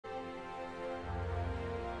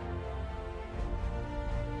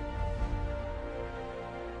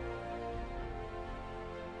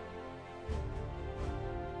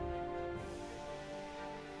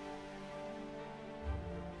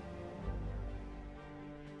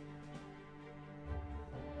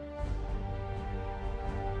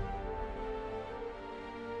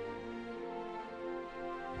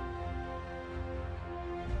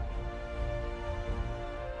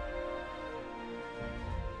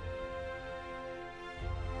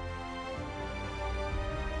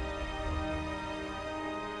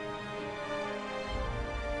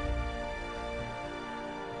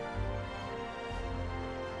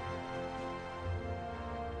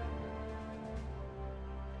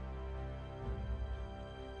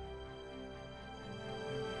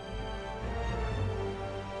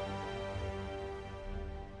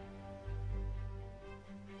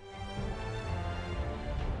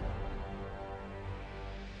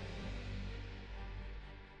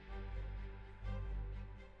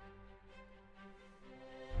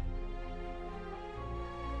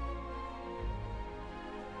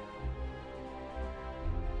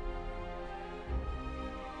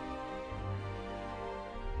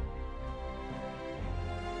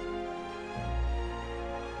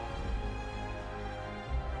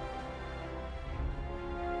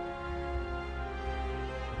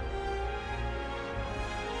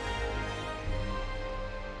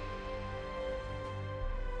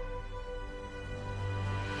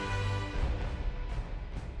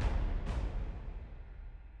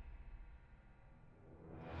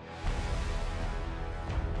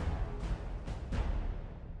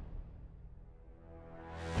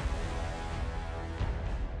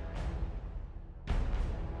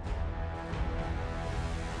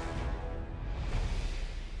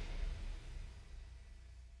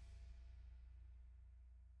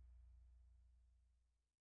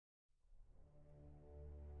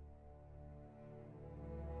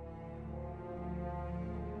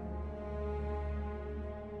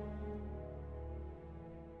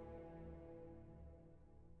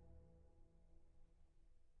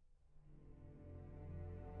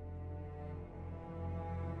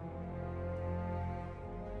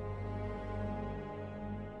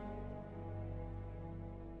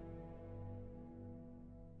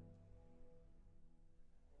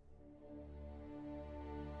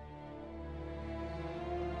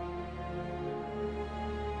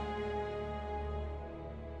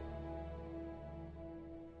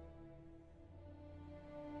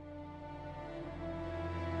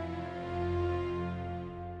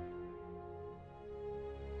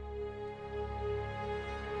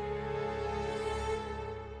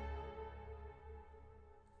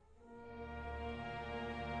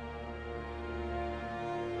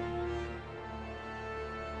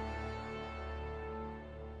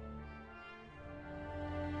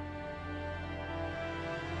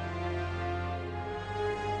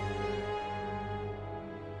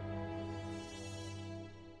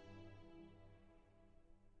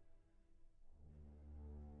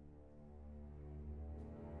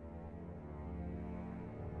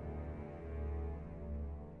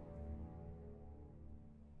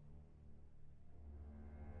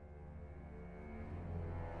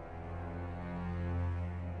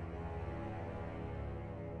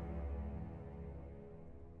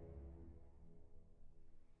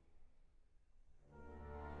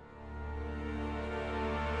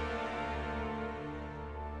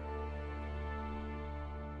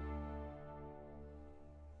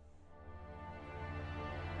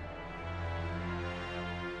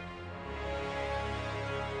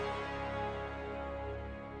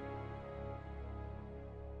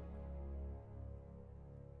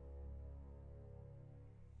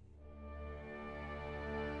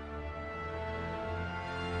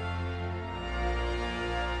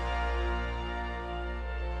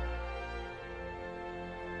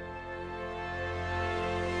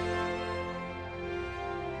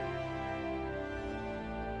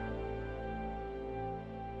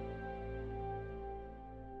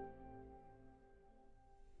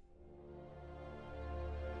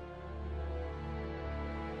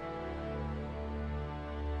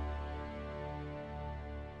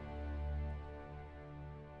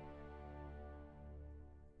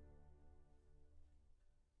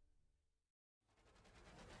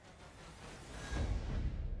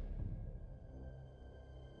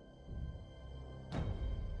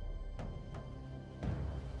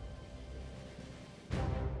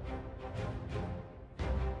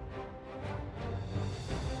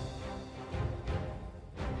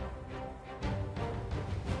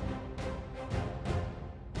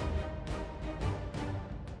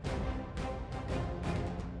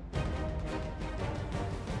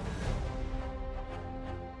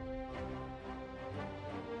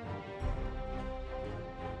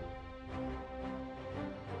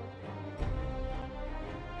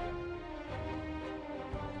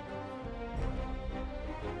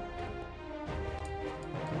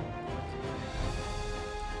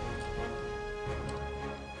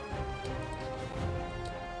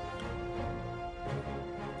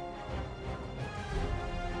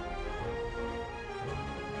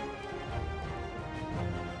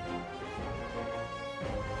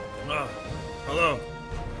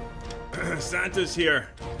Santa's here.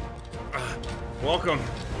 Welcome.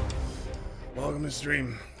 Welcome to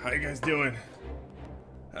stream. How you guys doing?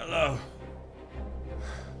 Hello.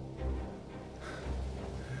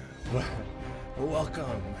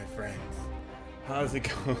 Welcome, my friends. How's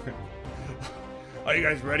it going? Are you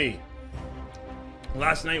guys ready?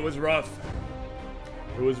 Last night was rough.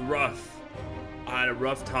 It was rough. I had a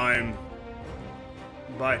rough time,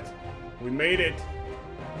 but we made it.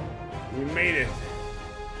 We made it.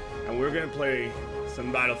 And we're gonna play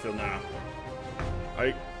some Battlefield now.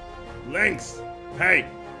 Alright. Lynx! Hey!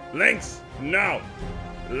 Lynx! No!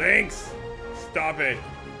 Lynx! Stop it!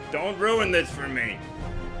 Don't ruin this for me!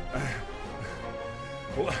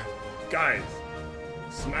 Guys,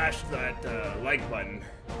 smash that like button.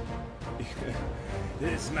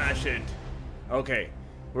 Smash it. Okay,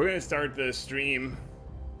 we're gonna start the stream.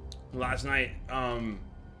 Last night,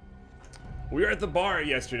 we were at the bar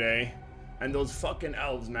yesterday, and those fucking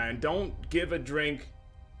elves, man, don't give a drink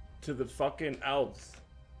to the fucking elves.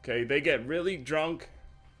 Okay, they get really drunk.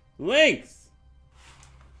 Lynx!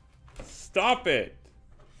 Stop it!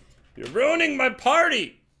 You're ruining my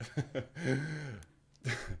party!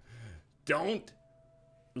 Don't,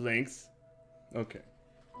 Lynx. Okay.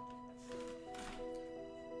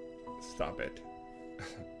 Stop it.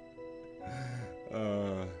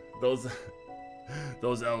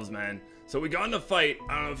 Those elves, man. So we got in a fight.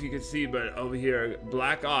 I don't know if you can see, but over here,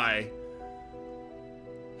 black eye.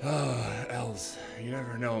 Elves. You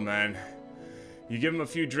never know, man. You give them a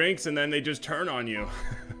few drinks and then they just turn on you.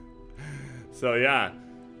 So yeah.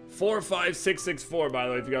 45664, by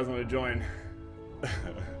the way, if you guys want to join.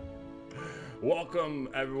 Welcome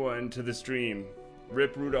everyone to the stream.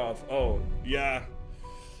 Rip Rudolph. Oh yeah,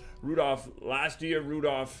 Rudolph. Last year,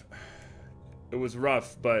 Rudolph. It was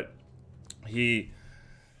rough, but he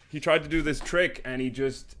tried to do this trick and he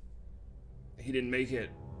didn't make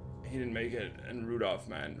it. He didn't make it. And Rudolph,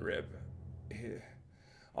 man, rip.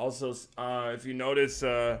 Also, if you notice,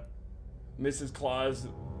 Mrs. Claus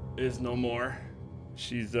is no more.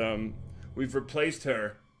 She's we've replaced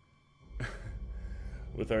her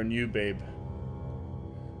with our new babe.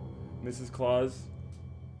 Mrs. Claus,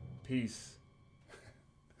 peace.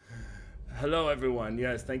 Hello everyone.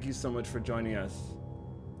 Yes, thank you so much for joining us.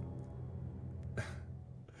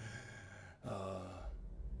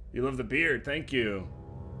 You love the beard, thank you.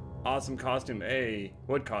 Awesome costume. Hey,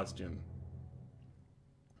 what costume?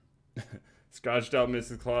 Scotched out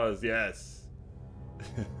Mrs. Claus, yes.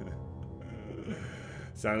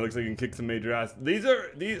 Santa looks like you can kick some major ass.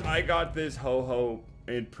 I got this ho-ho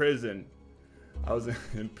in prison. I was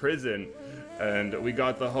in prison and we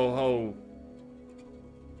got the ho-ho,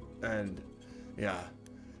 and yeah,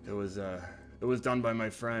 it was done by my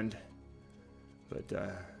friend, but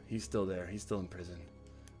he's still there. He's still in prison.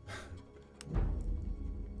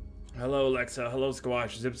 Hello Alexa, hello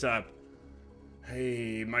Squash, Zip Zap.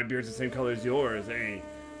 Hey, my beard's the same color as yours. Hey,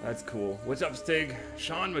 that's cool. What's up, Stig?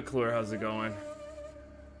 Sean McClure, how's it going?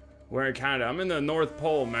 We're in Canada. I'm in the North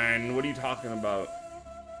Pole, man. What are you talking about?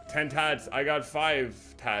 10 tats. I got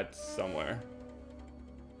 5 tats somewhere.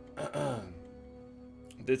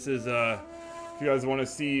 This is if you guys want to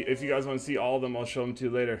see all of them, I'll show them to you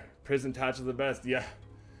later. Prison tats are the best. Yeah,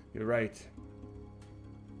 you're right.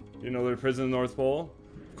 You know there's prison in the North Pole?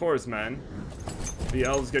 Of course, man. The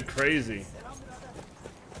elves get crazy.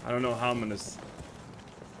 I don't know how I'm gonna.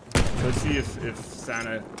 Let's see if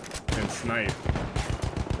Santa can snipe.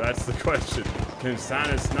 That's the question. Can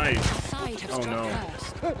Santa snipe? Oh no.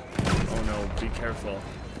 Oh no, be careful.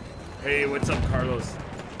 Hey, what's up, Carlos?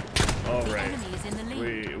 Alright.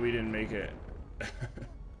 We didn't make it.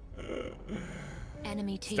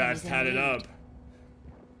 Enemy team Stats tatted up.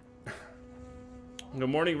 Good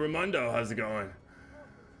morning, Ramundo. How's it going?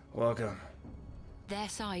 Welcome. Their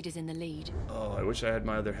side is in the lead. Oh, I wish I had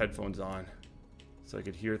my other headphones on so I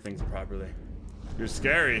could hear things properly. You're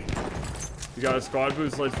scary. You got a squad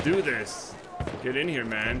boost? Let's do this. Get in here,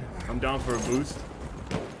 man. I'm down for a boost.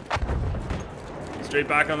 Straight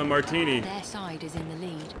back on the martini. Their side is in the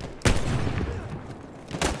lead.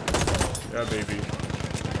 Yeah, baby.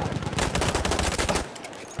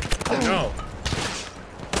 Oh no.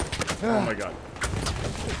 Oh my god.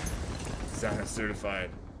 Santa certified.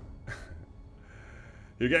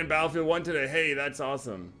 You're getting Battlefield 1 today. Hey, that's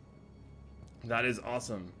awesome. That is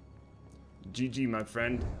awesome. GG, my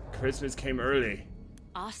friend. Christmas came early.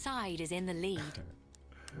 Our side is in the lead.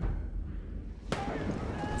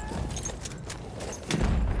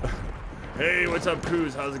 Hey, what's up,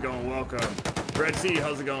 Cruz? How's it going? Welcome. Brett C,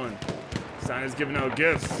 how's it going? Santa's giving out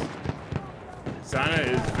gifts. Santa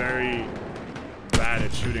is very bad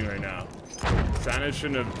at shooting right now. Santa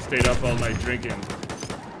shouldn't have stayed up all night drinking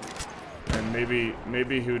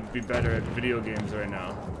maybe he would be better at video games right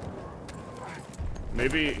now.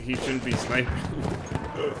 Maybe he shouldn't be sniping.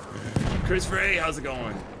 Chris Ray, how's it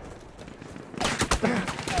going? Oh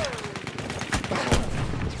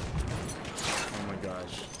my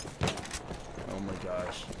gosh. Oh my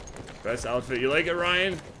gosh. Best outfit. You like it,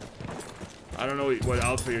 Ryan? I don't know what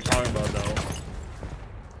outfit you're talking about, though.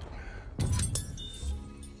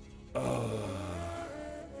 Oh.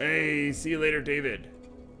 Hey, see you later, David.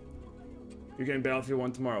 You're getting Battlefield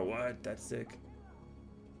 1 tomorrow. What? That's sick.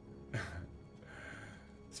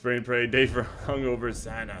 Spray and pray, day for hungover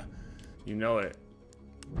Santa. You know it.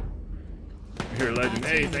 You're a legend.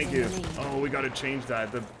 Hey, thank you. Oh, we gotta change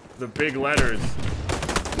that. The big letters.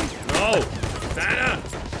 No! Santa!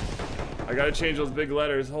 I gotta change those big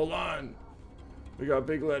letters. Hold on. We got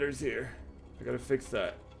big letters here. I gotta fix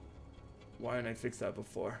that. Why didn't I fix that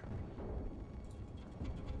before?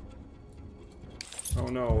 Oh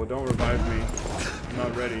no, well, don't revive me. I'm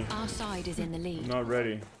not ready. Our side is in the lead. I'm not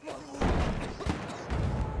ready.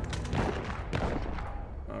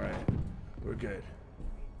 Alright. We're good.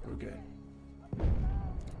 We're good.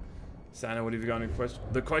 Santa, what have you got any question?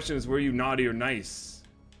 The question is, were you naughty or nice?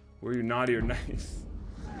 Were you naughty or nice?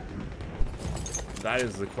 That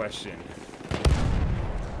is the question.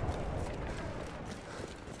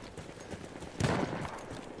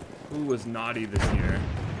 Who was naughty this year?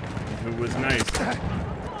 Who was nice?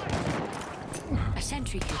 A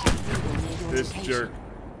sentry kit near your This location. jerk.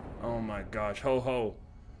 Oh my gosh. Ho ho.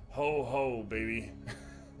 Ho ho, baby.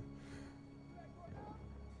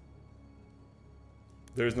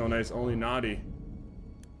 There's no nice, only naughty.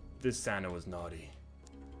 This Santa was naughty.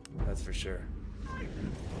 That's for sure.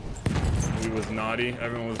 He was naughty.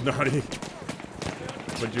 Everyone was naughty.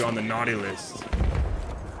 Put you on the naughty list.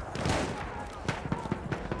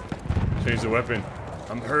 Change the weapon.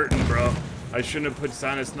 I'm hurting, bro. I shouldn't have put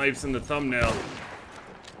Santa snipes in the thumbnail.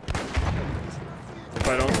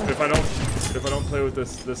 If I don't play with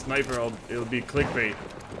the sniper, it'll be clickbait,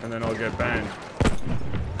 and then I'll get banned.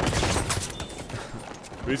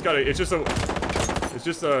 We just gotta. It's just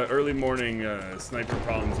a early morning sniper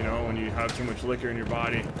problems, you know. When you have too much liquor in your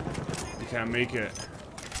body, you can't make it.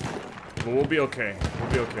 But we'll be okay.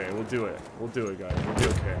 We'll be okay. We'll do it. We'll do it, guys. We'll be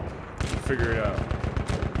okay. We'll figure it out.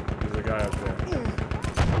 There's a guy up there.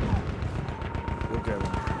 Look at him.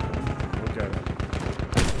 Look at him.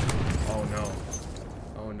 Oh no.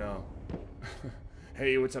 Oh no.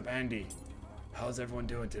 Hey, what's up, Andy? How's everyone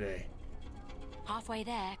doing today? Halfway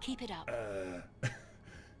there, keep it up.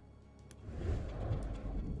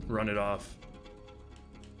 Run it off.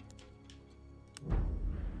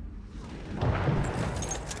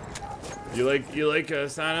 You like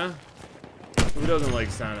Santa? Who doesn't like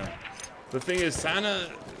Santa? The thing is, Santa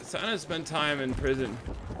spent time in prison.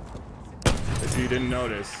 If you didn't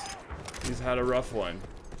notice, he's had a rough one.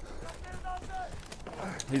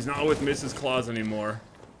 He's not with Mrs. Claus anymore.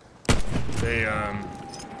 They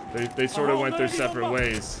sort of went their separate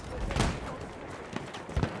ways.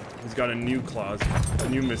 He's got a new Claus, a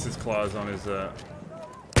new Mrs. Claus on his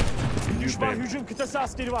new baby.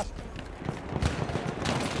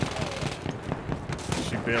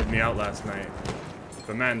 She bailed me out last night.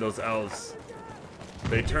 But man, those elves,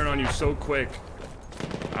 they turn on you so quick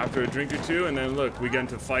after a drink or two, and then look, we get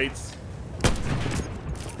into fights.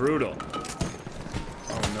 Brutal.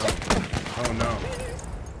 Oh no. Oh no.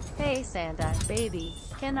 Hey Santa, baby,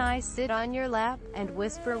 can I sit on your lap and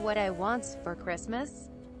whisper what I want for Christmas?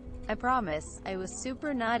 I promise, I was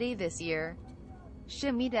super naughty this year.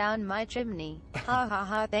 Shimmy down my chimney. Ha ha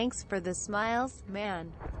ha, thanks for the smiles,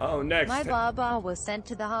 man. Oh, next. My baba was sent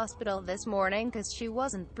to the hospital this morning because she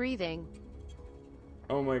wasn't breathing.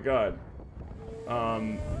 Oh my god.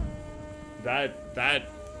 That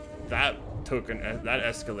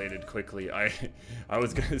escalated quickly. I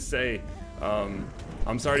was gonna say,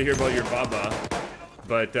 I'm sorry to hear about your baba,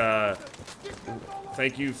 but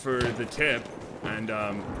thank you for the tip, and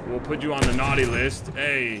we'll put you on the naughty list.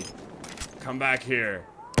 Hey, come back here,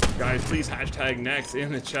 guys. Please hashtag next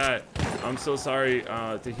in the chat. I'm so sorry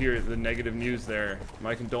to hear the negative news there.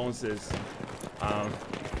 My condolences.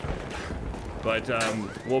 But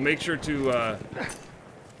we'll make sure to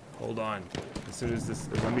hold on. As soon as this,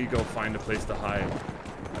 let me go find a place to hide.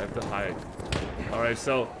 I have to hide. All right,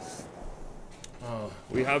 so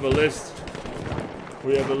we have a list.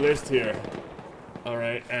 We have a list here. All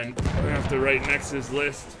right, and we have to write next this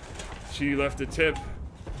list. She left a tip,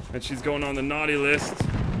 and she's going on the naughty list.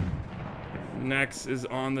 Next is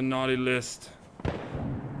on the naughty list.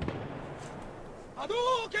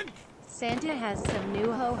 Santa has some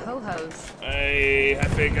new ho-ho-hos. Hey,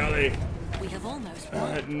 Hefe Gully. We have almost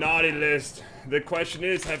won. Naughty list. The question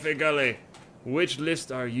is, Hefe Gully, Which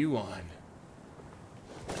list are you on?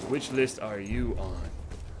 Which list are you on?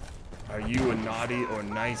 Are you a naughty or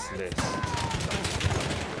nice list?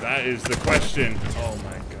 That is the question. Oh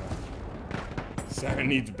my god. Sarah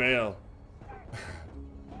needs bail.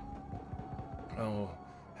 Oh,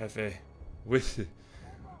 Hefe. With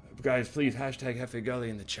guys, please hashtag Hefe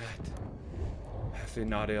Gully in the chat. Hefe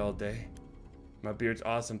naughty all day. My beard's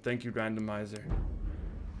awesome. Thank you, randomizer.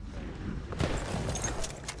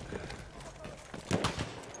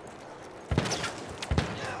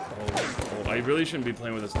 Oh, I really shouldn't be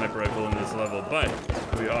playing with a sniper rifle in this level, but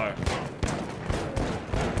we are.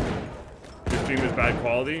 This stream is bad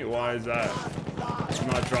quality? Why is that? I'm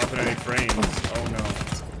not dropping any frames. Oh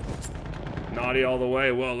no. Naughty all the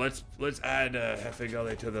way. Well, let's add Hefe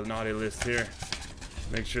Gully to the naughty list here.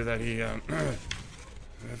 Make sure that he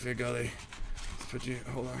Hefe Gully. Let's put you.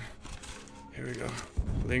 Hold on. Here we go.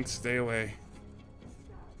 Lynx, stay away.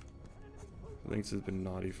 Lynx has been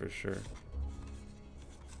naughty for sure.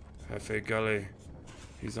 Hefe Gully,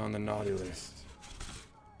 he's on the naughty list.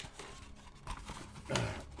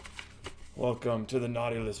 Welcome to the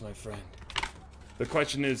naughty list, my friend. The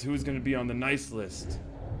question is, who's going to be on the nice list?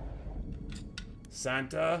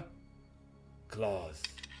 Santa Claus.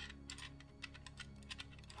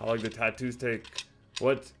 How long the tattoos take?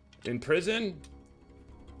 What? In prison?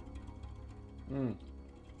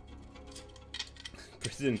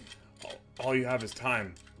 Prison. All you have is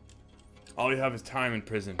time. All you have is time in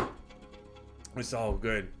prison. It's all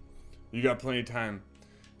good. You got plenty of time.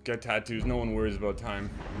 Got tattoos. No one worries about time.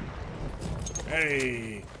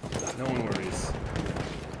 Hey, no one worries.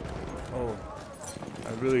 Oh,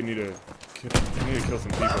 I really need to kill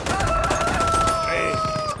some people. Hey,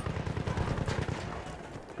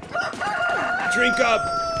 drink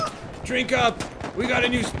up, drink up. We got a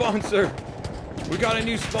new sponsor. We got a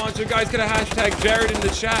new sponsor. Guys, get a hashtag Jared in the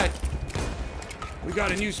chat. We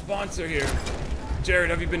got a new sponsor here. Jared,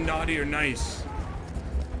 have you been naughty or nice?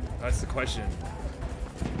 That's the question.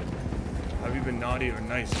 Have you been naughty or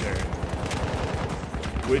nice, Jared?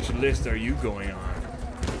 Which list are you going on?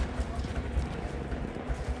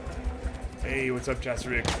 Hey, what's up,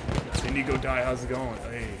 Chasterick? Indigo Die, how's it going?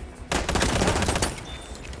 Hey.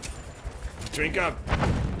 Drink up.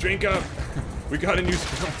 Drink up. We got a new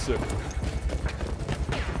sponsor.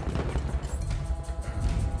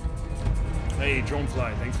 Hey,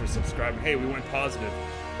 Dronefly, thanks for subscribing. Hey, we went positive.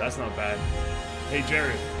 That's not bad. Hey,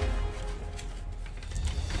 Jared.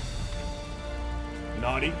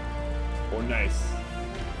 Naughty or nice?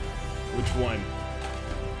 Which one?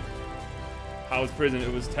 How was prison?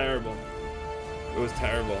 It was terrible. It was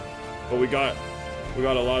terrible. But we got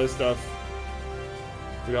a lot of stuff.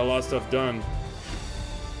 We got a lot of stuff done.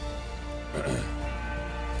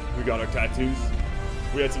 We got our tattoos.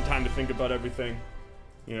 We had some time to think about everything.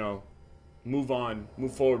 You know, move on,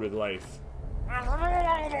 move forward with life.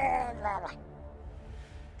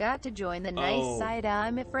 Got to join the nice side,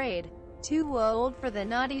 I'm afraid. Too old for the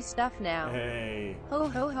naughty stuff now. Hey. Ho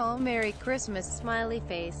ho ho, Merry Christmas, smiley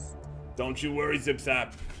face. Don't you worry, Zip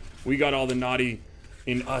Zap. We got all the naughty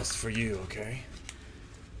in us for you, okay?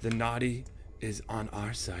 The naughty is on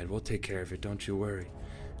our side. We'll take care of it, don't you worry.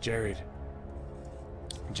 Jared's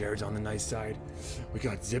on the nice side. We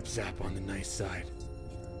got Zip Zap on the nice side.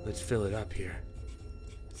 Let's fill it up here.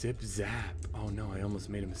 Zip Zap. Oh no, I almost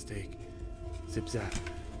made a mistake. Zip Zap.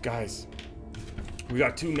 Guys, we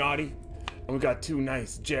got two naughty and we got two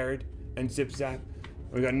nice. Jared and Zip Zap.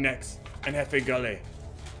 We got Nex and Hefe Gully.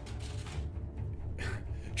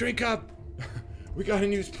 Drink up. We got a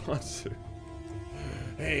new sponsor.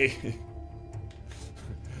 Hey.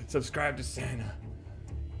 Subscribe to Santa.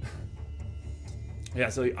 Yeah,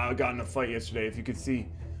 so I got in a fight yesterday. If you could see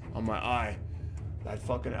on my eye, that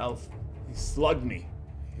fucking elf, he slugged me.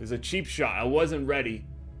 It was a cheap shot. I wasn't ready.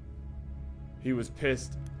 He was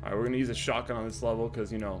pissed. All right, we're gonna use a shotgun on this level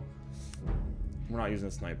because, you know, we're not using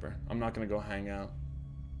a sniper. I'm not gonna go hang out.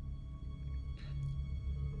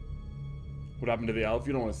 What happened to the elf?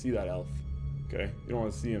 You don't want to see that elf. Okay? You don't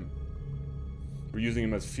want to see him. We're using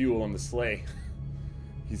him as fuel on the sleigh.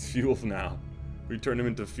 He's fuel now. We turned him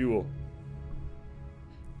into fuel.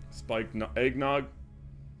 Spiked eggnog.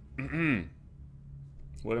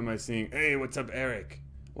 What am I seeing? Hey, what's up, Eric?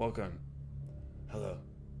 Welcome. Hello.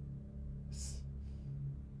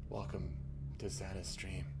 Welcome to Santa's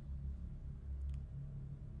stream.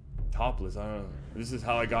 Topless, I don't know. This is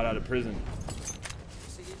how I got out of prison.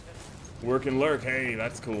 Work and lurk. Hey,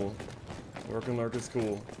 that's cool. Work and lurk is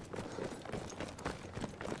cool.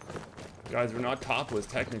 Guys, we're not topless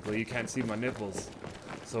technically. You can't see my nipples.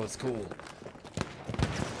 So it's cool.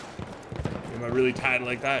 Am I really tied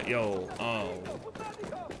like that? Yo, oh.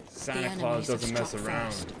 Santa Claus doesn't mess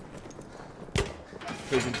around.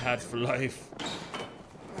 Prison tats for life.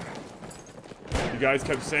 You guys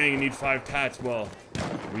kept saying you need 5 tats. Well,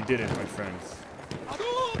 we did it, my friends.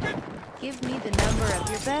 Give me the number of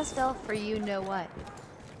your best elf for you know what.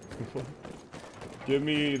 Give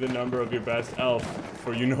me the number of your best elf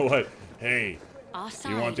for you know what. Hey,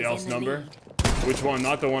 you want the elf's number? Which one?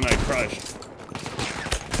 Not the one I crushed.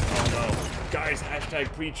 Oh no. Guys,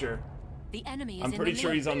 hashtag preacher. The enemy is I'm pretty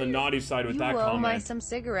sure he's on the naughty side with that comment. You owe me some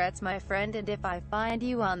cigarettes, my friend, and if I find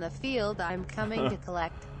you on the field, I'm coming to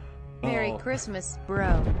collect. Merry Christmas,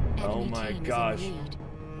 bro. Oh my gosh.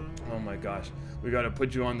 Oh my gosh. We gotta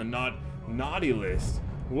put you on the naughty list.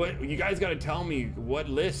 What? You guys gotta tell me what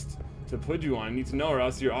list to put you on. I need to know, or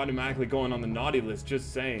else you're automatically going on the naughty list.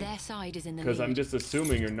 Just saying. Their side is in the Because I'm just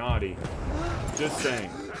assuming you're naughty. Just saying.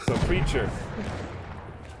 So preacher.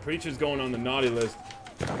 Preacher's going on the naughty list.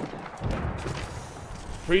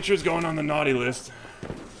 Preacher's going on the naughty list.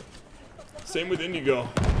 Same with Indigo.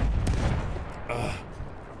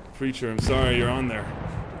 Preacher, I'm sorry you're on there.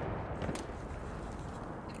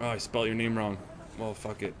 Oh, I spelled your name wrong. Well,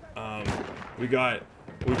 fuck it. We got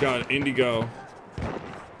Indigo.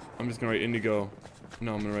 I'm just gonna write Indigo.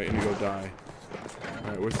 No, I'm gonna write Indigo die.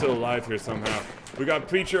 Alright, we're still alive here somehow. We got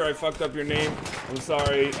Preacher, I fucked up your name. I'm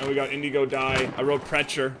sorry. And we got Indigo die. I wrote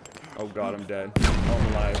Preacher. Oh god, I'm dead. Oh,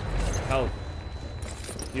 I'm alive. Help.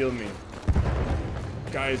 Heal me.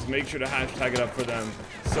 Guys, make sure to hashtag it up for them.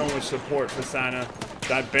 So much support for Santa.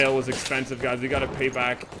 That bail was expensive, guys. We gotta pay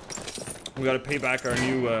back. We gotta pay back our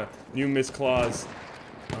new Miss Claus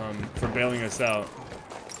for bailing us out.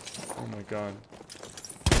 Oh my god.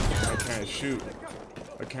 I can't shoot.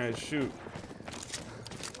 I can't shoot.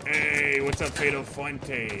 Hey, what's up, Fado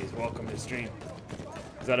Fuentes? Welcome to stream.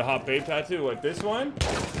 Is that a hot babe tattoo? What, this one?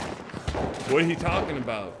 What are you talking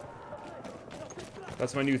about?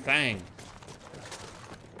 That's my new thing.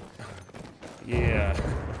 Yeah.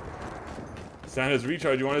 Santa's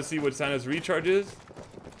recharge. You want to see what Santa's recharge is?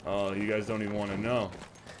 Oh, you guys don't even want to know.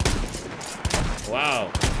 Wow.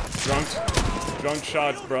 Drunk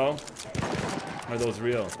shots, bro. Are those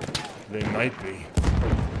real? They might be.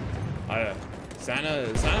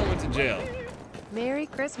 Santa went to jail. Merry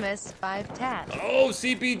Christmas, 5 tat. Oh,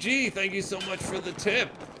 CPG, thank you so much for the tip.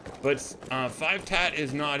 But 5 tat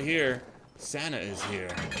is not here. Santa is here.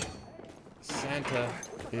 Santa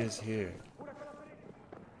is here.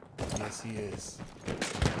 Yes, he is.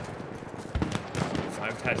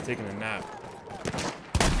 5 tat's taking a nap.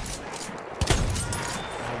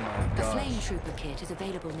 Oh my The gosh. Flame Trooper kit is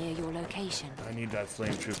available near your location. I need that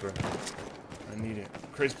Flame Trooper. I need it.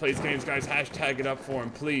 Chris plays games, guys. Hashtag it up for him,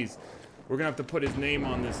 please. We're gonna have to put his name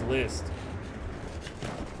on this list.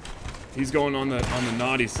 He's going on the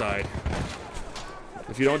naughty side.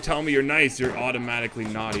 If you don't tell me you're nice, you're automatically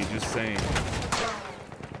naughty. Just saying.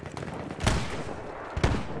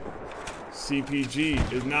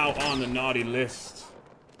 CPG is now on the naughty list.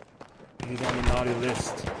 He's on the naughty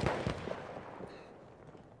list.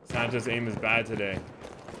 Santa's aim is bad today.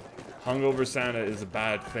 Hungover Santa is a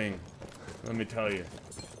bad thing. Let me tell you.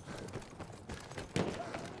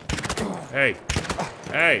 Hey.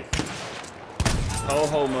 Hey. Ho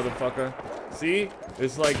ho, motherfucker. See?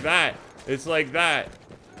 It's like that. It's like that.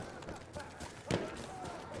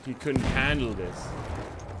 He couldn't handle this.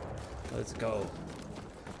 Let's go.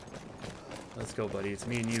 Let's go, buddy. It's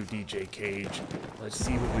me and you, DJ Cage. Let's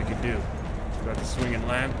see what we can do. We got the swinging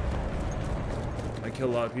lamp. I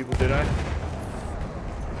killed a lot of people, did I?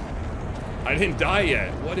 I didn't die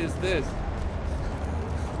yet. What is this?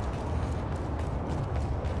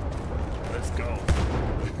 Let's go.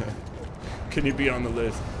 Can you be on the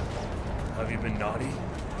list? Have you been naughty?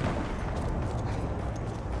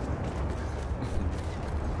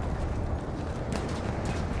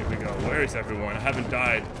 Here we go. Where is everyone? I haven't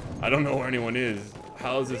died. I don't know where anyone is.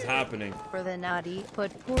 How is this happening? For the naughty,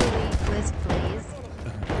 put poorly list, please.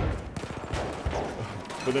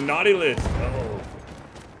 For the naughty list. Oh.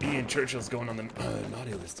 Ian Churchill's going on the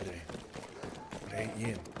naughty list today. But hey,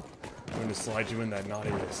 Ian. I'm going to slide you in that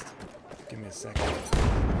naughty list. Give me a second.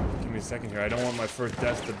 Give me a second here. I don't want my first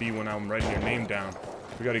death to be when I'm writing your name down.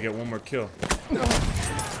 We got to get one more kill. Is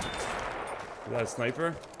that a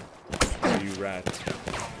sniper? Oh, you rat.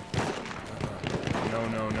 No,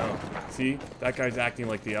 no, no. See? That guy's acting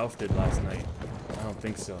like the elf did last night. I don't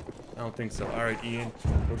think so. I don't think so. Alright, Ian.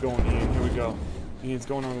 We're going, Ian. Here we go. Ian's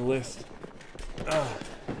going on the list.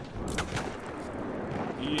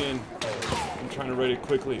 Ian. I'm trying to write it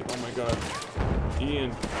quickly. Oh my god.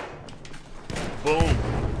 Ian. Boom.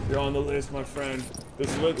 You're on the list, my friend.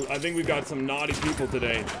 I think we got some naughty people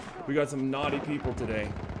today. We got some naughty people today.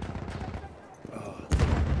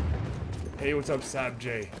 Hey, what's up, Sab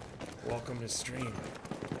J? Welcome to stream.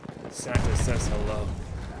 Santa says hello.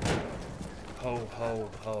 Ho, ho,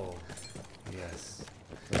 ho. Yes.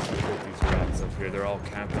 Let's go get these rats up here. They're all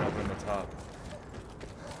camping up in the top.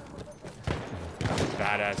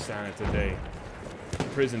 Badass Santa today.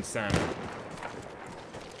 Prison Santa.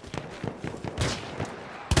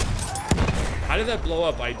 How did that blow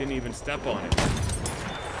up? I didn't even step on it.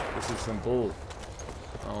 This is some bull.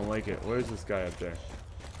 I don't like it. Where's this guy up there?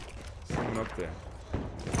 Someone up there.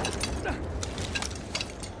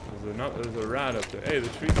 There's a rat up there. Hey, the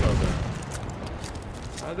tree fell down.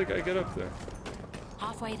 How did the guy get up there?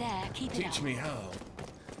 Halfway there, keep it up. Teach me how.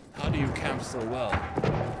 How do you camp so well?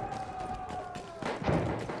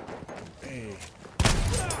 Hey.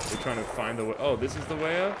 We're trying to find the way. Oh, this is the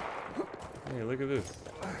way up? Hey, look at this.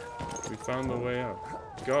 We found the way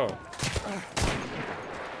up. Go.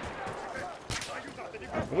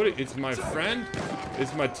 What? It's my friend?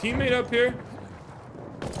 Is my teammate up here?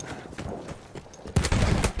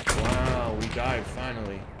 Wow, we died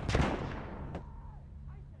finally.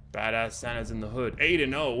 Badass Santa's in the hood.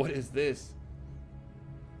 8-0. What is this?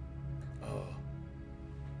 Oh.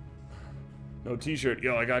 No t-shirt.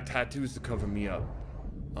 Yo, I got tattoos to cover me up.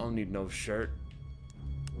 I don't need no shirt.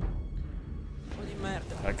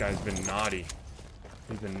 That guy's been naughty.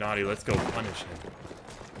 He's been naughty. Let's go punish him.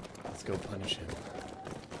 Let's go punish him.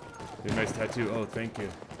 Your nice tattoo. Oh, thank you.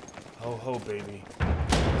 Ho ho, baby.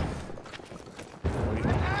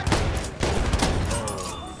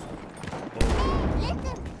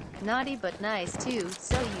 Naughty but nice too,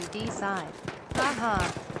 so you decide.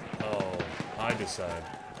 Haha. Oh, I decide.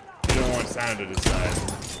 You don't want Santa to decide.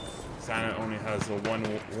 Santa only has a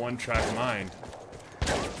one-track mind.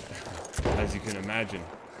 As you can imagine.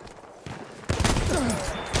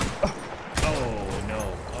 Oh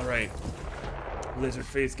no. Alright. Lizard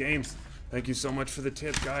Face Games. Thank you so much for the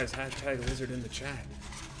tip, guys. Hashtag lizard in the chat.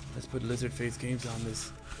 Let's put Lizard Face Games on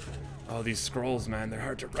this. Oh, these scrolls, man. They're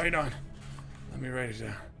hard to write on. Let me write it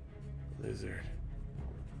down. Lizard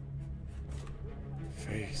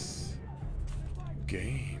Face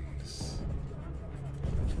Games.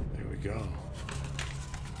 There we go.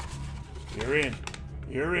 You're in.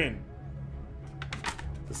 You're in.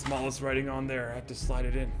 The smallest writing on there. I have to slide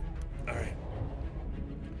it in. Alright.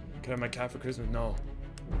 Can I have my cat for Christmas? No.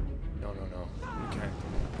 No, no, no. You can't.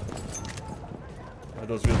 Are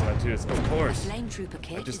those real tattoos? Of course. Flame Trooper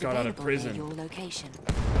kit I just got out of prison. Your location.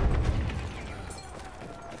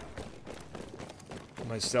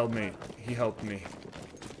 My cellmate, he helped me.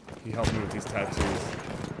 He helped me with these tattoos.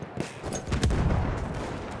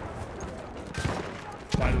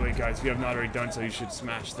 By the way, guys, if you have not already done so, you should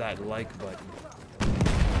smash that like button.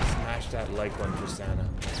 Smash that like button for Santa.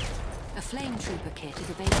 A Flame Trooper kit is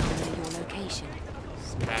available near your location.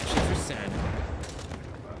 Smash it for Santa.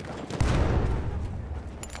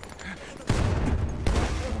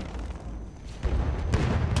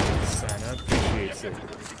 Santa appreciates it.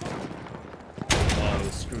 Oh, I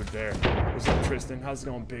was screwed there. What's up, Tristan? How's it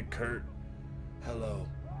going, Big Kurt? Hello.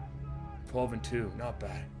 12-2, not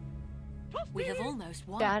bad. We have almost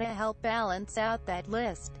won. Gotta help balance out that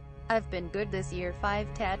list. I've been good this year.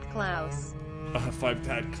 5 Tat Klaus. 5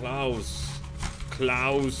 Tat Klaus.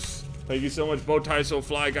 Klaus. Thank you so much, Bowtie So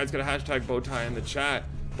Fly. Guys, got a hashtag Bowtie in the chat.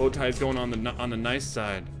 Bowtie's going on the nice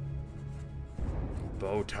side.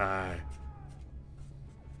 Bowtie.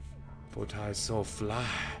 Bowtie So Fly.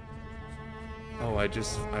 Oh, I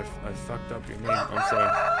fucked up your name. I'm sorry.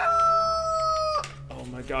 Oh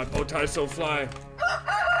my God, Bowtie So Fly.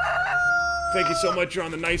 Thank you so much. You're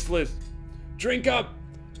on the nice list. Drink up.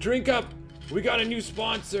 Drink up. We got a new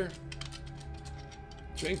sponsor.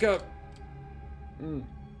 Drink up.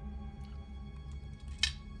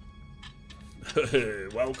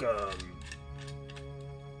 Welcome.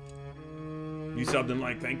 You subbed and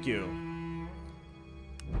like, thank you.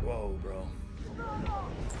 Whoa, bro.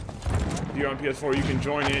 If you're on PS4, you can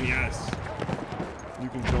join in, yes. You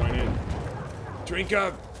can join in. Drink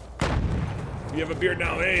up. You have a beard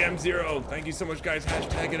now. Hey, M0. Thank you so much, guys.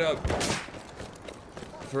 Hashtag it up.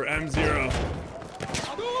 For M0.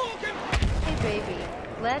 Hey baby,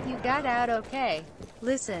 glad you got out okay.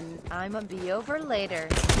 Listen, I'ma be over later.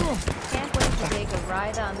 Can't wait to take a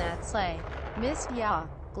ride on that sleigh. Missed ya.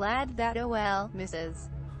 Glad that Mrs.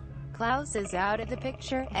 Klaus is out of the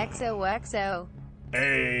picture. XOXO.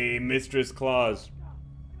 Hey, Mistress Claus.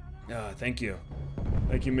 Thank you.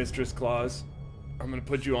 Thank you, Mistress Claus. I'm gonna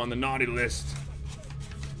put you on the naughty list.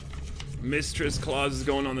 Mistress Claus is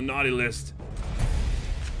going on the naughty list.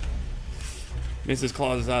 Mrs.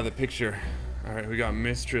 Claus is out of the picture. Alright, we got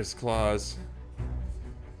Mistress Claus.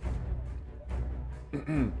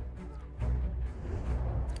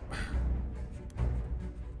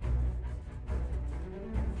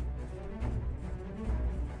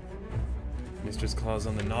 Mistress Claus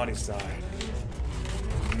on the naughty side.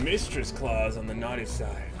 Mistress Claus on the naughty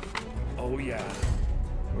side. Oh yeah.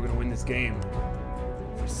 We're gonna win this game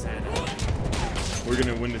for Santa. We're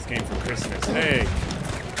gonna win this game for Christmas. Hey!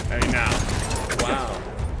 Hey now. Wow.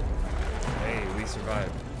 Hey, we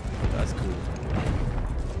survived. That's cool.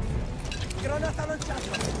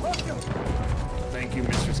 Thank you,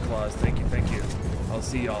 Mistress Claus. Thank you, thank you. I'll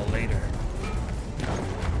see y'all later.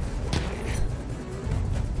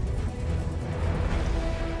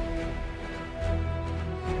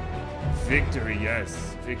 Victory,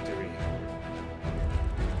 yes, victory.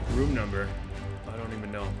 Room number, I don't even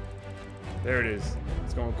know. There it is.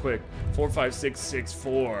 It's going quick.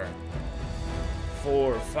 45664.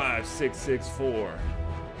 45664.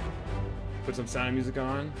 Put some Santa music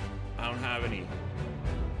on. I don't have any.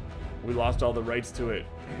 We lost all the rights to it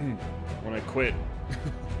when I quit.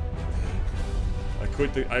 I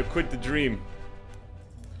quit the dream.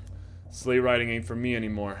 Sleigh riding ain't for me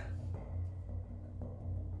anymore.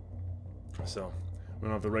 So, we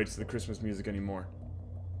don't have the rights to the Christmas music anymore.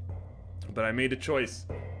 But I made a choice.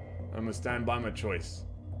 I'm gonna stand by my choice.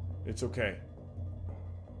 It's okay.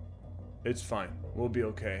 It's fine. We'll be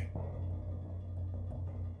okay.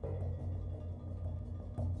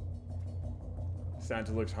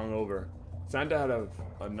 Santa looks hungover. Santa had a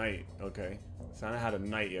night, okay? Santa had a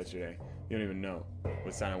night yesterday. You don't even know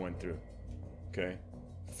what Santa went through, okay?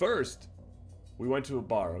 First, we went to a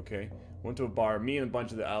bar, okay? Went to a bar, me and a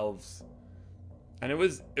bunch of the elves. And it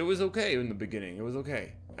was okay in the beginning. It was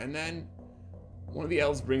okay. And then one of the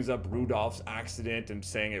elves brings up Rudolph's accident and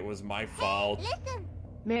saying it was my fault. Listen.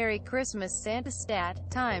 Merry Christmas, Santa stat.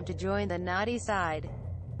 Time to join the naughty side.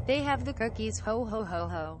 They have the cookies. Ho ho ho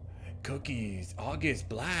ho. Cookies. August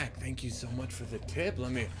Black. Thank you so much for the tip.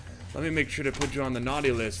 Let me make sure to put you on the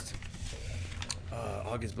naughty list.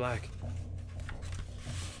 August Black.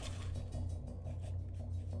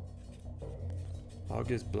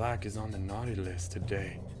 August Black is on the naughty list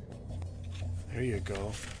today. There you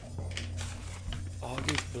go.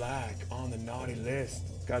 August Black on the naughty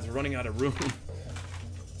list. Guys, we're running out of room.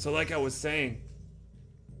 So like I was saying,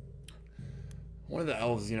 one of the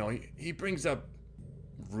elves, you know, he brings up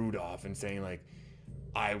Rudolph and saying like,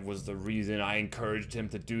 I was the reason, I encouraged him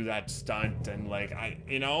to do that stunt, and like,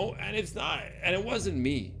 you know, and it's not, and it wasn't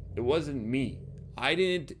me. It wasn't me. I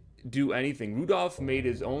didn't do anything. Rudolph made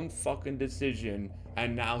his own fucking decision,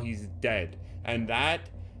 and now he's dead. And that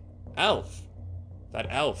elf,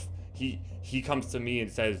 he comes to me and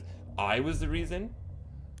says, I was the reason?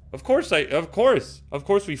 Of course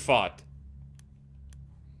we fought.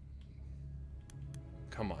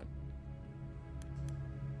 Come on.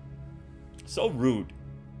 So rude.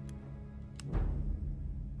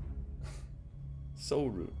 So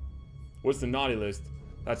rude. What's the naughty list?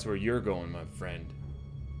 That's where you're going, my friend.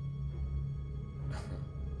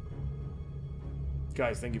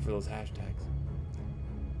 Guys, thank you for those hashtags.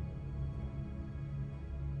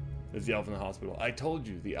 There's the elf in the hospital. I told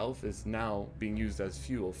you, the elf is now being used as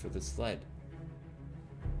fuel for the sled.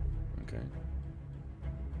 Okay.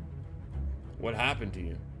 What happened to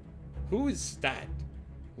you? Who is Stat?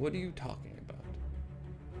 What are you talking about?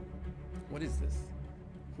 What is this?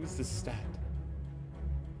 Who's the Stat?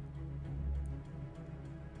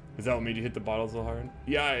 Is that what made you hit the bottle so hard?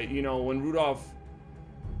 Yeah, you know, when Rudolph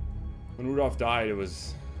died, it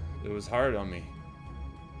was hard on me.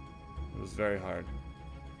 It was very hard.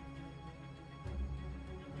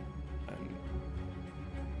 And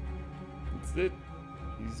that's it.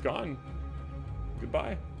 He's gone.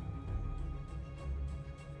 Goodbye.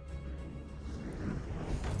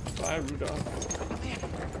 Bye, Rudolph.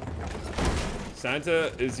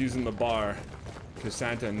 Santa is using the bar because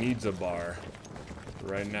Santa needs a bar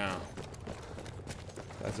right now.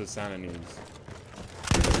 That's what Santa needs.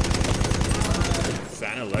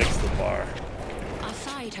 Santa likes the bar. Our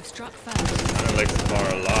side have struck first. Santa likes the bar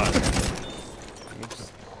a lot.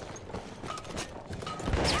 Oops.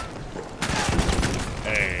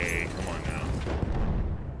 Hey, come on now.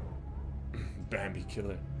 Bambi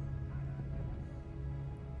killer.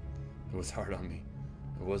 It was hard on me.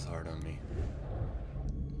 It was hard on me.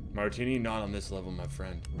 Martini, not on this level, my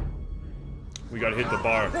friend. We gotta hit the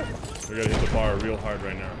bar. We gotta hit the bar real hard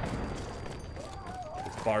right now.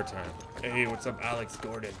 It's bar time. Hey, what's up, Alex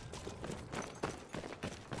Gordon?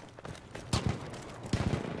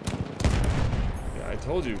 Yeah, I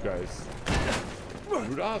told you guys.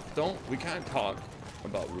 Rudolph, we can't talk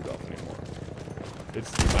about Rudolph anymore.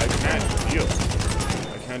 I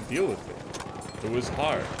can't deal with it. It was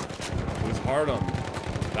hard. It was hard on me.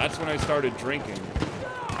 That's when I started drinking.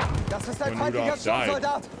 When Rudolph died.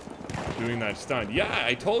 Doing that stunt. Yeah,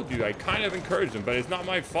 I told you, I kind of encouraged him, but it's not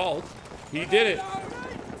my fault. He did it.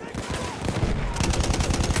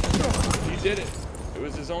 He did it. It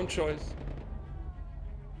was his own choice.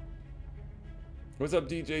 What's up,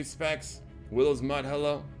 DJ Specs? Willow's Mud,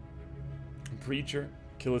 hello. Preacher,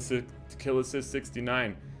 Kill Assist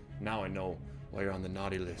 69. Now I know why you're on the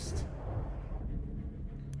naughty list.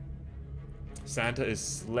 Santa is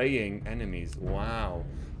slaying enemies. Wow.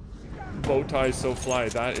 Bow ties so fly.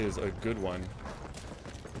 That is a good one.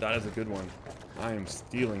 That is a good one. I am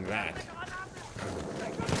stealing that.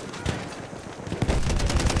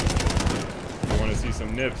 You want to see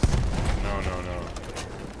some nips? No, no, no.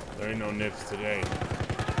 There ain't no nips today.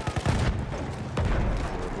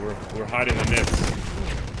 We're hiding the nips.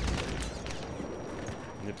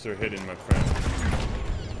 Nips are hidden, my friend.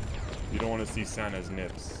 You don't want to see Santa's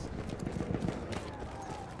nips.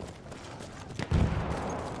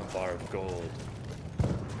 A bar of gold.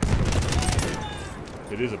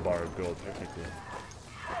 It is a bar of gold, technically.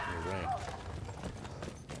 You're right.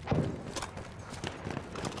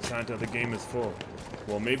 Santa, the game is full.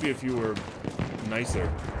 Well, maybe if you were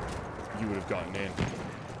nicer, you would have gotten in.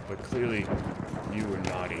 But clearly, you were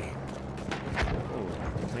naughty. Oh,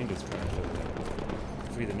 I cleaned his friend.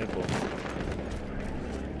 Free the nipple.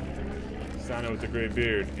 Santa with the gray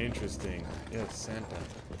beard. Interesting. Yeah, it's Santa.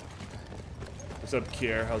 What's up,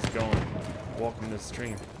 Kier? How's it going? Welcome to the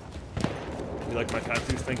stream. You like my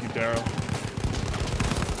tattoos? Thank you, Daryl.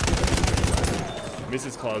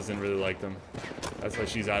 Mrs. Claus didn't really like them. That's why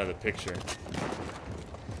she's out of the picture.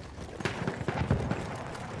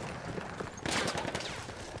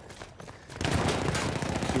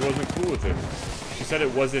 She wasn't cool with it. She said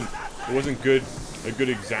it wasn't good, a good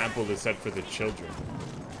example to set for the children.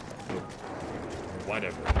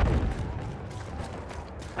 Whatever.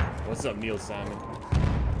 What's up, Neil Simon?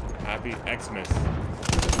 Happy Xmas.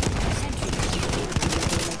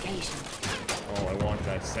 Oh, I want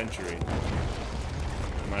that century.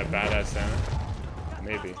 Am I a badass Santa?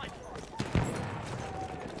 Maybe. Did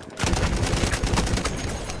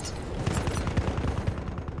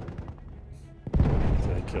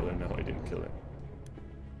I kill her? No, I didn't kill her.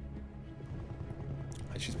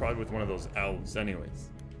 She's probably with one of those elves anyways.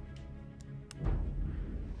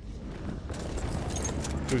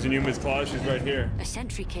 Who's your new Miss Claus? She's right here. A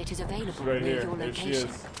sentry kit is available. She's right here. Your There she location.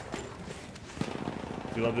 is.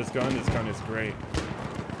 You love this gun? This gun is great.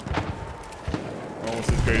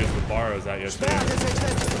 Almost as great as the bar I was at yesterday. Oh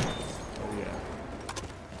yeah.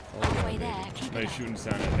 Oh Halfway yeah, there. baby. Keep it Nice up. shooting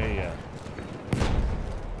Santa. Hey yeah.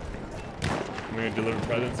 I'm gonna deliver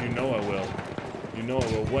presents. You know I will. You know I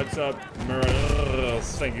will. What's up,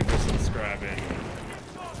 Morales? Thank you for subscribing. I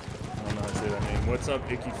don't know how to say that name. What's up,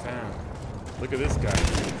 Icky Fan? Look at this guy.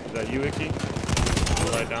 Is that you, Icky?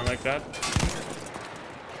 You lie down like that?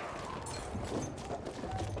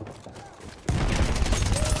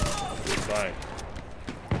 Goodbye.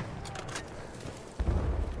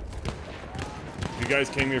 You guys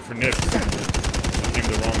came here for nips. You came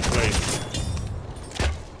to the wrong place.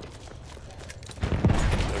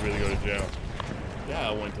 Did I really go to jail? Yeah,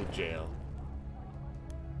 I went to jail.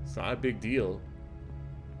 It's not a big deal.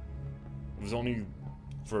 It was only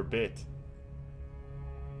for a bit.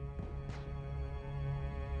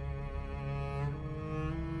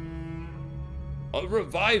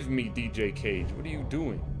 Revive me, DJ Cage. What are you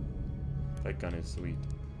doing? That gun is sweet.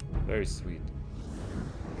 Very sweet.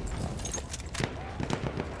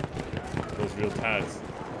 Those real tats.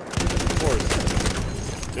 Of course.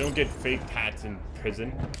 They don't get fake tats in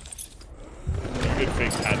prison. They don't get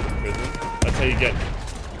fake tats in prison.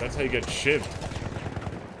 That's how you get shivved.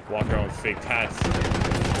 Walk around with fake tats.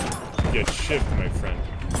 You get shivved, my friend.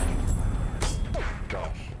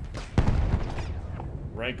 Gosh.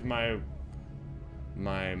 Rank my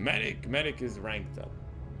medic. Medic is ranked up.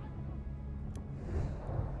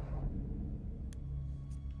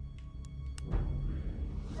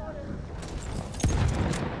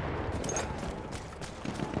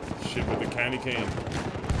 Shit with the candy cane.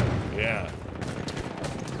 Yeah.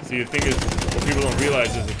 See, the thing is, what people don't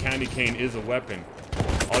realize is the candy cane is a weapon.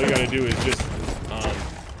 All you gotta do is just,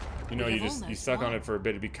 you know, you suck on it for a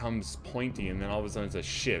bit, it becomes pointy, and then all of a sudden it's a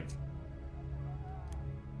shiv.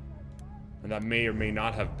 And that may or may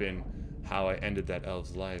not have been how I ended that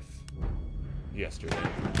elf's life yesterday.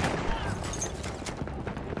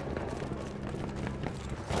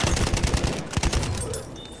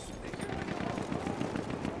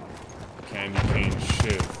 Candy cane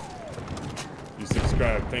shiv. You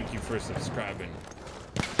subscribe. Thank you for subscribing.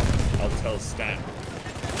 I'll tell Stat.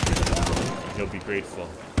 He'll be grateful.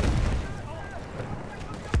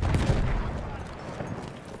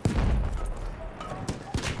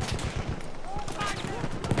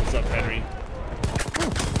 What's up, Henry?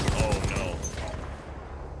 Oh no.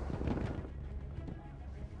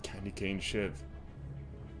 Candy cane shiv.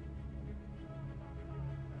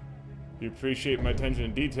 You appreciate my attention to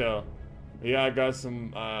detail. Yeah, I got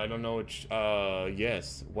some, I don't know which,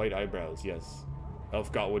 yes. White eyebrows, yes.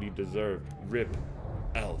 Elf got what he deserved. Rip.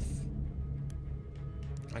 Elf.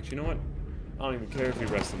 Actually, you know what? I don't even care if he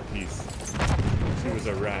rests in peace. He was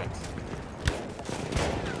a rat.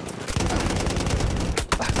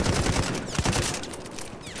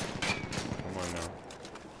 Come on now.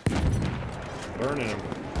 Burning him.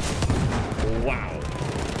 Wow.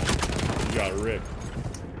 You got ripped.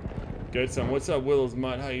 Get some. What's up, Willow's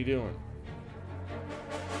Mutt? How you doing?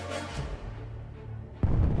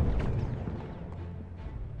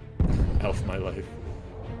 Elf my life.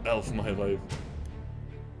 Elf my life.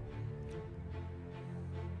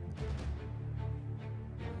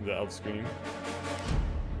 The elf scream.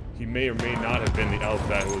 He may or may not have been the elf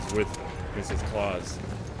that was with Mrs. Claus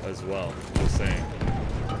as well. Just saying.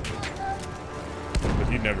 But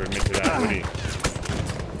he'd never admit to that, would he?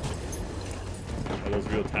 Are those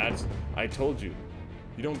real tats? I told you.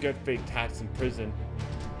 You don't get fake tats in prison.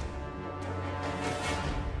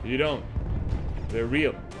 You don't. They're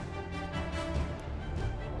real.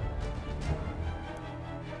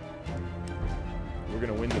 We're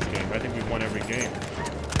gonna win this game. I think we've won every game.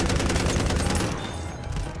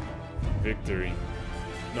 Victory.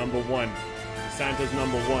 #1. Santa's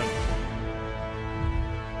 #1.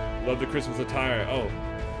 Love the Christmas attire. Oh.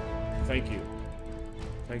 Thank you.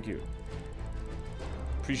 Thank you.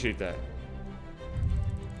 Appreciate that.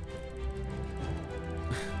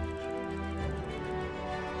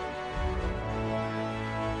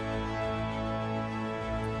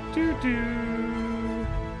 Doo-doo.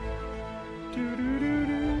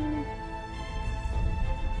 Doo-doo-doo-doo.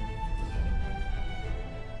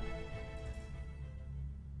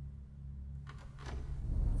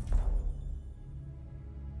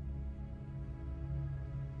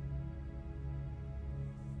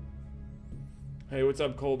 Hey, what's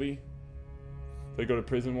up, Colby? Did I go to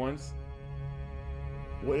prison once?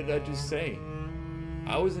 What did I just say?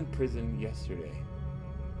 I was in prison yesterday.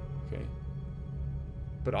 Okay.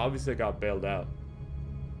 But obviously I got bailed out.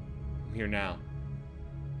 I'm here now.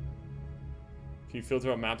 Can you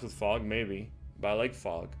filter out maps with fog? Maybe. But I like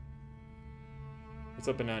fog. What's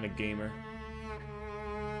up, Banana Gamer?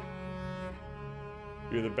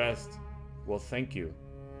 You're the best. Well, thank you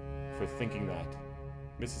for thinking that.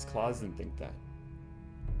 Mrs. Claus didn't think that.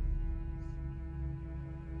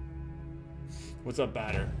 What's up,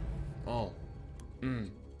 Batter? Oh.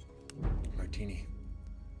 Martini.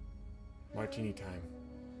 Martini time.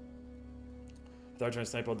 I thought I was trying to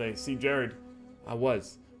snipe all day. See, Jared, I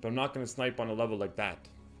was. But I'm not going to snipe on a level like that.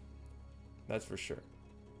 That's for sure.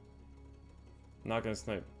 I'm not going to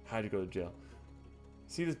snipe. How'd you go to jail?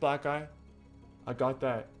 See this black guy? I got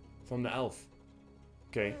that from the elf.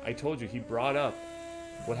 Okay, I told you, he brought up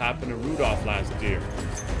what happened to Rudolph last year.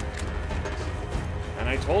 And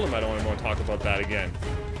I told him I don't want to talk about that again.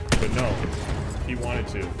 But no, he wanted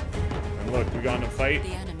to. And look, we got in a fight. The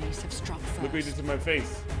enemies have struck first. Look what he did to my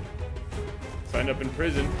face. Signed up in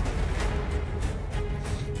prison.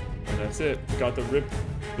 And that's it. Got the Rip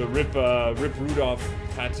Rudolph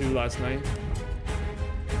tattoo last night.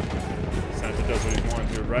 Santa does what he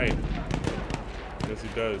wants, you're right. Yes, he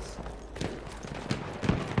does.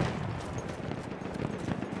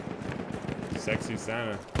 Sexy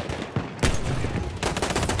Santa.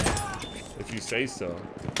 If you say so.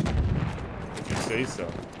 If you say so.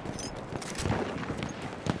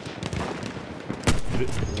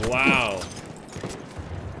 Wow.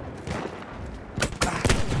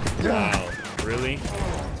 Wow. Really?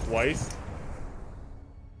 Twice?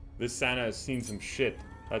 This Santa has seen some shit.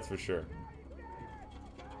 That's for sure.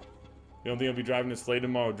 You don't think I'll be driving a sleigh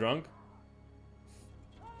tomorrow drunk?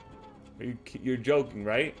 You're joking,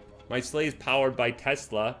 right? My sleigh's powered by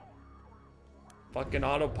Tesla. Fucking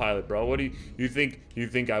autopilot, bro. What do you think? You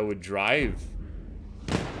think I would drive?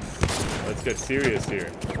 Let's get serious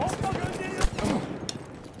here.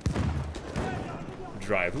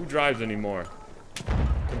 Drive. Who drives anymore?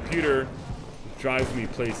 Computer drives me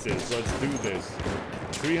places. Let's do this.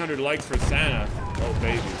 300 likes for Santa. Oh,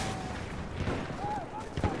 baby.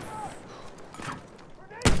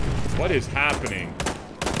 What is happening?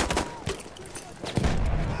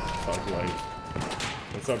 Fuck life.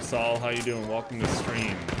 What's up, Saul? How you doing? Welcome to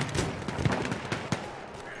stream.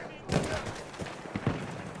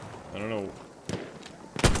 I don't know,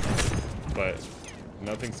 but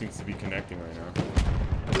nothing seems to be connecting right now.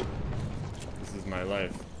 This is my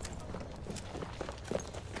life.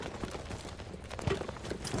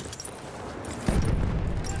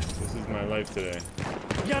 This is my life today.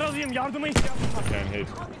 I can't hit.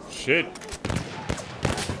 Shit!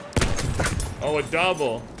 Oh, a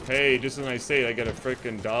double. Hey, just when I say it, I get a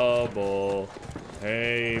freaking double.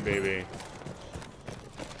 Hey, baby.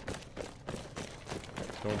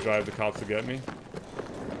 Don't drive the cops to get me.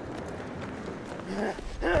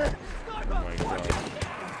 Oh my god.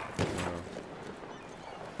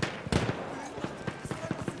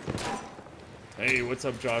 Hey, what's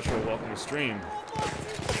up, Joshua? Welcome to stream.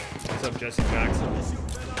 What's up, Jesse Jackson?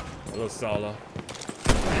 Hello, Sala.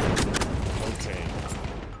 Okay.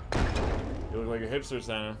 You look like a hipster,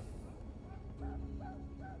 Santa. I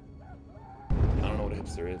don't know what a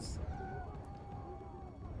hipster is.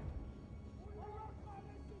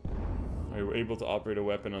 Are you able to operate a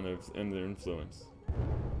weapon under influence?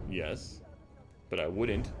 Yes, but I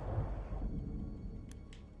wouldn't.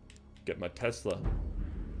 Get my Tesla.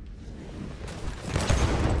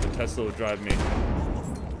 The Tesla will drive me.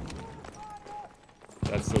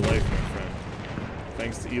 That's the life, my friend.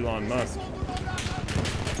 Thanks to Elon Musk.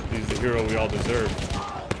 He's the hero we all deserve.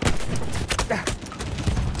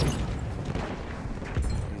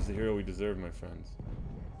 He's the hero we deserve, my friends.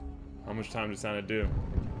 How much time does Santa do?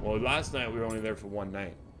 Well, last night we were only there for one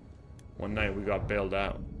night. One night we got bailed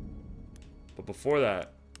out. But before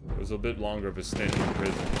that, it was a bit longer of a stint in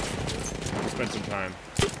prison. We spent some time.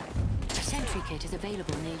 A sentry kit is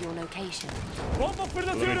available near your location. But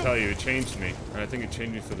let me tell you, it changed me. And I think it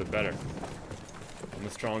changed me for the better. I'm a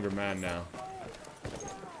stronger man now.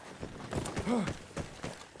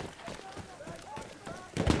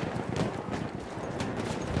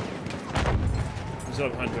 What's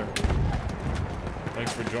up, Hunter?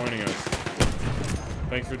 Thanks for joining us.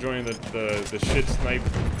 Thanks for joining the shit snipe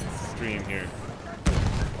stream here.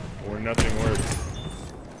 Where nothing works.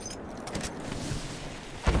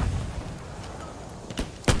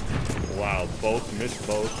 Wow, both missed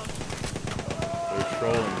both. They're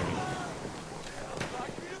trolling me.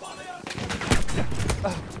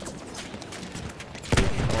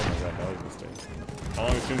 Oh my god, that was a mistake. How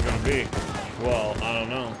long is this gonna be? Well, I don't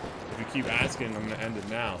know. If you keep asking, I'm gonna end it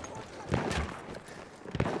now.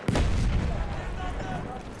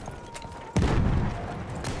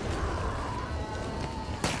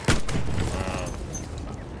 Wow.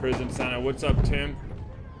 Prison Santa, what's up, Tim?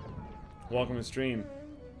 Welcome to stream.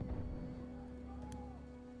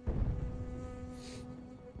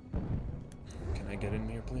 Can I get in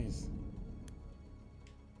here, please?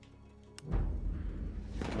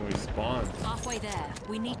 Can we spawn? Halfway there.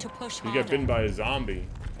 We need to push You harder. get bitten by a zombie.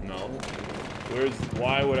 No.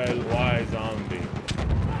 Why zombie?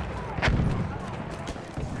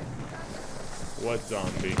 What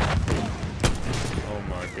zombie? Oh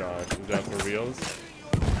my gosh, is that for reals?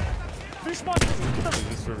 Is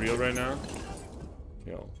this for real right now?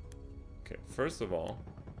 Yo. Okay, first of all,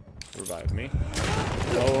 revive me.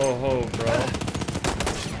 Ho ho ho, bro.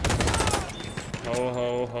 Ho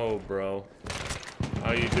ho ho, bro.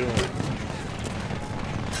 How you doing?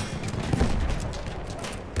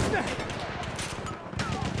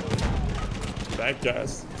 That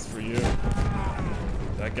gas is for you.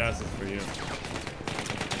 That gas is for you.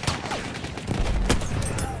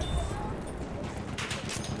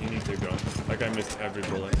 You need to go. That guy missed every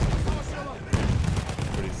bullet.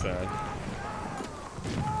 Pretty sad.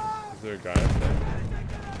 Is there a guy up there?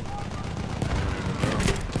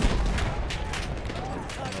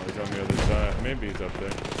 Oh, he's on the other side. Maybe he's up there.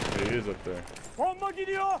 Yeah, he is up there.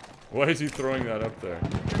 Why is he throwing that up there?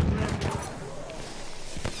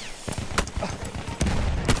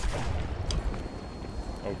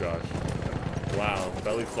 Oh gosh. Wow,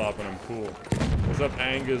 belly flopping, I'm cool. What's up,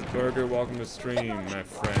 Angus Burger? Welcome to stream, my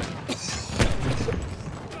friend.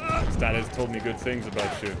 Stat has told me good things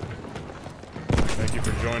about you. Thank you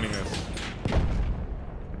for joining us.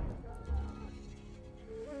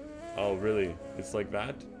 Oh, really? It's like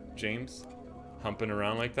that? James? Humping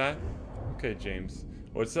around like that? Okay, James.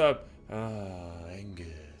 What's up?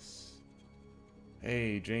 Angus.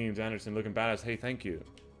 Hey, James Anderson, looking badass. Hey, thank you.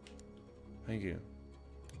 Thank you.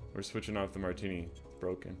 We're switching off the martini. It's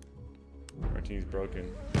broken. Martini's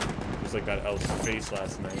broken. Just like that elf's face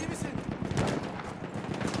last night.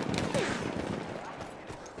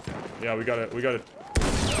 Yeah, we got a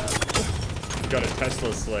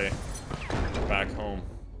Tesla sleigh back home.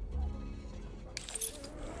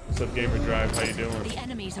 What's up, Gamer Drive? How you doing? The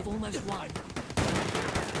enemies have almost won.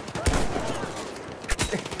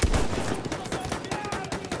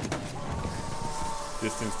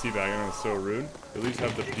 Distance teabagging, I know it's so rude. At least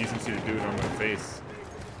have the decency to do it on my face.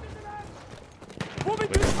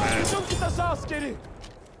 Like a man.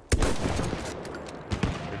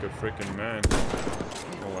 Like a freaking man.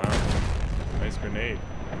 Oh wow. Nice grenade.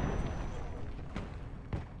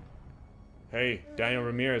 Hey, Daniel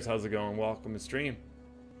Ramirez, how's it going? Welcome to stream.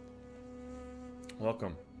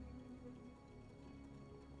 Welcome.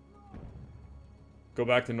 Go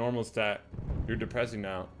back to normal stat. You're depressing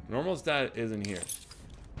now. Normal stat isn't here.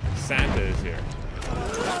 Santa is here.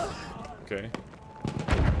 Okay.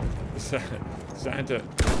 Santa.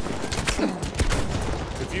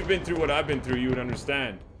 If you've been through what I've been through, you would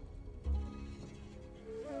understand.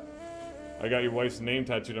 I got your wife's name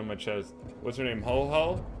tattooed on my chest. What's her name? Ho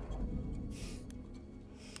Ho?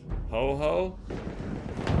 Ho Ho?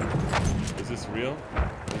 Is this real?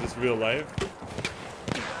 Is this real life?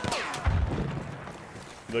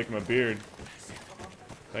 You like my beard?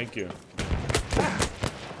 Thank you.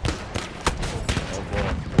 Oh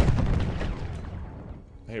boy.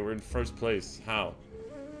 Hey, we're in first place. How?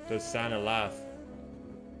 Does Santa laugh?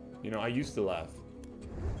 You know, I used to laugh.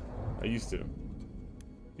 I used to.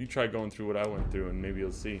 You try going through what I went through and maybe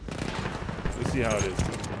you'll see. We'll see how it is.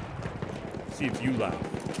 See if you laugh.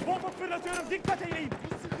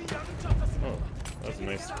 Oh, that was a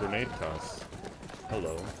nice grenade toss.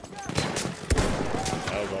 Hello.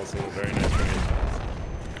 That was also a very nice grenade toss.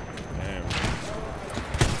 Damn.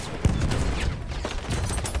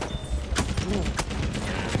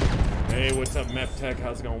 Hey, what's up, Mep Tech?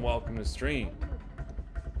 How's it going? Welcome to the stream.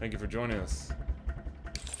 Thank you for joining us.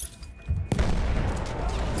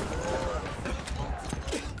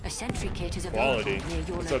 A sentry kit is Quality. available near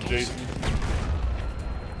your What's up, location. Jason?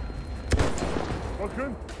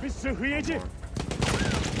 Bakın bir sıhhiyeci.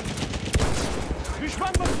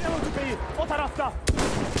 Düşman makinalı tüfeği o tarafta.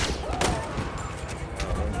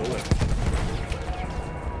 One bullet.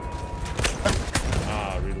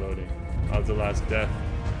 Ah, reloading. That was the last death.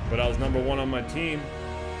 But I was number 1 on my team.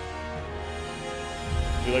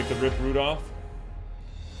 Do you like the Rip Rudolph?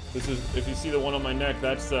 This is, if you see the one on my neck,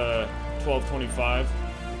 that's 12/25.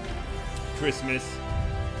 Christmas.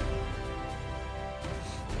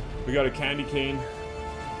 We got a candy cane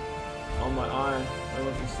on my eye. I don't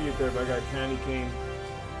know if you see it there, but I got a candy cane.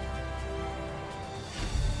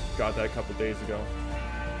 Got that a couple days ago.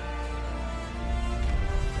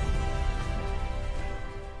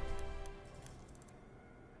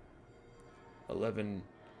 $11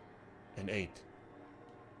 and $8.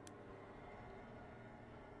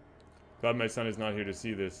 Glad my son is not here to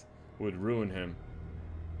see this. Would ruin him.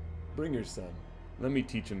 Bring your son. Let me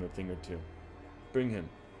teach him a thing or two. Bring him.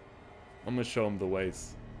 I'm gonna show him the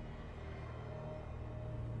ways.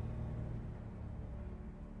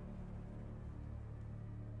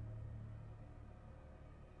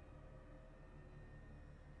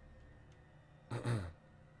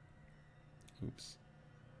 Oops.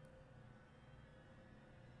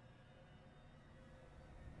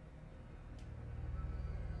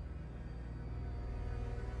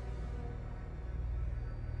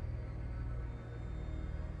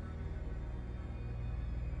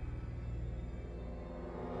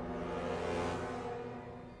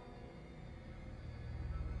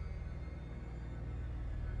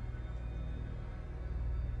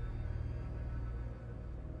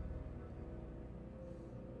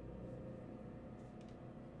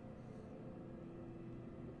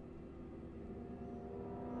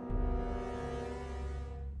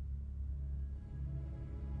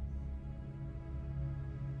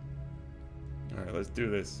 Alright, let's do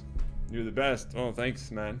this. You're the best. Oh, thanks,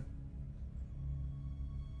 man.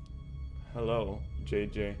 Hello,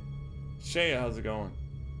 JJ. Shay, how's it going?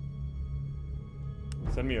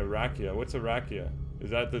 Send me a rakia. What's a rakia? Is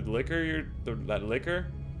that the liquor that liquor?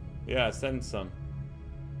 Yeah, send some.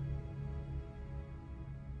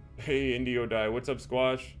 Hey, Indio Die. What's up,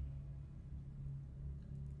 Squash?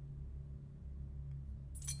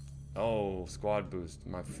 Oh, squad boost,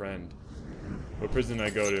 my friend. What prison did I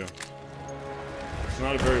go to? It's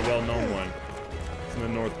not a very well-known one. It's in the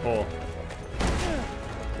North Pole.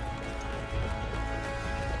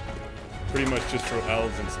 Pretty much just for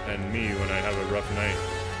elves and me when I have a rough night.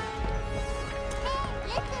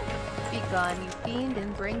 Be gone, you fiend,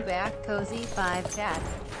 and bring back Cozy 5 Cat.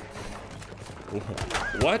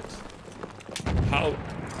 What?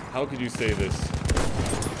 How could you say this?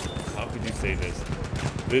 How could you say this?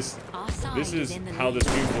 This is how the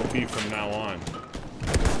streams will be from now on.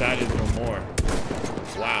 That is no more.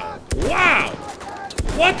 Wow. Wow!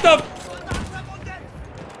 What the?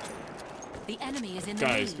 The enemy is in the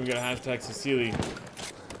Guys, lead. can we get a hashtag Cecily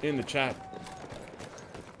in the chat?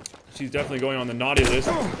 She's definitely going on the naughty list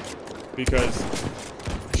because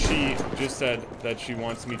she just said that she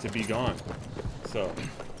wants me to be gone. So,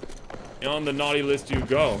 on the naughty list you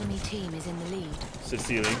go. The enemy team is in the lead.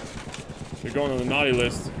 Cecily. You're going on the naughty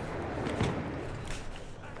list.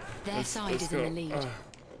 Their side is in the lead.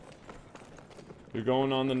 You're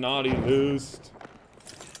going on the naughty list.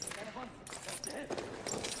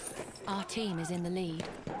 Our team is in the lead.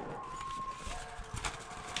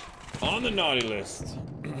 On the naughty list.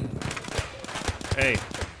 Hey,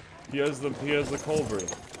 he has the Colbury.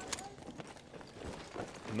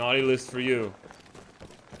 Naughty list for you.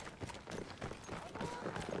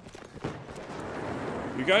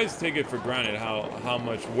 You guys take it for granted how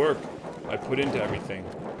much work I put into everything.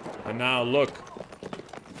 And now look.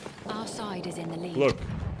 Our side is in the lead. Look.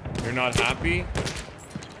 You're not happy?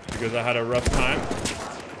 Because I had a rough time?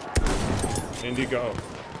 Indigo.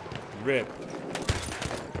 Rip.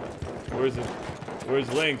 Where's it? Where's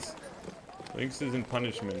Lynx? Lynx is in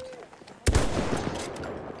punishment.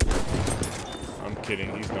 I'm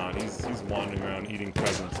kidding, he's not. He's wandering around eating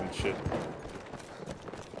presents and shit.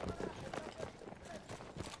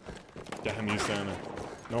 Damn you, Santa.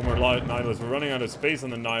 No more nihilists. We're running out of space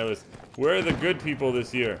on the nihilists. Where are the good people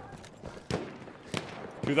this year?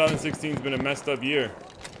 2016's been a messed up year.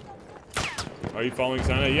 Are you following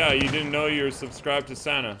Santa? Yeah, you didn't know you were subscribed to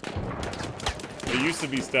Santa. It used to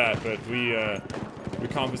be Stat, but we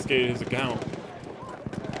confiscated his account.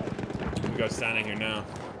 We got Santa here now.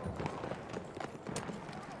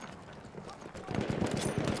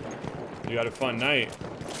 You had a fun night.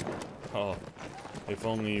 Oh, if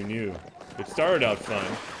only you knew. It started out fun.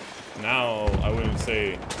 Now, I wouldn't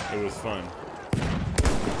say it was fun.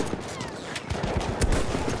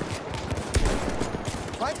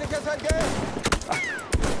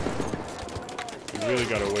 You really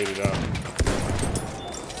gotta wait it out.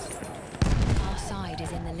 Our side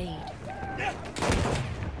is in the lead.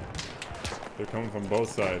 They're coming from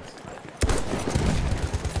both sides.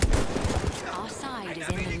 Our side is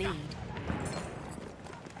in the lead.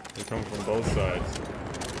 They're coming from both sides.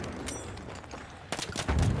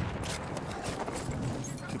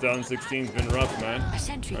 2016's been rough, man.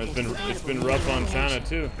 It's been rough on Santa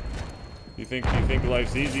too. You think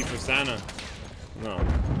life's easy for Santa? No.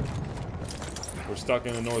 We're stuck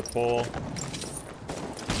in the North Pole.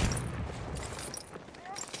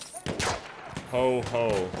 Ho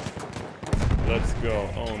ho. Let's go.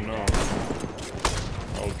 Oh no.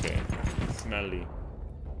 Okay. Smelly.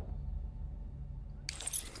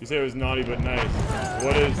 You say it was naughty but nice.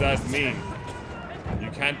 What does that mean?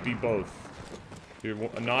 You can't be both. You're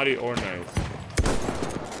naughty or nice.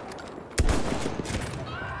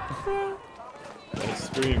 I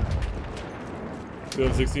scream.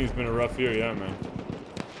 2016's been a rough year, yeah, man.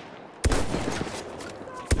 Oh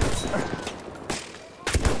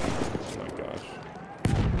my gosh.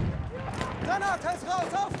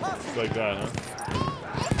 It's like that, huh?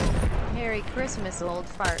 Merry Christmas, old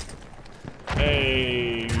fart.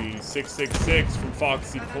 Hey, 666 from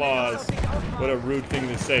Foxy Claus. What a rude thing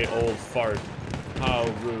to say, old fart. How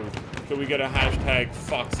rude. Can we get a hashtag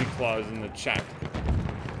Foxy Claus in the chat?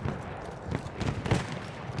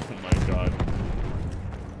 Oh my god.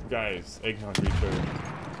 Guys, eggnog return.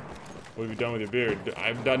 What have you done with your beard?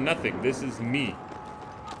 I've done nothing. This is me.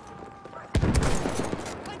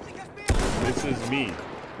 This is me.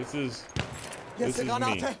 This is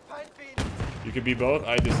me. You could be both?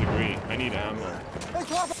 I disagree. I need ammo.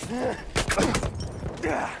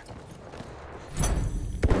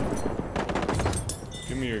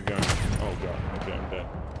 Give me your gun. Oh god. Okay, I'm dead.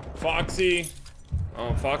 Foxy!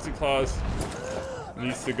 Oh, Foxy Claus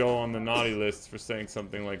needs to go on the naughty list for saying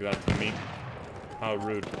something like that to me. How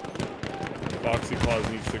rude. Foxy Claus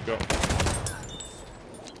needs to go.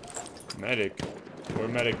 Medic. We're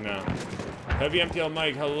medic now. Heavy MTL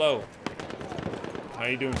Mike, hello. How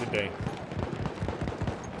you doing today?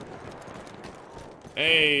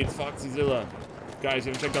 Hey, it's Foxyzilla. Guys,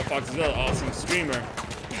 you haven't checked out Foxyzilla? Awesome streamer.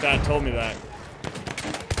 Dad told me that.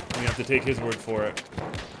 You have to take his word for it.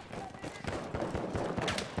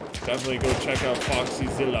 Definitely go check out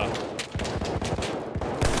Foxyzilla.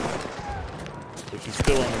 Which is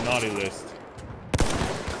still on the naughty list.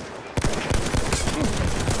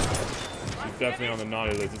 She's definitely on the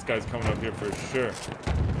naughty list. This guy's coming up here for sure.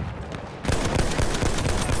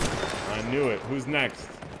 I knew it. Who's next?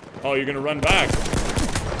 Oh, you're gonna run back.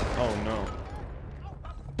 Oh no.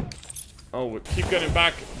 Oh, we keep getting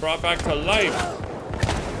brought back to life.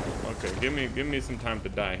 Okay, give me some time to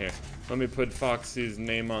die here. Let me put Foxy's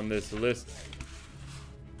name on this list.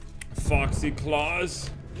 Foxy Claus.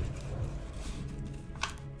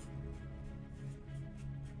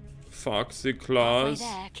 Foxy Claus.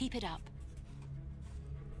 Halfway there, keep it up.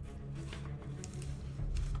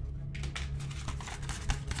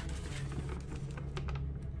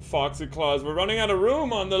 Foxy Claus. We're running out of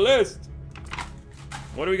room on the list.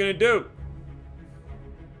 What are we gonna do?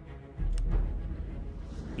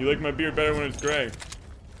 You like my beard better when it's gray.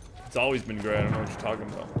 It's always been gray. I don't know what you're talking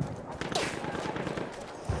about.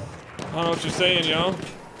 I don't know what you're saying, yo.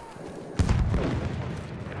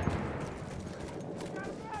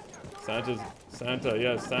 Santa,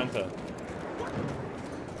 yes, Santa.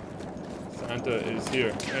 Santa is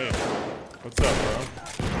here. Hey, what's up,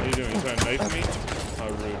 bro? How you doing? You trying to knife me? How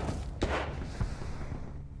rude.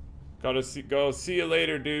 Gotta go. See you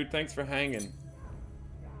later, dude. Thanks for hanging.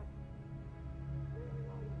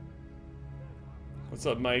 What's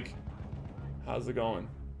up, Mike? How's it going?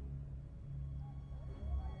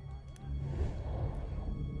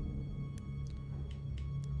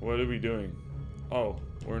 What are we doing? Oh,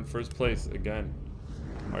 we're in first place again.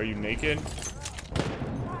 Are you naked?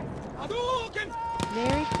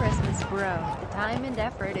 Merry Christmas, bro. The time and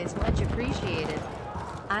effort is much appreciated.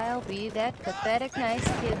 I'll be that pathetic nice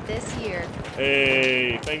kid this year.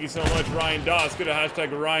 Hey, thank you so much, Ryan Doss. Good to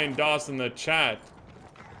hashtag Ryan Doss in the chat.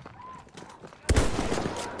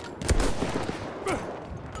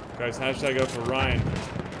 Guys, hashtag up for Ryan.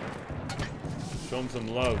 Show him some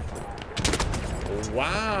love.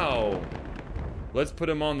 Wow. Let's put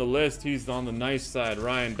him on the list. He's on the nice side,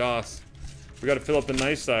 Ryan Doss. We gotta fill up the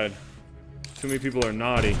nice side. Too many people are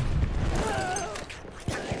naughty.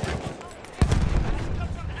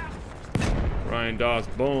 Ryan Doss,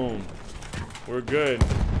 boom. We're good.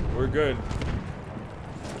 We're good.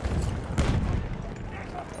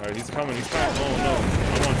 Alright, he's coming. He's coming. Oh no.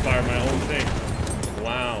 I'm on fire. My own thing.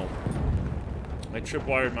 Wow. I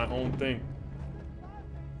tripwired my own thing.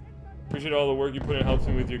 Appreciate all the work you put in. Helps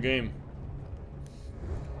me with your game.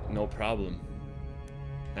 No problem.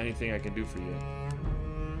 Anything I can do for you.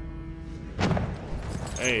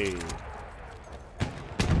 Hey.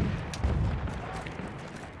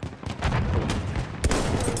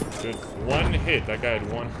 Good. One hit. That guy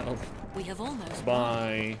had one health. We have almost.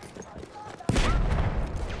 Bye.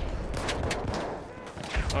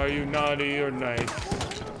 Are you naughty or nice?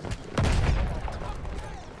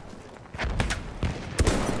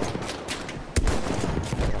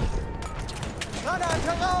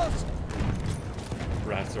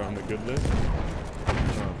 Rats are on the good list.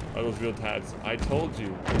 No. Are those real tats? I told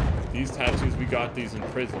you. These tattoos, we got these in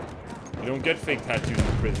prison. You don't get fake tattoos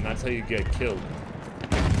in prison. That's how you get killed.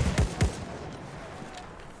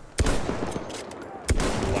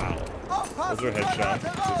 Wow. Those are headshots.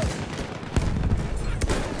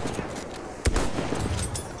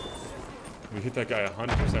 We hit that guy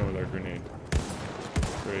 100% with our grenade.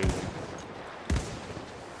 Crazy.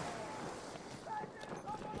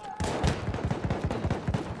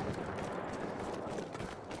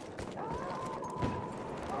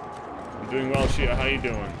 Doing well, Shia. How you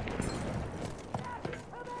doing?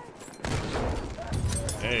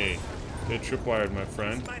 Hey, they tripwired, my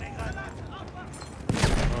friend.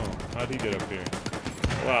 Oh, how'd he get up here?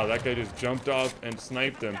 Wow, that guy just jumped off and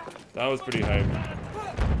sniped him. That was pretty hype.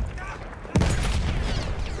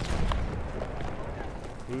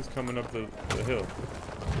 Who's coming up the hill?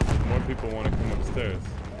 More people want to come upstairs.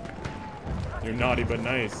 You're naughty but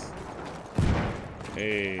nice.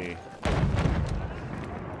 Hey.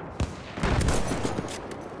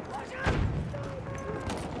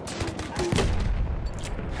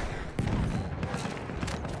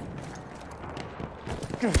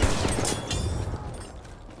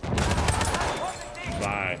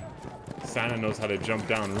 Bye. Santa knows how to jump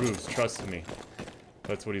down roofs, trust me.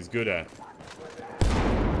 That's what he's good at.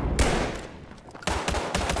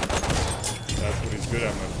 That's what he's good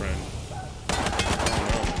at, my friend. Oh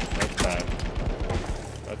no, that's bad.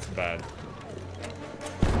 That's bad.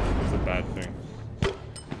 That's a bad thing.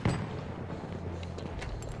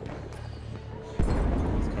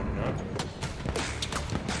 He's coming up.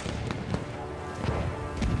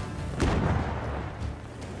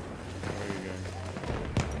 Where are you going?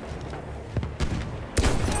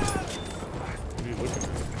 What are you looking at?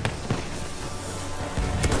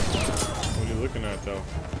 What are you looking at, though?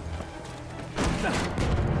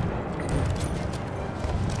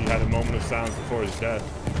 He had a moment of silence before his death.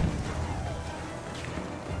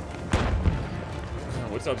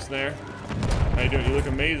 What's up, Snare? How you doing? You look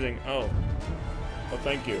amazing. Oh. Well,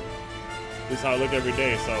 thank you. This is how I look every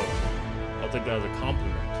day, so I'll take that as a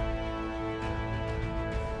compliment.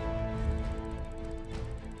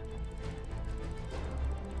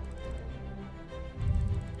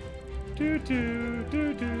 Do do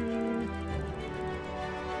do do.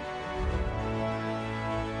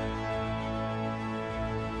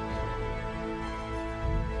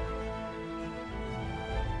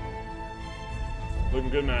 Looking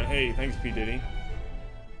good, man. Hey, thanks, P. Diddy.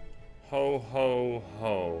 Ho, ho,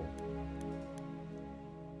 ho.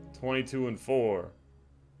 22 and 4.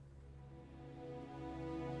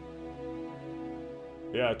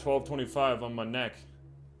 Yeah, 1225 on my neck.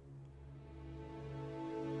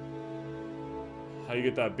 How you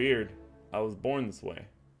get that beard? I was born this way.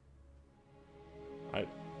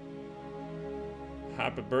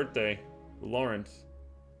 Happy birthday, Lawrence.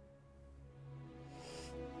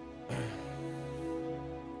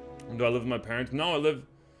 Do I live with my parents? No, I live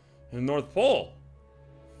in the North Pole.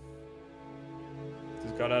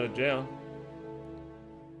 Just got out of jail.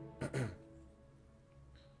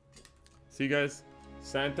 See you guys?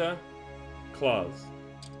 Santa Claus.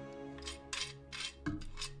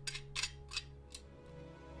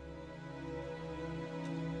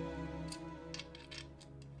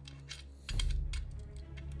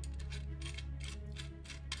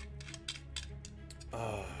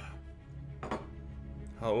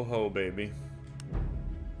 Ho ho, baby.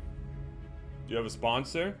 Do you have a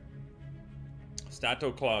sponsor?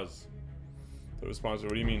 Stato Claus. Do you have a sponsor?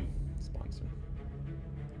 What do you mean, sponsor?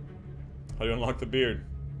 How do you unlock the beard?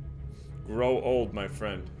 Grow old, my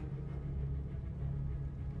friend.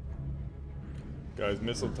 Guys,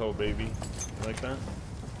 mistletoe, baby. You like that?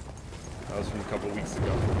 That was from a couple weeks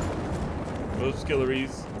ago. Those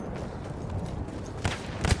skilleries.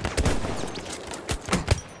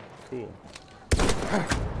 Cool.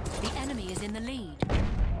 The enemy is in the lead.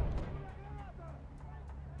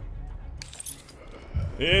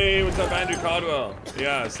 Hey, what's up, Andrew Caldwell?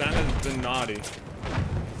 Yeah, Santa's been naughty.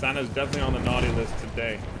 Santa's definitely on the naughty list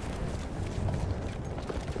today.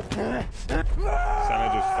 Santa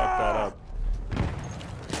just fucked that up.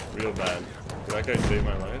 Real bad. Did that guy save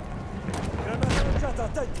my life?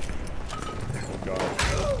 Oh god.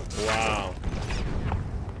 Wow.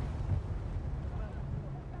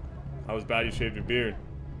 How was bad you shaved your beard?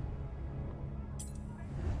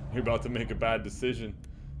 You're about to make a bad decision.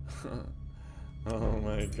 Oh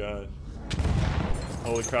my god.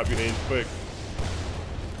 Holy crap, you age quick.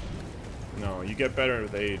 No, you get better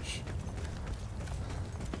with age.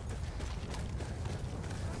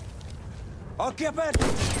 Occhi aperti!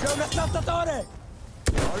 C'è un assaltatore!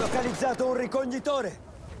 Ho localizzato un ricognitore!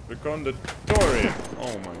 Ricognitore!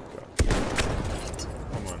 Oh my god.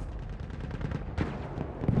 Come on.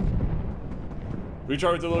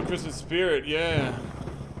 Recharge with a little Christmas spirit, yeah.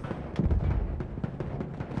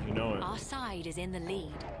 You know it. Our side is in the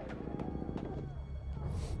lead.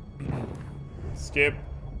 Skip.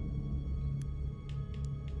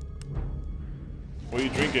 What are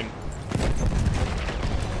you drinking?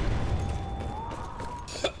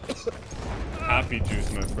 Happy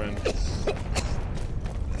juice, my friend.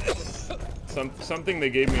 Something they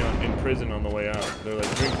gave me in prison on the way out. They're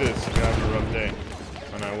like, drink this, you're having a rough day.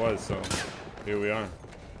 And I was, so here we are.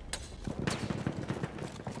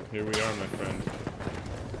 Here we are, my friend.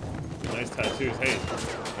 Nice tattoos. Hey,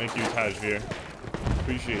 thank you, Tajvir.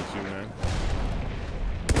 Appreciate you, man.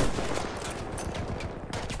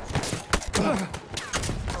 Damn.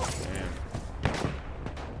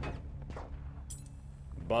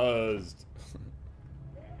 Buzzed.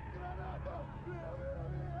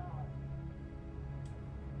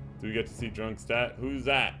 Do we get to see drunk stat? Who's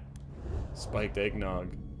that? Spiked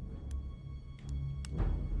eggnog.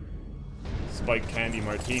 Spiked candy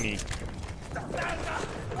martini.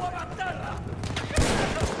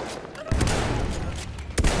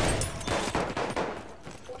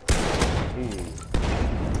 Ooh.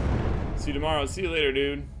 See you tomorrow. See you later,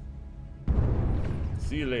 dude.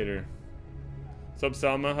 See you later. What's up,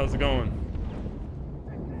 Salma? How's it going?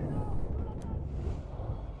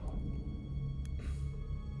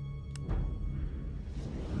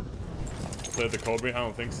 Play at the Cobra? I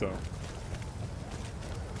don't think so.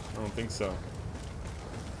 I don't think so.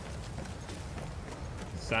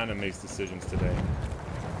 Santa makes decisions today.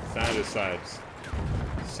 Santa decides.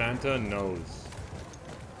 Santa knows.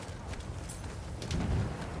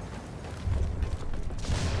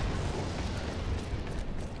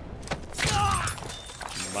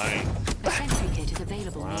 Bye. The sentry kit is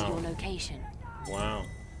available near your location. Wow.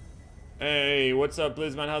 Hey, what's up,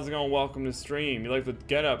 Blizzman? How's it going? Welcome to stream. You like the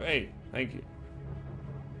get up? Hey, thank you.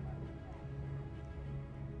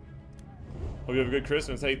 Hope you have a good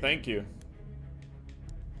Christmas. Hey, thank you.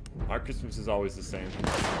 Our Christmas is always the same.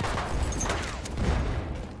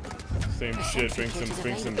 Same shit. Bring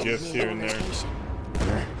some gifts here and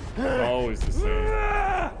there. Always the same.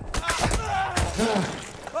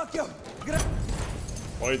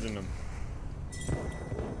 Poison them.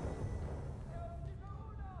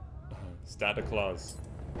 Santa Claus.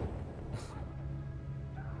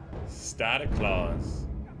 Santa Claus.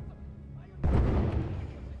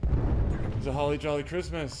 It's a holly jolly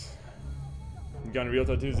Christmas. You got any real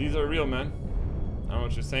tattoos? These are real, man. I don't know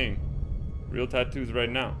what you're saying. Real tattoos right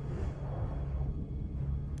now.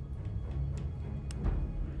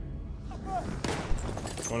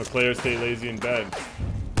 When a player stay lazy in bed.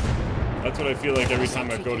 That's what I feel like every time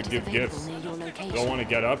I go to give gifts. Do I want to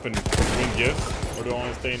get up and bring gifts? Or do I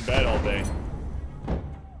want to stay in bed all day?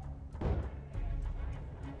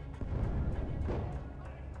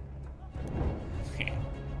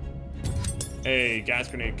 Hey, gas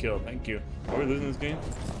grenade kill. Thank you. Are we losing this game?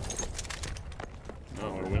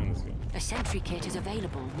 No, we're winning this game. A sentry kit is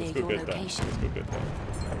available near Let's go your get that. location. Let's go get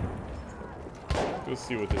that. Go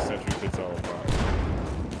see what this sentry kit's all about.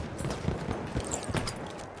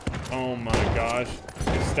 Oh my gosh.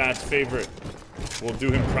 Stat's favorite. We'll do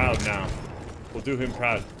him proud now. We'll do him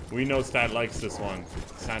proud. We know Stat likes this one.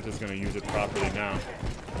 Santa's gonna use it properly now.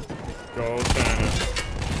 Go, Santa.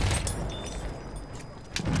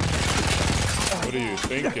 What are you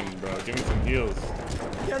thinking, bro? Give me some heals.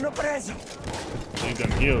 Need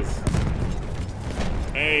them heals.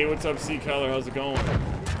 Hey, what's up, C. Keller? How's it going?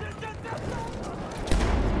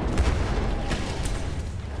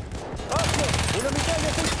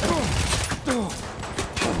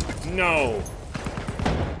 No!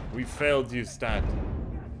 We failed you, Stat.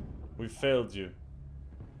 We failed you.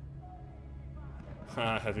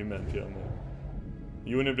 Ha, heavy med kill, man.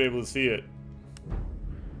 You wouldn't have been able to see it.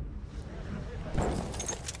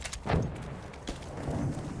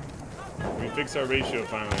 We fixed our ratio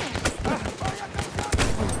finally.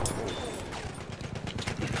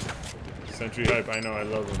 Sentry hype, I know, I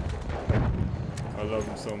love him. I love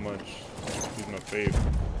him so much. He's my fave.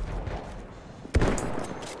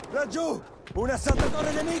 Laggiù! Un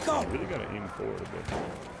assaltatore nemico! Really gotta aim forward a bit.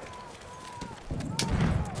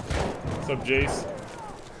 What's up, Jace?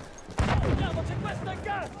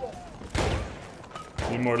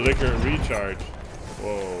 Need more liquor and recharge.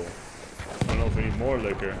 Whoa. I don't know if we need more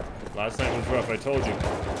liquor. Last night was rough, I told you.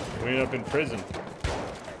 We ended up in prison.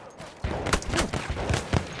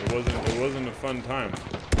 It wasn't a fun time.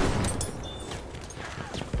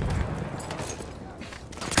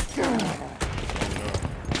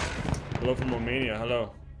 Hello from Romania,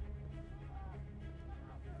 hello.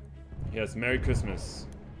 Yes, Merry Christmas.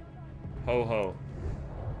 Ho ho.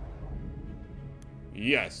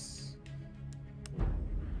 Yes.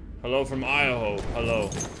 Hello from Iowa, hello.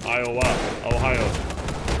 Iowa, Ohio.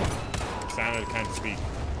 Santa can't speak.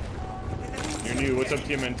 You're new, what's up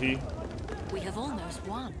TMNT? We have almost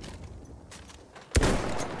won.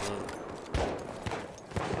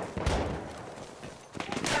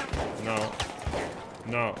 No.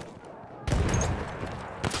 No.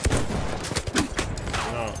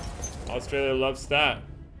 No. Australia loves Stat.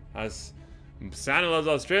 As Santa loves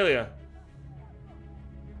Australia.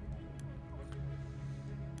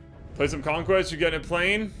 Play some Conquest, you getting it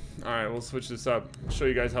playing? Alright, we'll switch this up. Show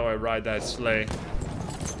you guys how I ride that sleigh.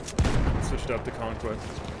 Switch it up to Conquest.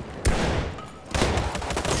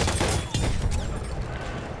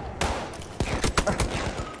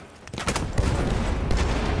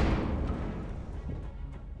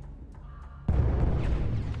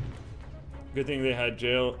 Good thing they had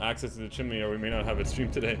jail access to the chimney, or we may not have it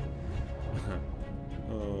streamed today.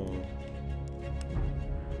 Oh.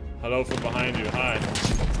 Hello from behind you. Hi.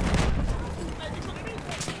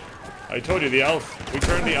 I told you, the elf. We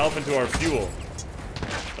turned the elf into our fuel.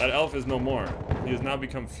 That elf is no more. He has now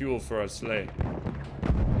become fuel for our sleigh.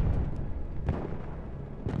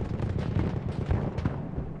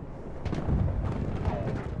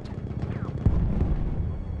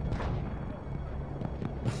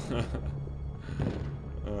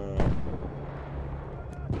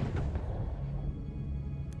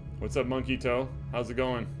 What's up, Monkey Toe? How's it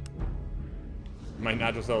going? My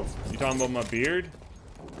natural self. You talking about my beard?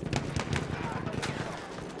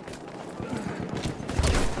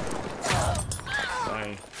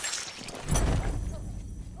 Bye.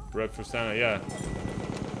 Rep for Santa, yeah.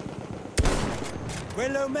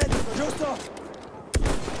 Quello è un medico, giusto?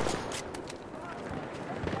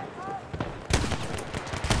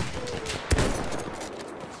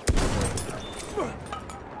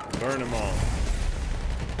 Burn them all.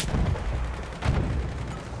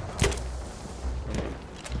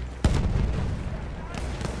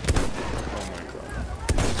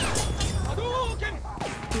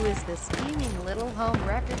 Who is the scheming little home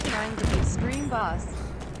wrecker trying to be stream boss?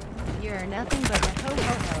 You're nothing but a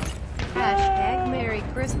ho-ho-ho. Hashtag Merry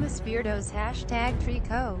Christmas Beardos. Hashtag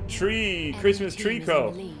Treeco. Tree! Christmas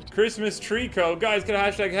Treeco! Christmas Treeco! Guys, get a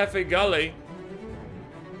hashtag Hefe Gully.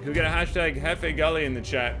 Who get a hashtag Hefe Gully in the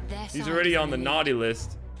chat? He's already on the naughty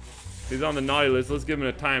list. He's on the naughty list. Let's give him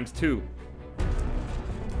a ×2.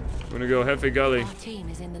 We're gonna go Hefe Gully. Our team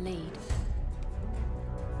is in the lead.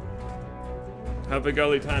 Hefe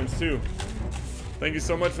Gully ×2. Thank you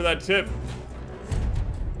so much for that tip.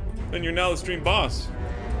 And you're now the stream boss.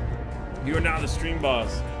 You are now the stream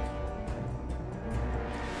boss.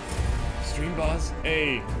 Stream boss?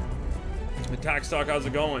 Hey. Attack stock, how's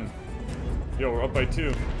it going? Yo, we're up by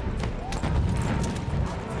 2.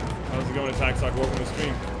 How's it going, Attack stock? Welcome to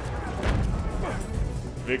stream.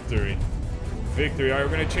 Victory. Victory. Alright,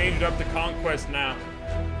 we're gonna change it up to Conquest now.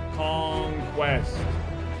 Conquest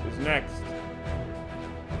is next.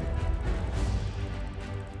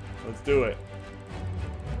 Let's do it.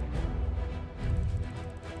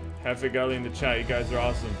 Hefe Gully in the chat. You guys are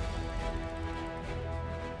awesome.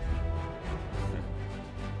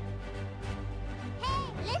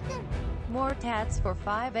 More tats for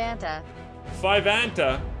 5 Anta. 5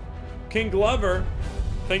 Anta. King Glover.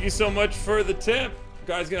 Thank you so much for the tip.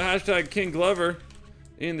 Guys, gonna hashtag King Glover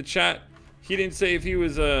in the chat. He didn't say if he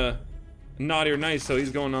was naughty or nice, so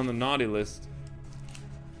he's going on the naughty list.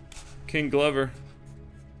 King Glover.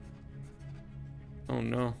 Oh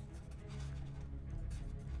no.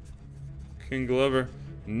 King Glover.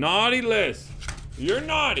 Naughty list. You're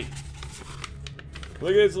naughty.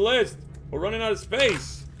 Look at this list. We're running out of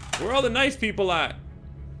space. Where are all the nice people at?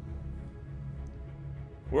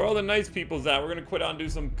 Where are all the nice peoples at? We're gonna quit out and do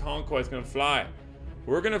some conquest. Gonna fly.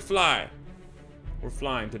 We're gonna fly. We're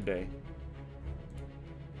flying today.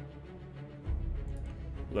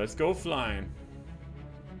 Let's go flying.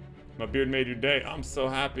 My beard made your day. I'm so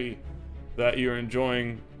happy that you're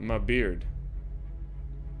enjoying my beard.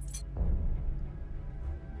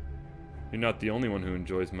 You're not the only one who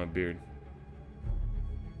enjoys my beard.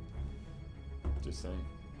 Just saying.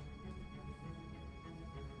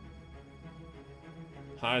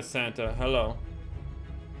 Hi, Santa. Hello.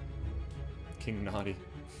 King Naughty.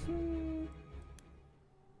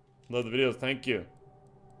 Love the videos. Thank you.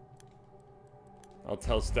 I'll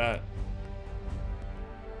tell stat.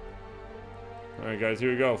 Alright, guys.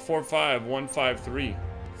 Here we go. 45153.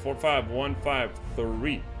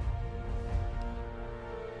 45153.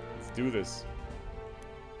 Let's do this.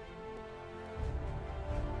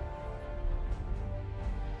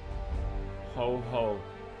 Ho ho.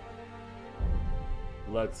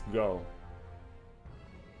 Let's go.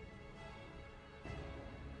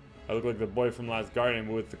 I look like the boy from Last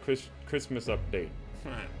Guardian with the Christmas update.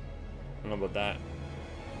 I don't know about that.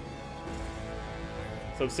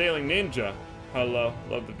 So Sailing Ninja. Hello.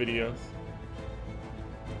 Love the videos.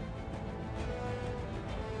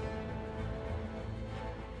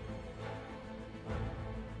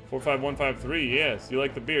 $45153. Yes. You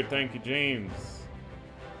like the beard. Thank you, James.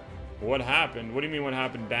 What happened? What do you mean what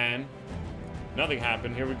happened, Dan? Nothing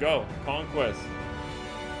happened. Here we go. Conquest.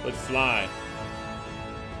 Let's fly.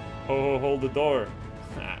 Ho ho, hold the door.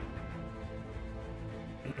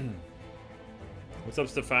 What's up,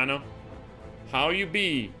 Stefano? How you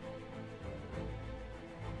be?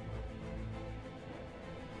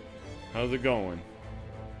 How's it going?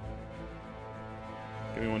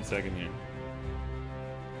 Give me 1 second here.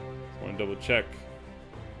 Just want to double check.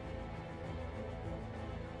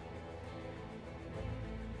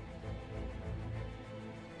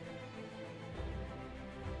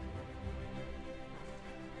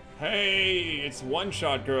 Hey, it's One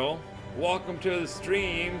Shot Girl. Welcome to the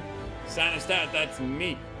stream. Santa Stat, that's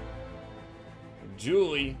me.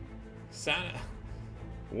 Julie. Santa.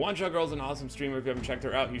 One Shot Girl's an awesome streamer. If you haven't checked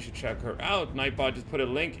her out, you should check her out. Nightbot just put a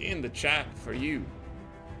link in the chat for you.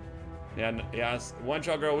 Yeah, yes. One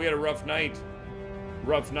Shot Girl, we had a rough night.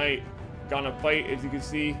 Rough night. Got in a fight, as you can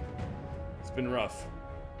see. It's been rough.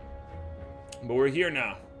 But we're here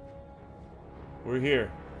now. We're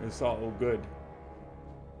here. It's all good.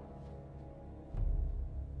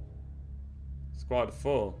 Squad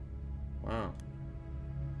full. Wow.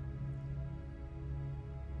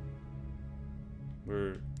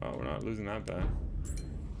 We're not losing that bad.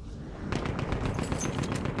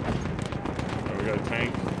 Oh, we got a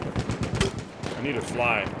tank. I need to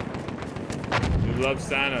fly. You love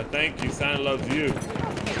Santa. Thank you. Santa loves you.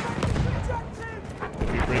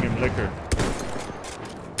 If you bring him liquor.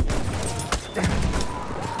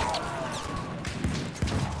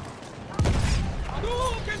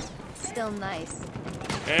 Still nice.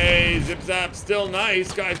 Hey, Zip Zap, still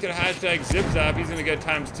nice. Guys, get a hashtag Zip Zap. He's gonna get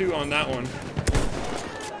 ×2 on that one.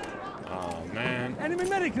 Oh man. Enemy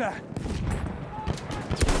medic there.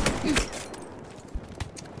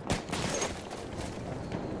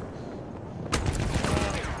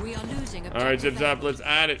 We are losing. All right, Zip Zap, let's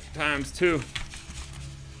add it ×2.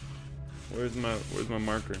 Where's my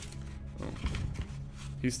marker? Oh.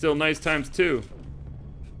 He's still nice ×2.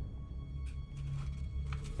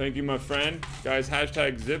 Thank you, my friend. Guys,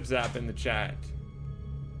 hashtag Zip Zap in the chat.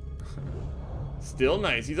 Still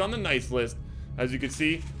nice. He's on the nice list. As you can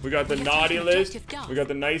see, we got the naughty list. We got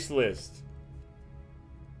the nice list.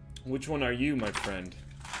 Which one are you, my friend?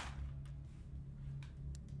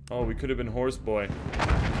 Oh, we could have been Horseboy.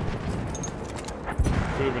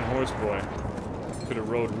 Could have been Horseboy. Could have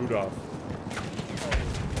rode Rudolph.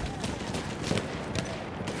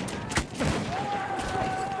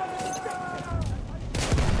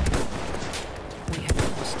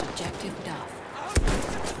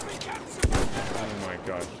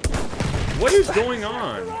 What is going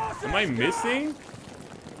on? Am I missing?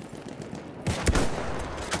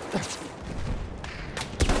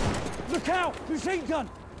 Look out! Machine gun!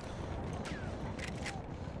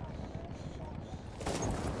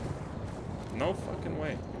 No fucking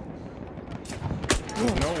way.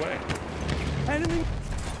 There's no way. Enemy!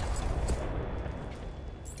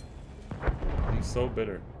 I'm so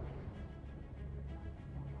bitter.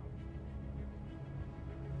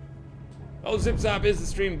 Oh, Zip Zap is the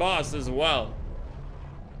stream boss as well.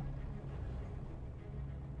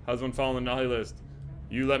 How's one following the naughty list?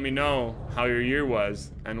 You let me know how your year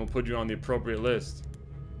was, and we'll put you on the appropriate list.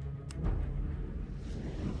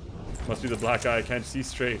 Must be the black eye, I can't see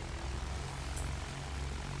straight.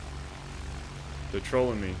 They're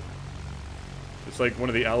trolling me. It's like one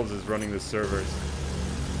of the elves is running the servers.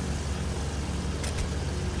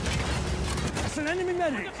 That's an enemy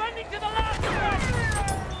medic! Defending to the last!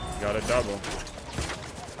 Got a double.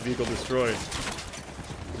 Vehicle destroyed.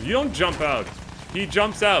 You don't jump out. He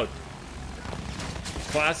jumps out.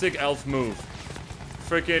 Classic elf move.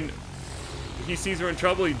 Freaking. He sees we're in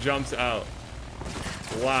trouble, he jumps out.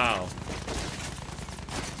 Wow.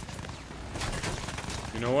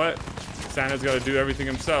 You know what? Santa's got to do everything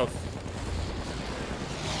himself.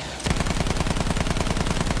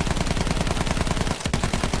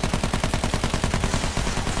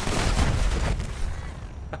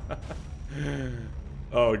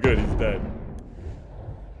 Oh, good, he's dead.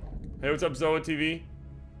 Hey, what's up, Zoa TV?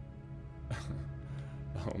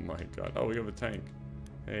 Oh my god. Oh, we have a tank.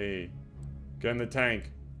 Hey, get in the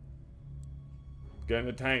tank. Get in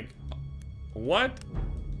the tank. What?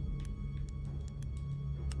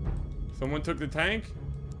 Someone took the tank?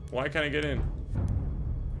 Why can't I get in?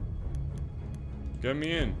 Get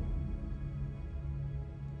me in.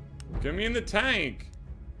 Get me in the tank.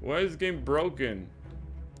 Why is this game broken?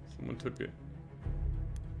 Someone took it.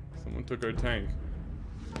 Someone took our tank.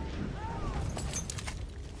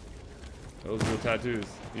 Those real tattoos.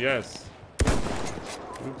 Yes.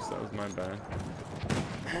 Oops, that was my bad.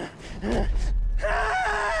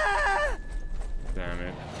 Damn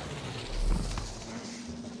it.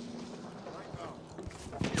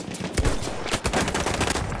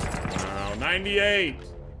 Wow, 98!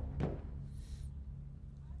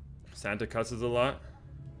 Santa cusses a lot.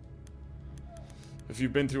 If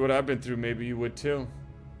you've been through what I've been through, maybe you would too.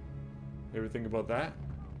 You ever think about that?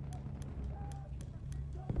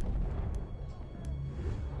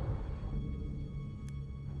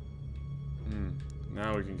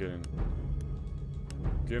 Now we can get in.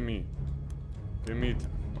 Give me. Give me.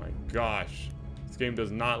 My gosh. This game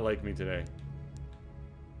does not like me today.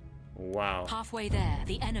 Wow. Halfway there,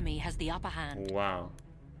 the enemy has the upper hand. Wow.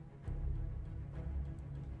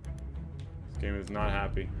 This game is not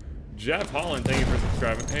happy. Jeff Holland, thank you for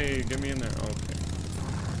subscribing. Hey, get me in there. Okay.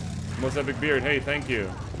 Most epic beard. Hey, thank you.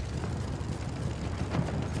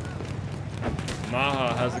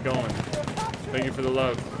 Maha, how's it going? Thank you for the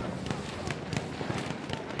love.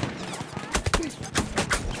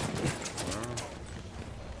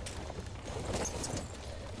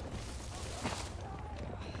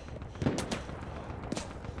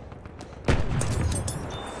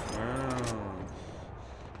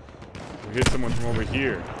 We hit someone from over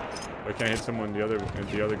here. I can't hit someone the other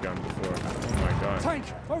gun before. Oh my god. Tank!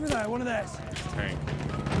 Over there, one of theirs. Tank.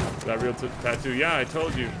 Is that real tattoo? Yeah, I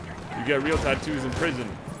told you. You get real tattoos in prison.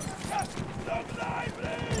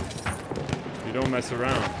 You don't mess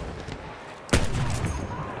around.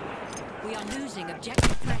 We are losing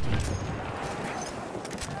objective Freddy.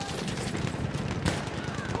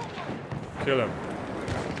 Kill him.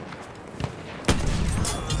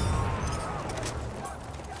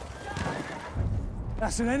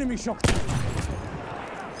 That's an enemy shock trooper.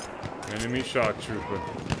 Enemy shock trooper.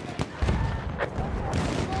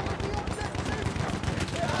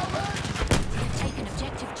 We've taken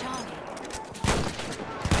objective Charlie.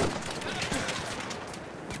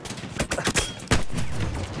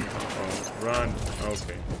 Oh, run.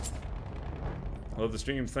 Okay. Love the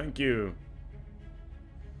stream. Thank you.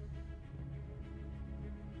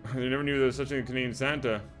 They never knew there was such a thing as Canadian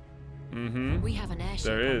Santa. Mm-hmm. We have an airship.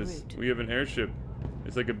 There en is. route. We have an airship.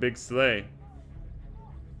 It's like a big sleigh.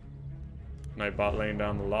 Nightbot laying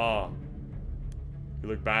down the law. You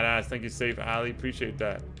look badass. Thank you, Safe Ali. Appreciate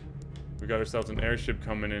that. We got ourselves an airship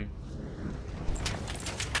coming in.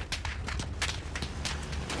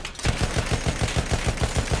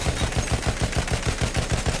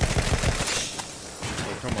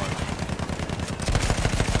 Oh, come on.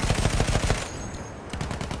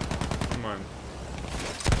 Come on.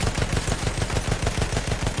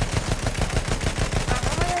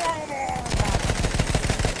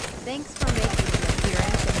 Thanks for making an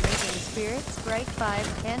appearance and making spirit strike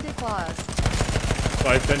 5 tentacles.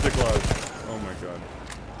 5 tentacles. Oh my god.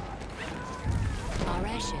 Our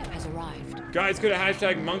airship has arrived. Guys, could have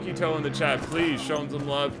hashtag Monkey Toe in the chat. Please show him some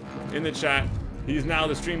love in the chat. He's now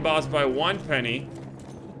the stream boss by 1 penny.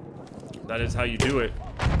 That is how you do it.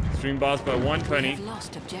 Stream boss by 1 penny. We have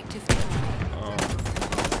lost objective.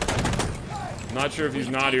 Not sure if he's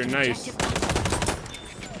naughty or nice.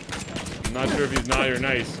 I'm not sure if he's naughty or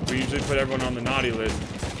nice. We usually put everyone on the naughty list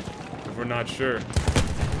if we're not sure.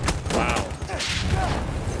 Wow.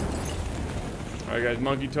 Alright guys,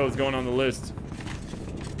 Monkey Toe's going on the list.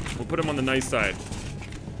 We'll put him on the nice side.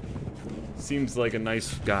 Seems like a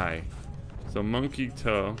nice guy. So Monkey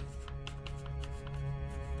Toe.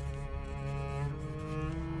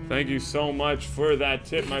 Thank you so much for that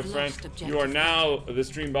tip, my friend. You are now the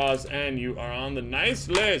stream boss and you are on the nice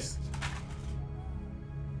list.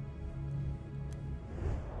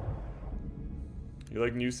 You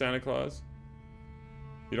like new Santa Claus?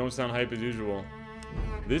 You don't sound hype as usual.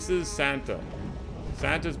 This is Santa.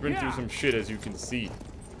 Santa's been through some shit, as you can see.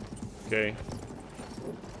 Okay?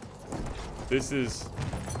 This is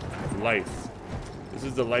life. This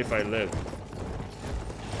is the life I live.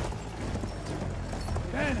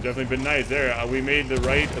 Definitely been nice there. We made the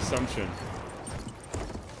right assumption.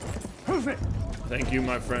 Prove it. Thank you,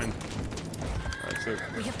 my friend. That's a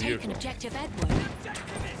We have vehicle. taken objective Edward. Right,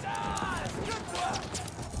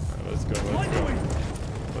 let's go. Let's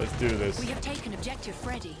go. Let's do this. We have taken objective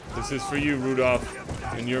Freddy. This is for you, Rudolph.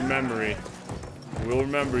 In your memory. We'll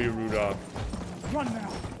remember you, Rudolph. Run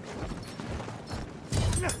now.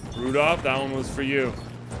 Rudolph, that one was for you.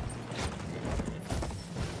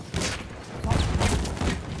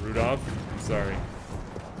 Rudolph, I'm sorry.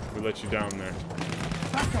 We let you down there.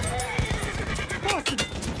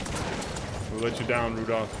 We let you down,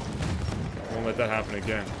 Rudolph. Won't let that happen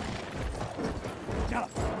again.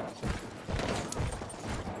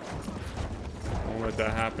 Won't let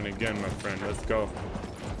that happen again, my friend. Let's go.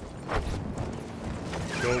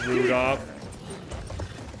 Go, Rudolph.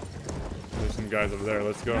 There's some guys over there.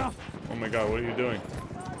 Let's go. Oh my god, what are you doing?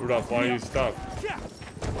 Rudolph, why are you stuck? Get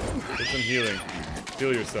some healing.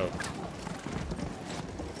 Heal yourself.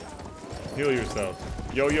 Heal yourself.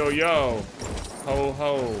 Yo, yo, yo. Ho,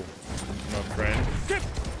 ho. My friend.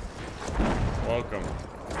 Welcome.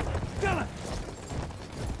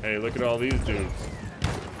 Hey, look at all these dudes.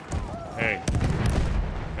 Hey.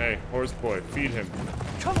 Hey, horse boy, feed him.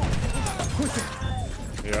 Come on.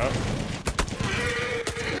 Yeah.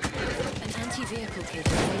 An anti-vehicle kit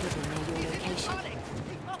is available near your location.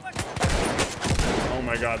 Oh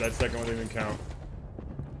my god, that second one didn't even count.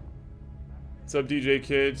 What's up, DJ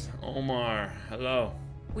Kids? Omar, hello.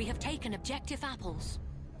 We have taken objective apples.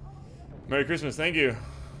 Merry Christmas, thank you.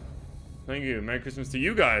 Thank you. Merry Christmas to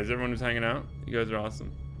you guys, everyone who's hanging out. You guys are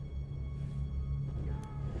awesome.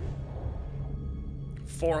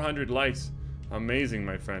 400 likes. Amazing,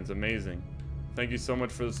 my friends, amazing. Thank you so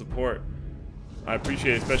much for the support. I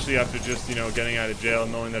appreciate it, especially after just, you know, getting out of jail,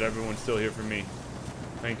 knowing that everyone's still here for me.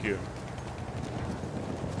 Thank you.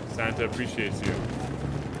 Santa appreciates you.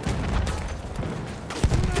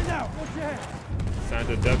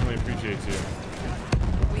 Santa definitely appreciates you.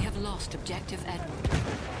 We have lost objective Edward.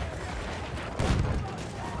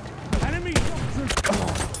 Enemy.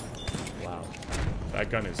 Wow. That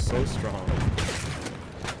gun is so strong.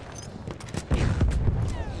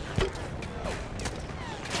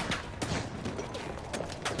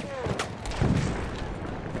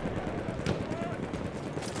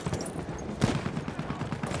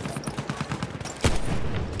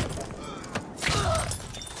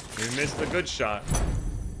 Missed a good shot.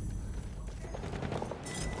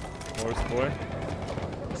 Horse boy.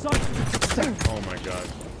 Oh my god.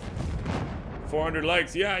 400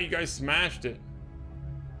 likes. Yeah, you guys smashed it.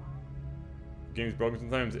 Game's broken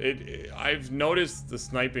sometimes. I've noticed the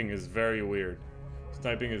sniping is very weird.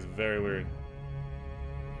 Sniping is very weird.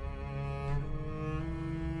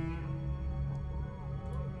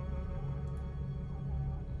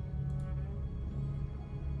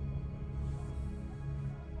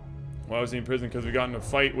 Why was he in prison? Because we got in a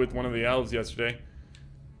fight with one of the elves yesterday.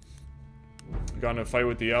 We got in a fight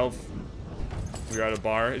with the elf. We were at a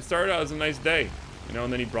bar. It started out as a nice day, you know,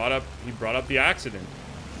 and then he brought up the accident.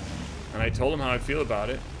 And I told him how I feel about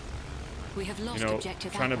it. We have lost You know,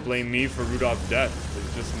 objective trying to apples. blame me for Rudolph's death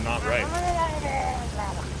is just not right.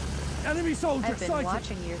 Enemy soldier. I've been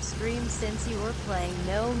watching your stream since you were playing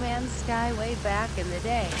No Man's Sky way back in the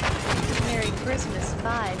day. Merry Christmas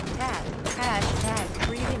 5 cat. Hashtag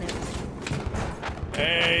greediness.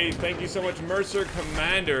 Hey, thank you so much, Mercer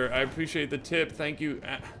Commander. I appreciate the tip. Thank you,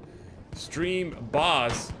 Stream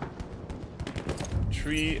Boss.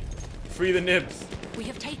 Tree Free the nips. We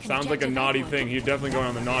have taken Sounds like a objective naughty Edward. thing. You're definitely going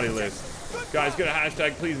on the naughty list. Guys, get a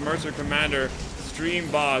hashtag, please. Mercer Commander, Stream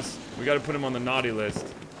Boss. We got to put him on the naughty list.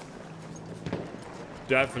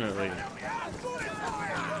 Definitely.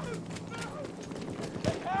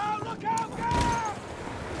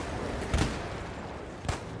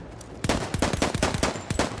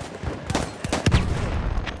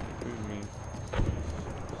 Excuse me.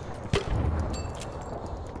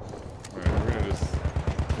 Alright, we're gonna just...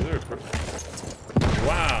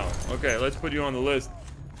 Wow. Okay, let's put you on the list.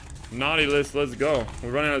 Naughty list, let's go.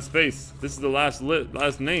 We're running out of space. This is the last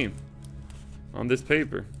name on this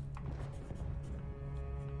paper.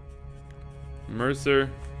 Mercer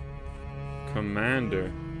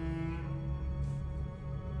Commander.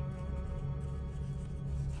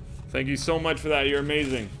 Thank you so much for that. You're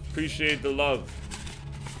amazing. Appreciate the love.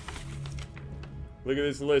 Look at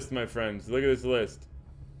this list, my friends. Look at this list.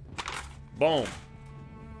 Boom.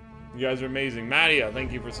 You guys are amazing. Mattia,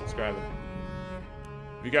 thank you for subscribing.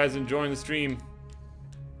 If you guys enjoying the stream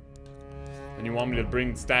and you want me to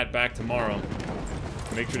bring Stat back tomorrow,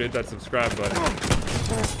 make sure to hit that subscribe button.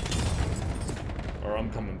 Or I'm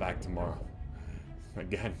coming back tomorrow.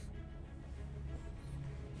 Again.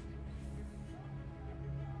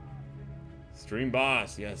 Stream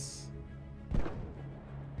boss, yes.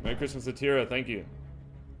 Merry Christmas, Satira, thank you.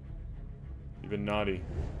 You've been naughty.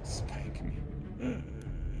 Spank me.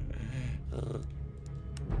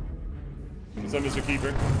 What's up, Mr.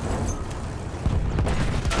 Keeper?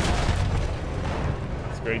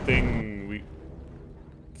 It's a great thing we...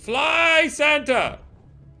 Fly, Santa!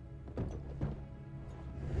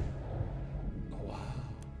 Oh, wow.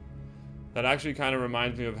 That actually kind of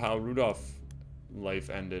reminds me of how Rudolph's life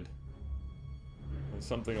ended.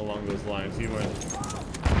 Something along those lines. He went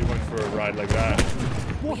for a ride like that.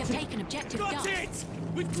 We have taken objective Duff.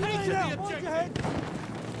 We've taken the objective.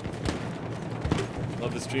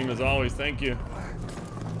 Love the stream as always. Thank you.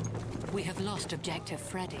 We have lost objective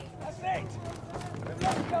Freddy.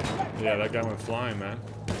 Yeah, that guy went flying, man.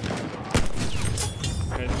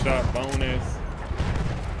 Headshot bonus.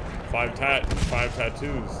 5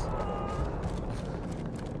 tattoos.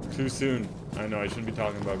 Too soon. I know, I shouldn't be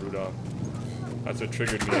talking about Rudolph. That's what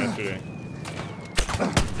triggered me yesterday.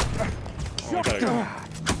 Oh, I gotta go.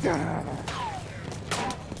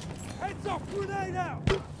 Heads up, grenade out.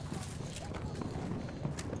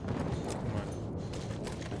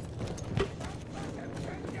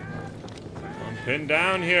 I'm pinned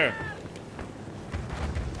down here.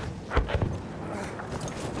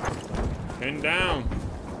 Pinned down.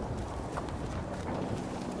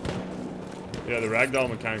 Yeah, the ragdoll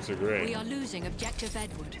mechanics are great. We are losing objective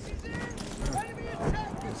Edward.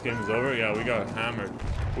 This game is over? Yeah, we got hammered.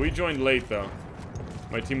 We joined late, though.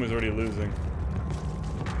 My team was already losing.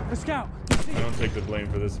 A scout. I don't take the blame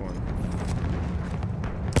for this one.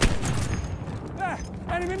 Ah,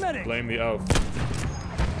 enemy medic. Blame the elf.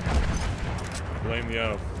 Blame the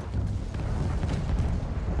elf.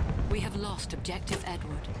 We have lost objective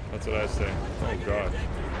Edward. That's what I say. Oh, God.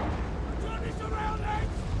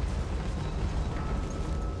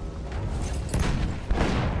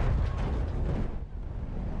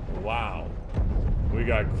 Wow. We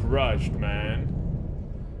got crushed, man.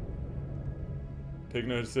 Take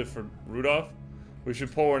no assist for Rudolph. We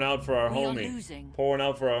should pour one out for our We are homie. losing. Pour one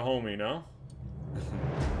out for our homie, no?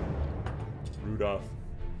 Rudolph.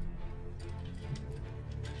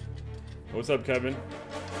 What's up, Kevin?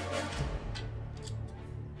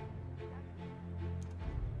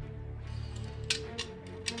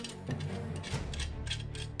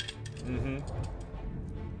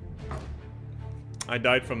 I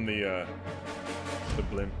died from the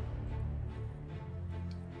blimp.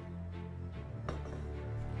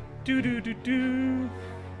 Do do do do.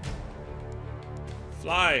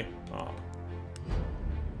 Fly. Oh.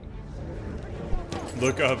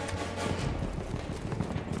 Look up.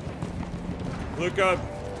 Look up.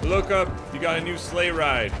 Look up. You got a new sleigh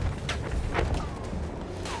ride.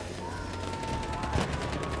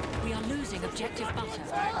 We are losing objective Butter.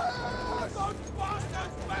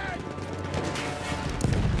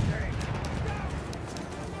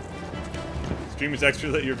 Stream is extra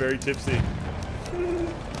lit. You're very tipsy.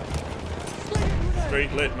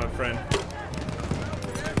 Straight lit, my friend.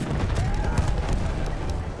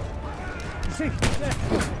 See, there.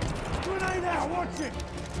 Grenade out. Watch it.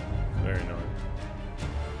 Very nice.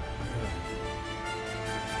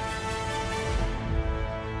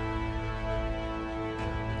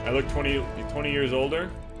 I look 20 years older?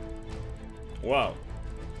 Wow.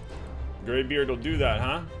 Graybeard will do that,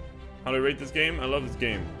 huh? How do I rate this game? I love this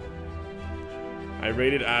game. I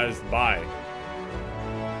rate it as buy.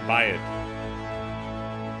 Buy it.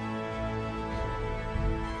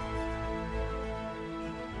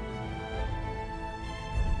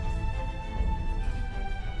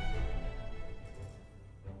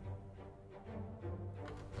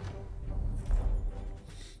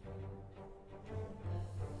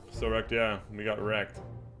 So wrecked, yeah. We got wrecked.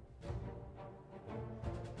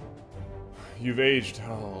 You've aged.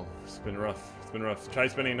 Oh, it's been rough. It's been rough. Try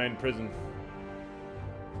spending a night in prison.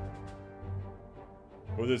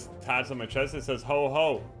 With this tats on my chest, it says ho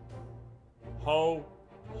ho. Ho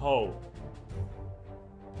ho.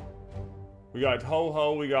 We got ho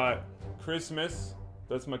ho, we got Christmas.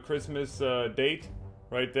 That's my Christmas date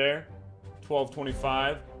right there.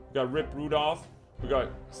 12/25. We got Rip Rudolph. We got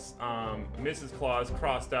Mrs. Claus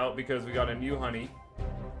crossed out because we got a new honey.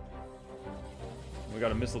 We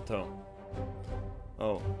got a mistletoe.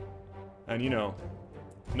 Oh. And you know,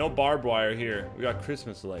 no barbed wire here. We got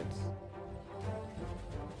Christmas lights.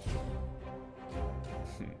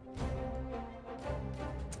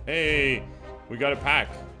 Hey, we got a pack.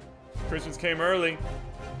 Christmas came early.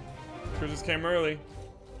 Christmas came early.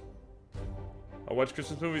 I watch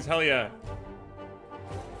Christmas movies, hell yeah.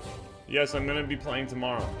 Yes, I'm gonna be playing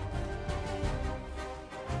tomorrow.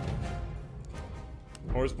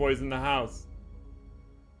 Horse Boy's in the house.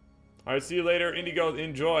 Alright, see you later. Indigo,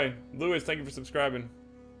 enjoy. Lewis, thank you for subscribing.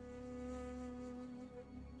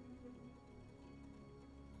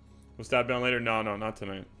 We'll stab down later. No, not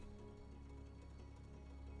tonight.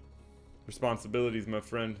 Responsibilities, my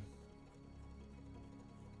friend.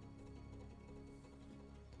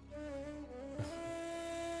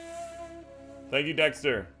 Thank you,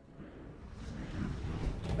 Dexter.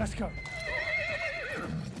 Let's go.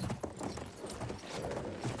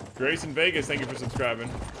 Grace in Vegas, thank you for subscribing.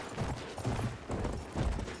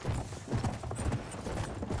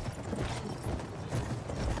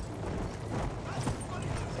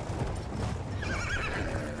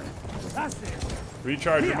 That's it.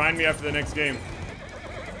 Recharge, remind me after the next game.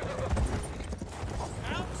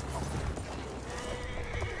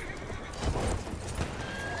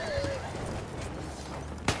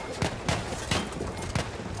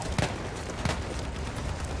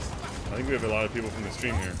 I think we have a lot of people from the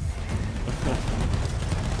stream here.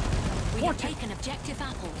 We have taken objective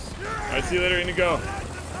apples. Alright, see you later, Indigo.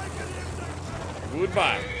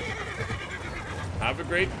 Goodbye. Have a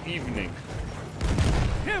great evening.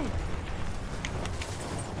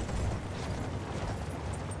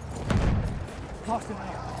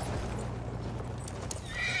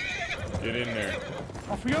 Get in there.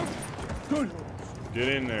 Off we go. Good. Get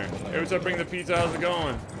in there. Hey, what's up? Bring the pizza. How's it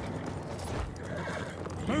going?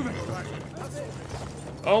 Move it.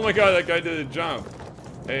 Oh my god, that guy did a jump.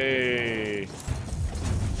 Hey.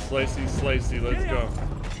 Slicey, slicey. Let's go.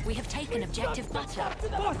 We have taken objective butter.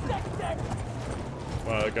 Wow,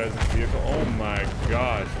 that guy's in the vehicle. Oh my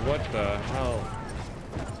gosh. What the hell?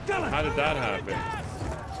 How did that happen?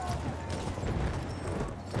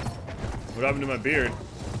 What happened to my beard?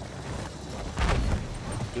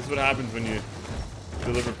 This is what happens when you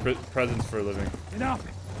deliver presents for a living. Enough.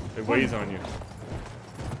 It weighs on you.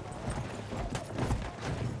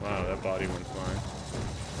 Wow, that body went flying.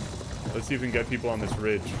 Let's see if we can get people on this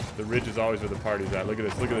ridge. The ridge is always where the party's at. Look at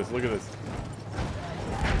this, look at this, look at this.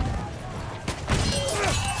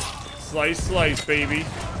 Slice, slice, baby.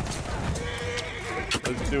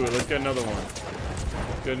 Let's do it. Let's get another one.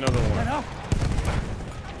 Let's get another one. Enough.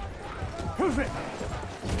 Prove it.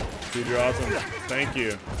 Dude, you're awesome. Thank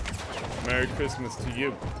you. Merry Christmas to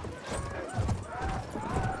you.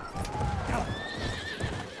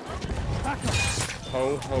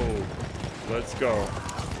 Ho ho. Let's go.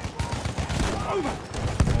 Over.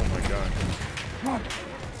 Oh my god. Run.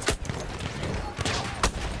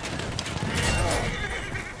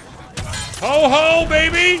 Ho ho,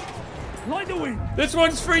 baby! Light the wind. This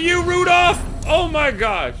one's for you, Rudolph! Oh my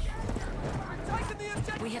gosh.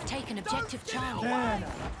 We have taken objective Charlie. There.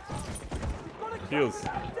 Heals.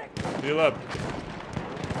 Heal up.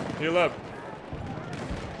 Heal up.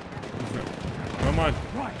 Come on.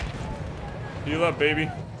 Right. Heal up, baby.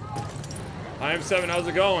 I am 7. How's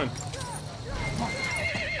it going?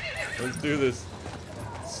 Let's do this.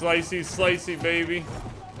 Slicey, slicey, baby.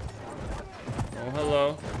 Oh,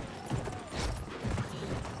 hello.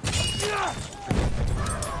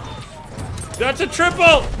 That's a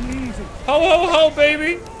triple! Easy. Ho, ho, ho,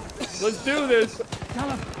 baby! Let's do this. Tell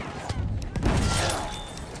him.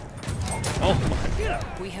 Oh my.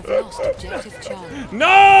 We have lost objective Charlie.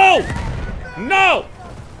 No! No!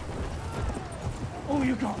 All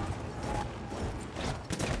you got.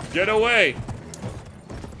 Get away!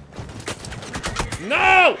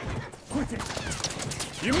 No! Quit it.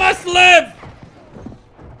 You must live!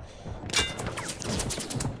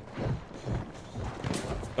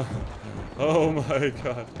 Oh my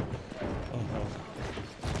god.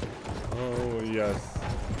 Oh yes.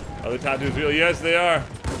 Are the tattoos real? Yes, they are.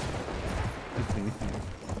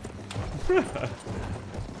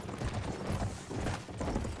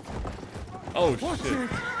 Oh Watch shit. it.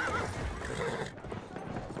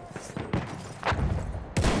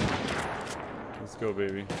 Let's go,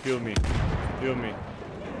 baby. Heal me. Heal me.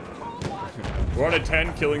 We're on a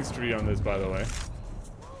 10 killing streak on this, by the way.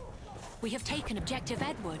 We have taken objective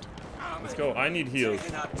Edward. Let's go. I need heals.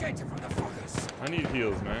 I need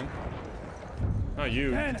heals, man. Not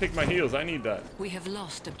you. Take my heals. I need that. We have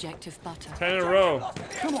lost objective Butter. 10 in a row.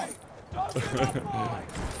 Come on.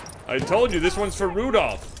 I told you, this one's for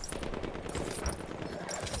Rudolph.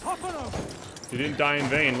 Hop on over. He didn't die in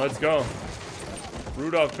vain. Let's go.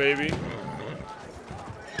 Rudolph, baby.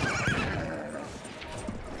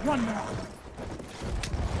 Run now.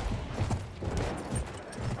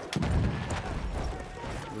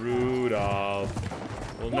 Rudolph.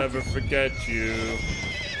 We'll never forget you.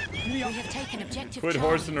 We have taken objective Quit Charlie.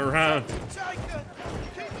 horsing around.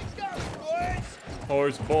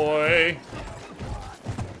 Horse boy.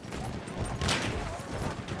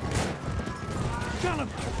 Kill him.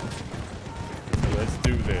 Let's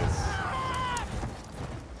do this.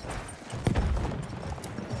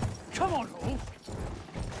 Come on, Wolf.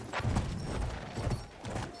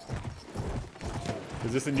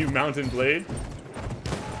 Is this a new mountain blade?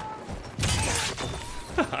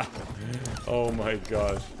 Oh my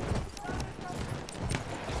gosh.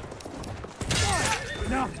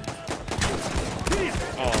 Now. Here.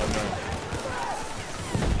 Oh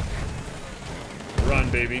no. Run,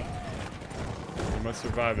 baby. You must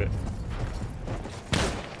survive it.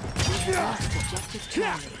 We have lost objective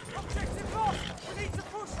Charlie.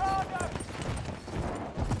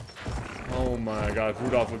 Oh my god,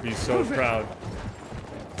 Rudolph would be so proud.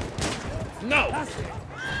 No! That's it.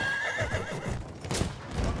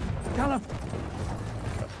 Kill him.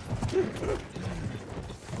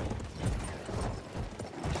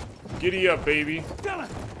 Giddy up, baby. Kill him.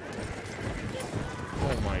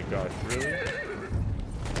 Oh my gosh, really?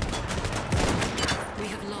 We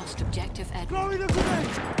have lost objective Edward. Glory the grenade.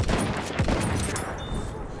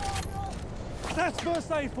 That's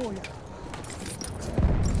first aid for you.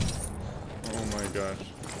 Oh my gosh.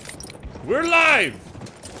 We're live!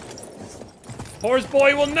 Horse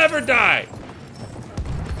boy will never die!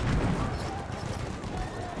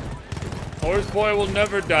 Horse boy will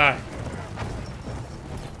never die.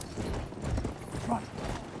 Run.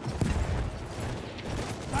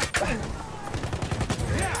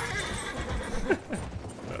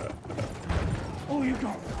 Oh, you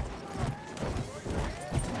go.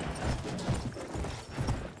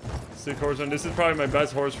 Sick horse run. This is probably my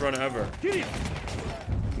best horse run ever. Get him.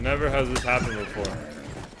 Never has this happened before.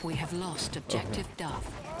 We have lost objective Duff.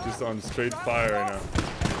 Just on straight fire right now.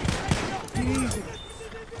 Easy.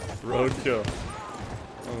 Roadkill.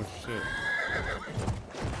 Oh shit.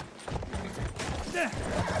 There.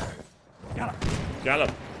 Got him.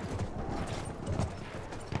 Gallop.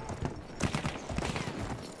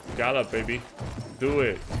 Gallop, baby. Do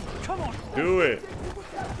it. Come on. Do it.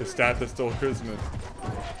 The stat that stole Christmas.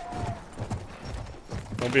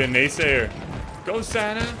 Don't be a naysayer. Go,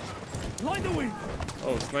 Santa. Light the wind.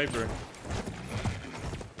 Oh, sniper.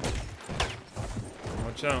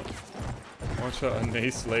 Watch out. Watch out, a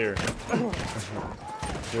nace slayer.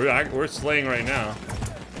 We're slaying right now.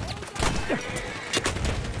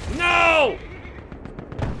 No!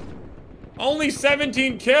 Only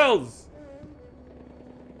 17 kills!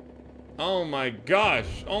 Oh my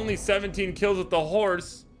gosh. Only 17 kills with the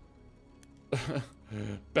horse.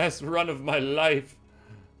 Best run of my life.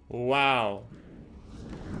 Wow.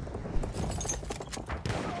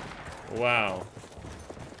 Wow.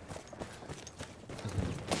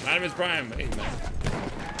 Madam Prime. Hey, man.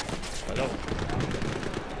 Hello.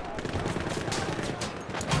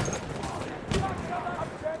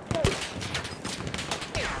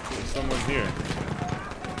 There's someone here.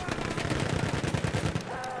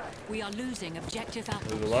 We are losing objective Apple.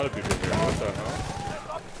 There's a lot of people here. What the hell?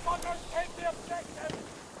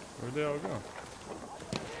 Where'd they all go?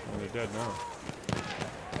 Oh, they're dead now.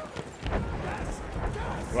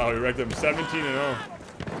 Wow, we wrecked them 17-0.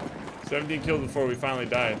 17 kills before we finally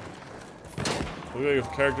died. Look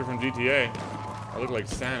like a character from GTA. I look like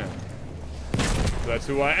Santa. That's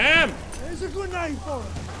who I am! There's a good name for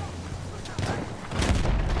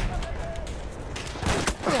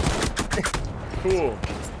it. Cool.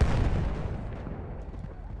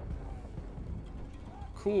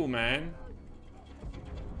 Cool, man.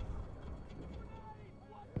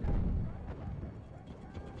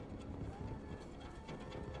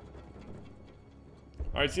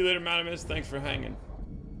 Alright, see you later, Madamus. Thanks for hanging.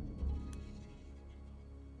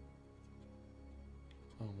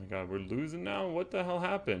 Oh my god, we're losing now? What the hell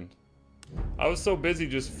happened? I was so busy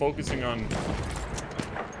just focusing on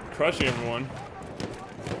crushing everyone.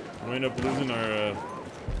 We end up losing our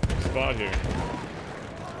spot here.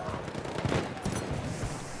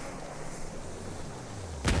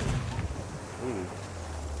 Ooh.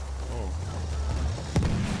 Oh.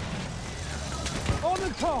 On the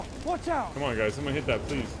top! Watch out! Come on, guys. Someone hit that,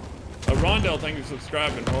 please. Rondell, thank you for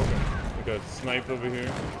subscribing. Welcome. We got sniped over here.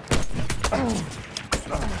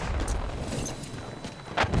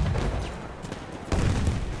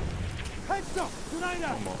 Heads up! Grenade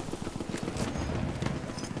out! Come on.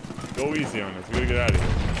 Go easy on us. We gotta get out of here.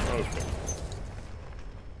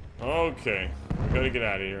 Okay. Okay. We gotta get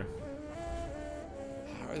out of here.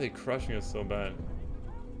 How are they crushing us so bad?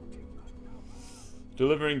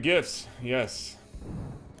 Delivering gifts. Yes.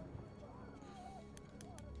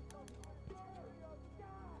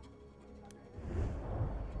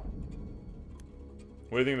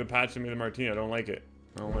 What do you think of the patch that made the martini? I don't like it.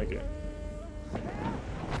 I don't like it.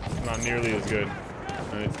 It's not nearly as good.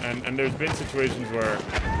 And there's been situations where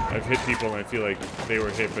I've hit people and I feel like they were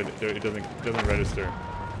hit, but it doesn't register.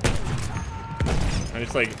 And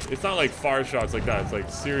it's like, it's not like far shots like that. It's like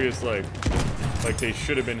serious, like they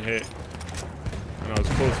should have been hit. And I was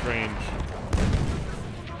close range.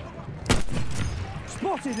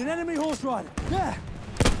 Spotted an enemy horse rider! Yeah!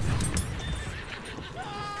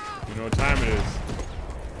 You know what time it is.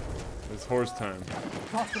 It's horse time.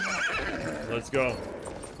 Let's go.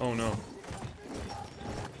 Oh no.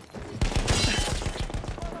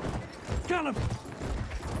 Got him!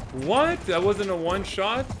 What? That wasn't a one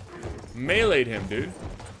shot? Melee'd him, dude.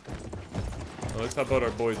 Well, let's help out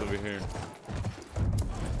our boys over here.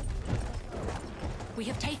 We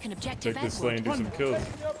have taken objective Take this sleigh and do some kills.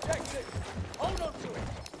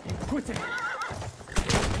 Quit it!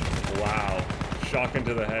 Wow. Shocking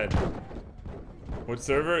to the head. What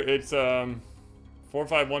server? It's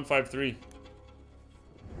 45153.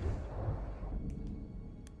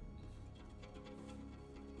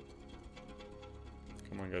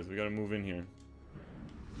 Come on, guys. We gotta move in here.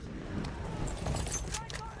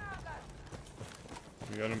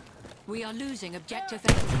 We gotta. We are losing objective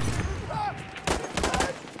Edward.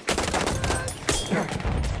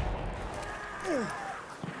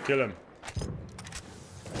 Kill him.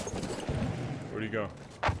 Where'd he go?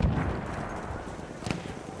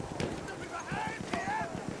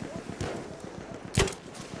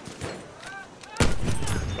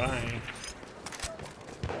 Bye.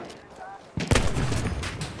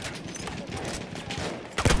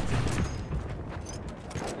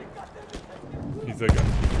 He's like,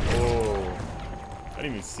 oh, I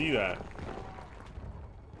didn't even see that.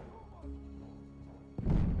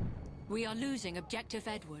 We are losing objective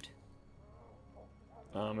Edward.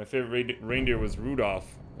 My favorite reindeer was Rudolph,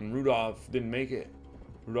 and Rudolph didn't make it.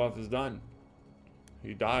 Rudolph is done.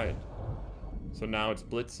 He died. So now it's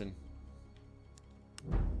Blitzen.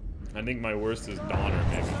 I think my worst is Donner,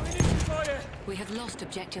 maybe. We have lost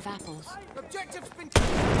objective apples. Objective's been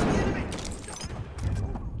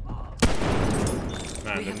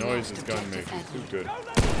Man, the noise this gun makes is too good.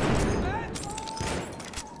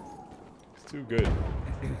 It's too good.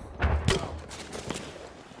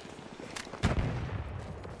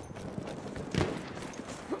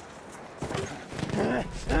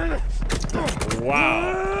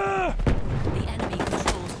 Wow. The enemy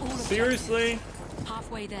controls all Seriously? objectives.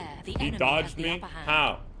 Halfway there, the He enemy dodged has the me? upper hand.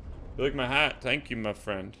 How? You like my hat? Thank you, my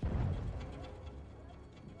friend.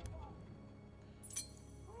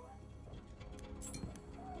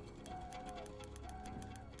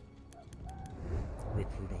 Rip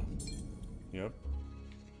Rudolph. Yep.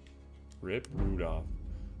 Rip Rudolph.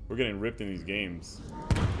 We're getting ripped in these games.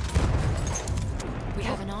 We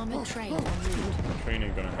have an armored train en route. Train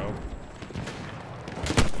ain't gonna help.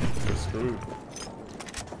 We're screwed.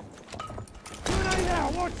 Grenade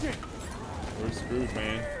out! Watch it! We're screwed,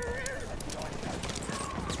 man.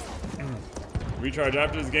 Recharge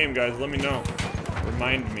after this game, guys. Let me know.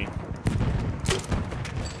 Remind me.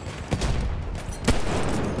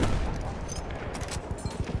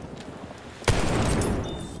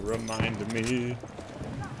 Remind me.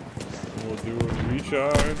 We'll do a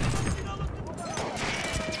recharge.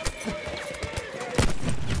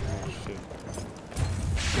 Oh shit.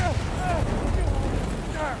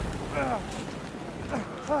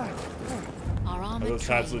 Our Are armored those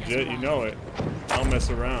train hats has legit? You arrived. know it. I'll mess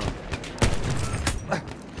around.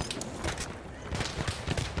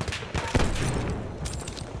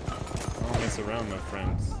 I'll mess around, my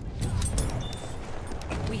friends.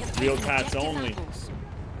 We have Real taken tats objective only. apples.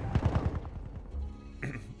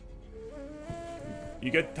 You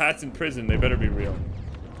get tats in prison, they better be real.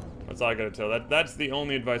 That's all I gotta tell. That's the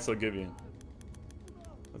only advice I'll give you.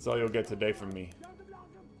 That's all you'll get today from me.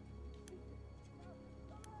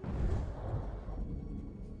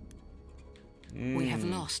 We have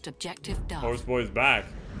lost objective Duff. Horse boy's back.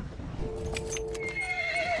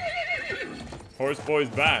 Horse boy's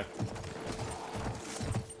back.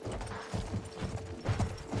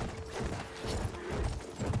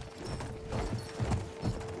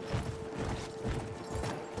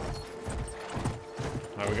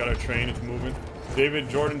 Alright, we got our train, it's moving. David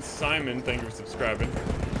Jordan Simon, thank you for subscribing.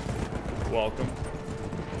 Welcome.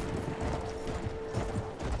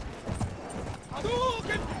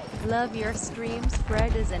 Love your streams.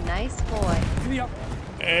 Fred is a nice boy.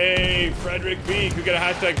 Hey, Frederick B. Could get a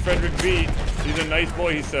hashtag Frederick B. He's a nice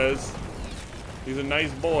boy, he says. He's a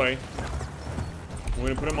nice boy. We're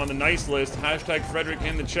gonna put him on the nice list. Hashtag Frederick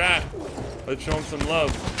in the chat. Let's show him some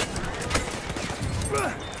love.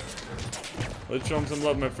 Let's show him some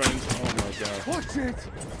love, my friends. Oh my god. Watch it!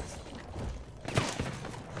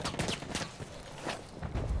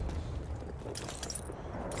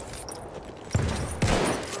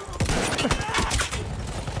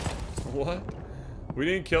 What? We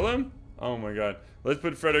didn't kill him? Oh my god. Let's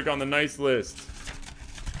put Frederick on the nice list.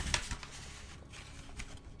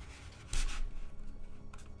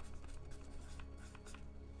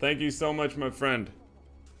 Thank you so much, my friend.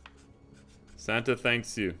 Santa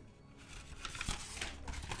thanks you.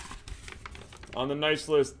 On the nice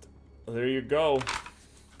list. There you go.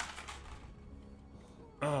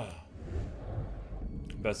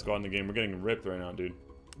 Best squad in the game. We're getting ripped right now, dude.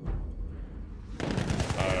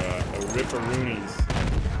 Ripperoonies.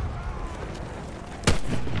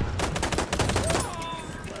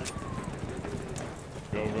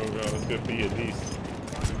 Go, go, go. Let's get B at least.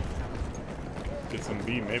 Get some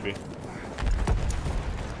B, maybe.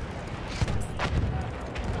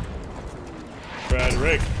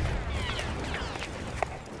 Frederick.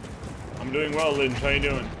 I'm doing well, Lynch. How you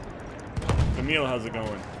doing? Camille, how's it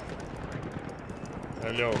going?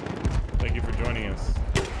 Hello. Thank you for joining us.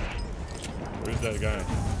 Where's that guy?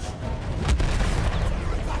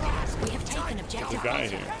 We have taken objective. There's a guy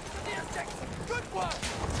here. Good work!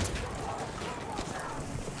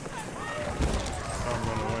 Oh,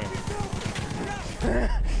 run away.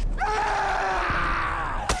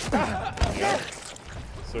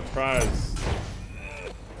 Surprise.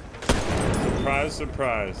 Surprise,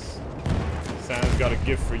 surprise. Santa's got a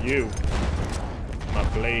gift for you. My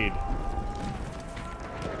blade.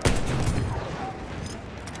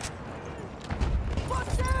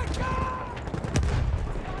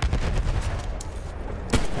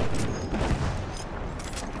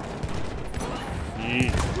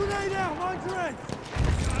 Grenade out, mind your head!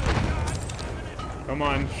 Come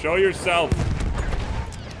on, show yourself.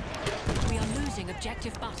 We are losing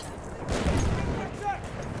objective butter.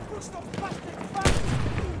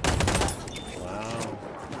 Wow.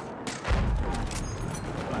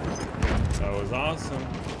 That was awesome.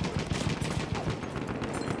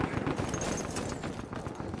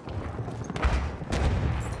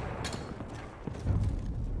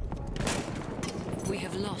 We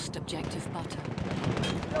have lost objective butter.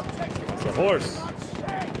 It's a horse.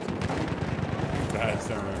 Bad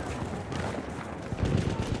Santa.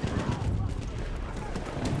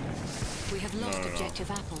 We have lost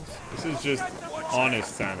objective apples. This is just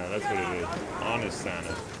honest Santa. That's what it is. Honest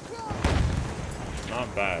Santa.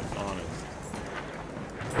 Not bad. Honest.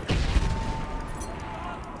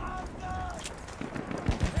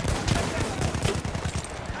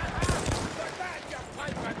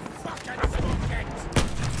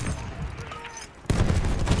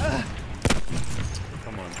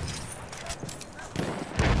 Come on.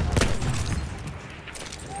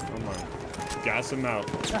 Come on. Gas him out.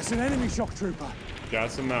 That's an enemy shock trooper.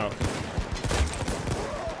 Gas him out.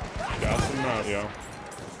 Gas him out, yo.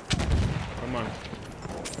 Come on.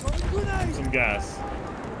 Grenade! Some gas.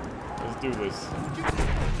 Let's do this.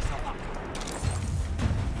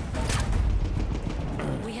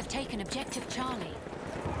 We have taken objective Charlie.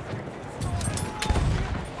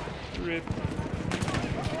 Rip.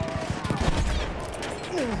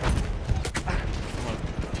 Come on.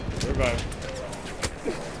 Survive.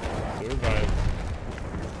 Survive.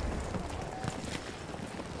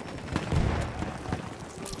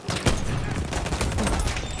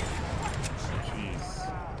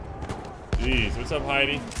 Jeez, what's up,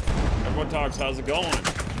 Heidi? Everyone talks, how's it going?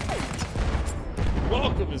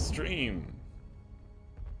 Welcome to stream.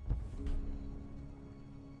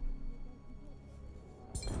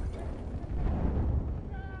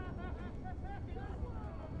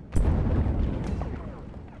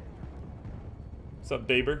 What's up,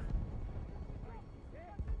 Daber?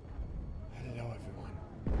 Hello,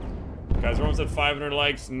 everyone. Guys, we're almost at 500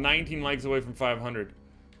 likes, 19 likes away from 500.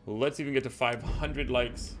 Let's even get to 500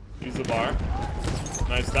 likes. Use the bar.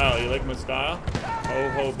 Nice style. You like my style? Ho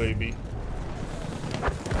ho, baby.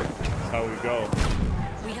 how we go.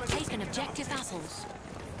 We have taken objective assholes.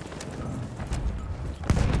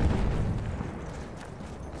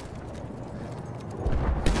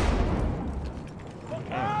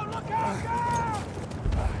 Look out! Look out!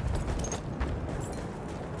 Go!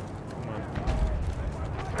 Come on.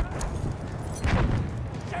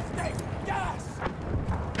 Just take gas!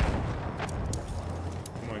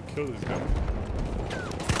 Come on, kill this guy.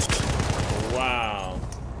 Wow.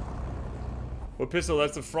 What pistol?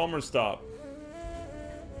 That's a from or stop.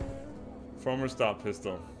 From or stop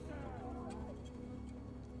pistol.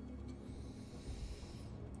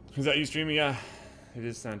 Is that you streaming? Yeah, it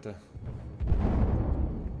is Santa.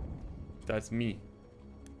 That's me.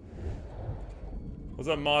 What's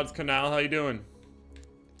up, Mods Canal? How you doing?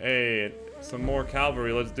 Hey, some more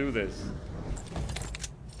cavalry. Let's do this.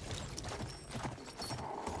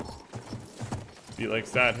 He likes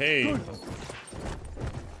that. Hey.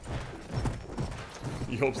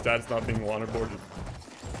 You hope Stat's not being waterboarded.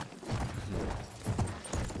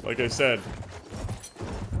 Like I said,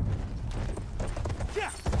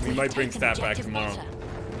 we might bring Stat back tomorrow.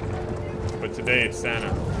 But today it's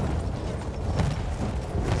Santa.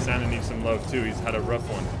 Santa needs some love too. He's had a rough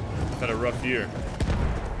one. He's had a rough year.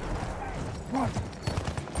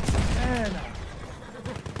 Santa.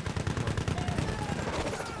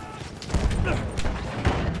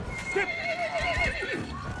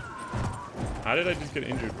 How did I just get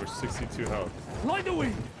injured for 62 health? Light the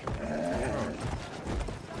way. How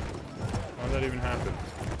did that even happen?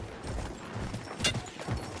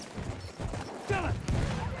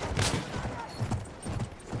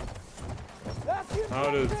 How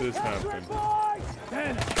does this happen?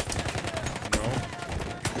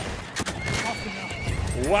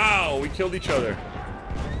 No. Wow, we killed each other.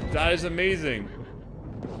 That is amazing.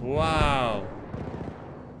 Wow.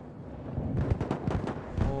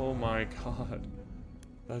 Oh my god.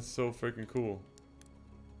 That's so freaking cool.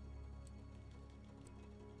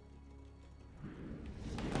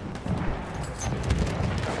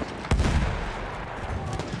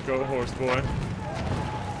 Go, horse boy.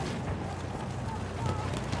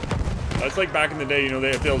 That's like back in the day, you know,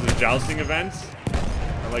 if there was a jousting event,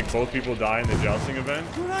 and like both people die in the jousting event.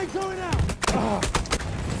 Going out.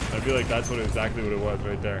 I feel like that's exactly what it was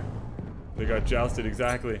right there. They got jousted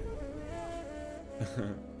exactly.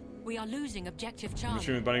 We are losing objective I'm Charlie.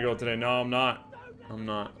 streaming Bunny Girl today. No, I'm not. I'm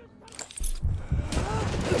not.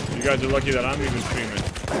 You guys are lucky that I'm even streaming.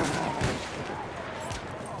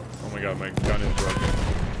 Oh my god, my gun is broken.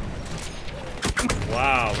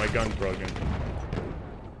 Wow, my gun's broken.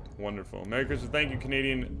 Wonderful. Merry Christmas. Thank you,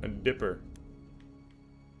 Canadian Dipper.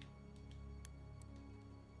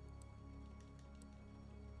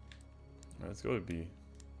 Alright, let's go to B.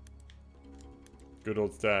 Good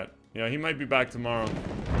old Stat. Yeah, he might be back tomorrow.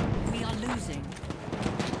 We are losing.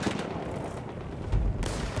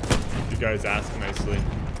 You guys ask nicely.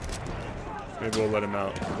 Maybe we'll let him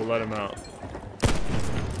out. We'll let him out.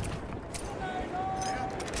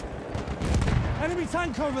 Enemy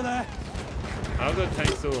tank over there. How's that tank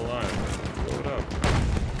still alive? Blow it up.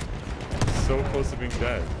 So close to being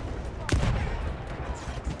dead.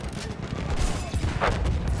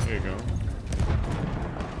 There you go.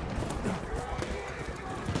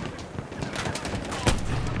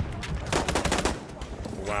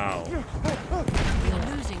 Wow. We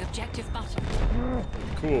are losing objective button.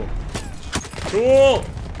 Cool. Cool!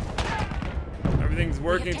 Everything's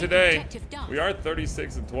working taken today. objective Duff. We are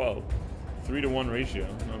 36 and 12. 3-to-1 ratio.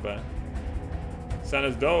 Not bad.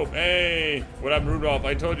 Santa's dope. Hey! What up, Rudolph?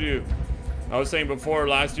 I told you. I was saying before,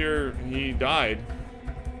 last year he died.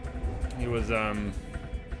 He was doing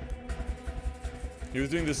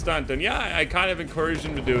the stunt, and yeah, I kind of encouraged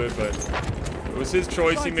him to do it, but it was his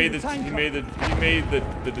choice. He made the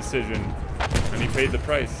decision, and he paid the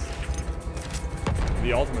price,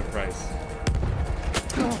 the ultimate price.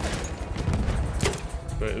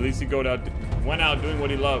 But at least he went out doing what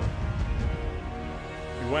he loved.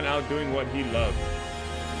 He went out doing what he loved.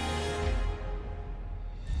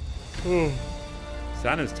 Ooh.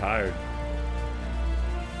 Santa's tired.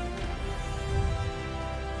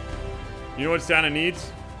 You know what Santa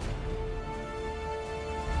needs?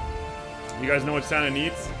 You guys know what Santa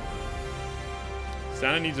needs?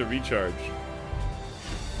 Santa needs a recharge.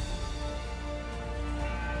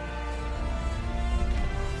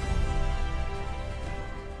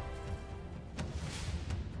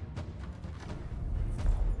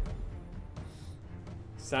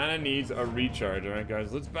 Santa needs a recharge. Alright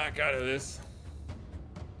guys, let's back out of this.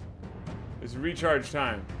 It's recharge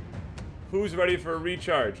time. Who's ready for a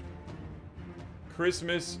recharge?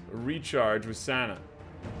 Christmas recharge with Santa.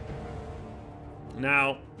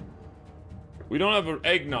 Now, we don't have an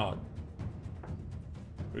eggnog.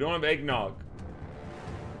 We don't have eggnog.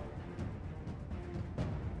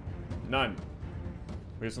 None.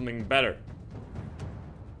 We have something better.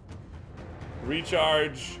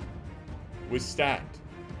 Recharge with stat.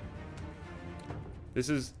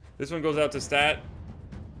 This one goes out to stat.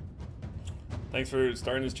 Thanks for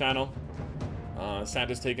starting this channel.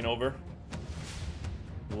 Santa's taking over.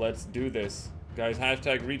 Let's do this. Guys,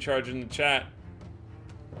 hashtag recharge in the chat.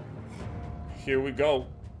 Here we go.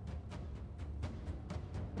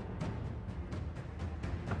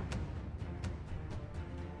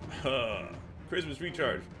 Christmas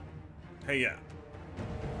recharge. Hey, yeah.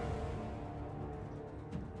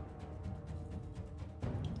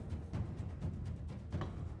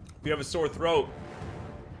 If you have a sore throat,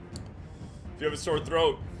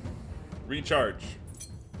 recharge.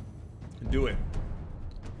 Do it.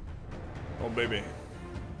 Oh, baby.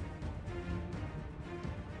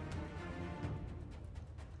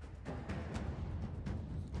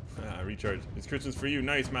 Recharge. It's Christmas for you.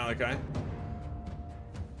 Nice, Malachi.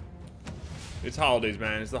 It's holidays,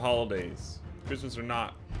 man. It's the holidays. Christmas or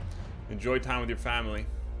not. Enjoy time with your family.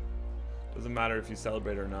 Doesn't matter if you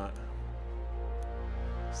celebrate or not.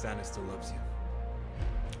 Santa still loves you.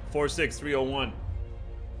 46301.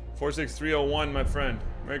 46301, my friend.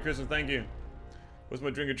 Merry Christmas, thank you. What's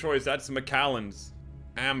my drink of choice? That's Macallan's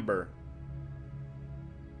Amber.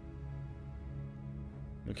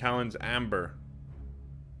 Macallan's Amber.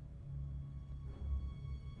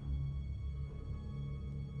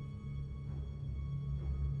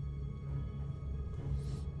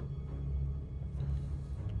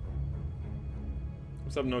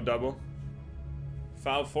 What's up, No Double?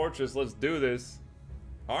 Foul Fortress, let's do this.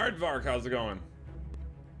 Aardvark, how's it going?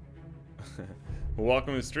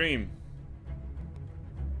 Welcome to the stream.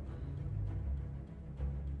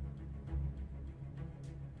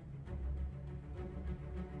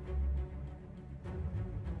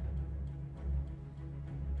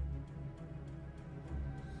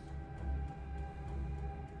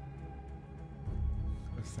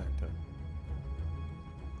 Santa.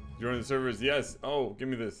 Join the servers, yes. Oh, give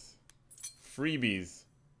me this. Freebies.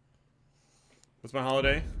 What's my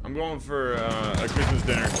holiday? I'm going for a Christmas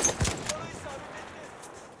dinner.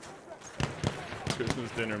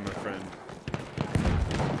 Christmas dinner, my friend.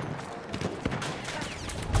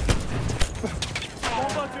 Oh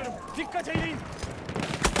my god.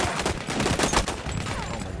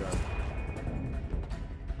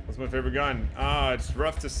 What's my favorite gun? It's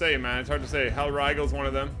rough to say, man. It's hard to say. Hellrigel's one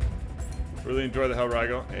of them. Really enjoy the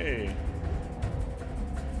Hellrigel. Hey.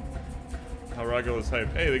 Hellrigel is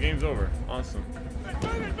hype. Hey, the game's over. Awesome.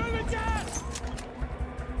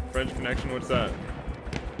 French Connection, what's that?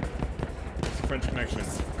 What's the French Connection?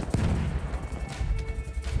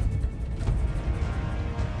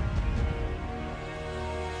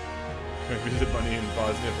 Can I visit Bunny in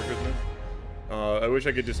Bosnia for Christmas? I wish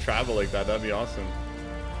I could just travel like that. That'd be awesome.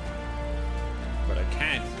 But I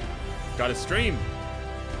can't. Gotta stream.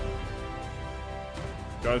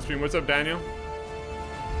 Gotta stream. What's up, Daniel?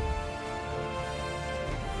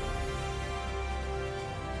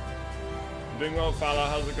 Doing well, Fala.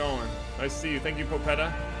 How's it going? Nice to see you. Thank you,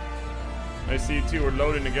 Popetta. Nice to see you too. We're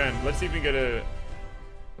loading again. Let's see if we can get a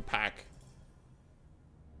pack.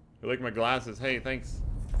 You like my glasses? Hey, thanks.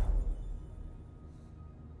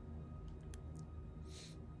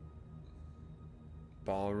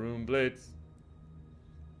 Ballroom Blitz.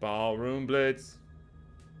 Ballroom Blitz.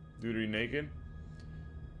 Dude, are you naked?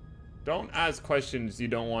 Don't ask questions you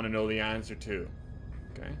don't want to know the answer to.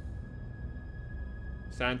 Okay?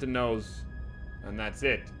 Santa knows. And that's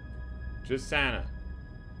it. Just Santa.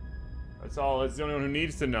 That's all. That's the only one who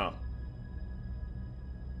needs to know.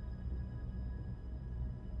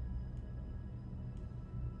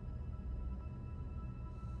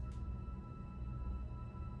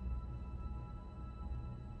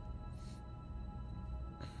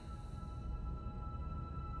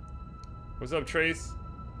 What's up, Trace?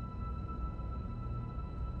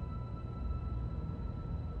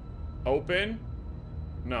 Open?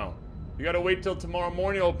 No. You gotta wait till tomorrow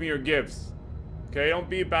morning to open your gifts. Okay, don't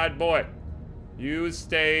be a bad boy. You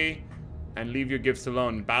stay and leave your gifts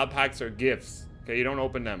alone. Battle packs are gifts. Okay, you don't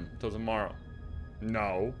open them till tomorrow.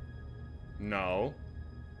 No. No.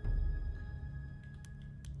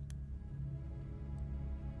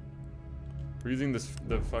 We're using this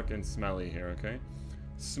the fucking smelly here, okay?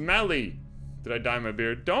 Smelly! Did I dye my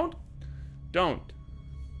beard? Don't.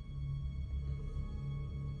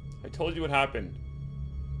 I told you what happened.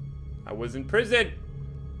 I was in prison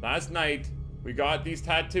last night. We got these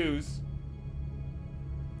tattoos.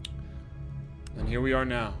 And here we are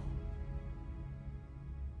now.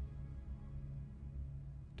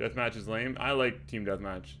 Deathmatch is lame. I like team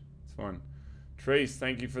deathmatch. It's fun. Trace,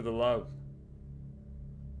 thank you for the love.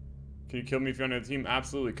 Can you kill me if you're on the team?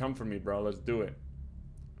 Absolutely. Come for me, bro. Let's do it.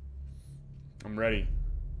 I'm ready.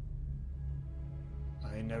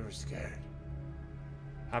 I ain't never scared.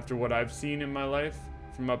 After what I've seen in my life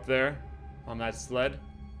from up there on that sled,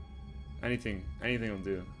 anything will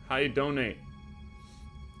do. How you donate?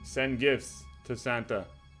 Send gifts to Santa.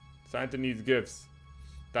 Santa needs gifts.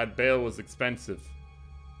 That bail was expensive.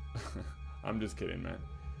 I'm just kidding, man.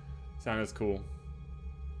 Santa's cool.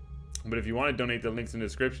 But if you want to donate, the link's in the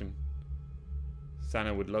description.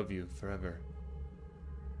 Santa would love you forever.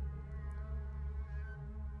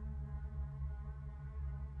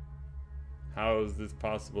 How is this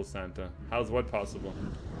possible, Santa? How's what possible?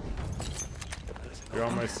 You're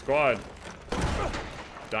on my squad.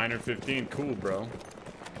 Diner 15, cool, bro.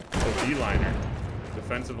 Oh, D-liner.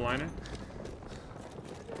 Defensive liner.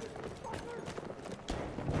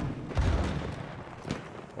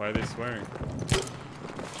 Why are they swearing?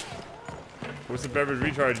 What's the beverage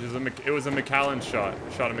recharge? It was a McAllen shot.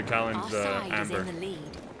 Shot of McAllen's amber.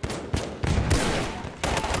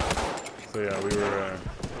 So yeah, we were.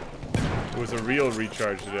 It was a real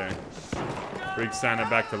recharge today. Bring Santa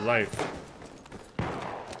back to life.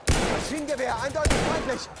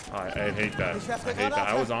 I hate that. I hate that.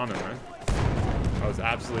 I was on him, man. I was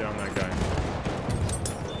absolutely on that guy.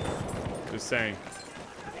 Just saying.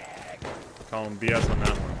 Call him BS on that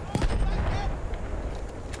one.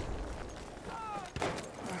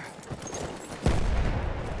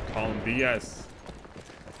 Call him BS.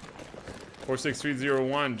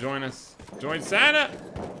 46301, join us. Join Santa!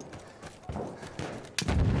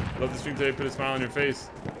 Love the stream today, put a smile on your face.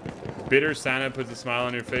 Bitter Santa puts a smile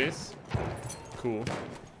on your face. Cool.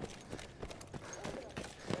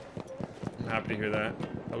 I'm happy to hear that.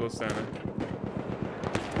 Hello, Santa.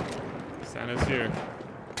 Santa's here.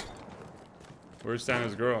 Where's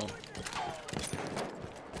Santa's girl?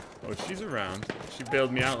 Oh, she's around. She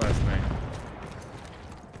bailed me out last night.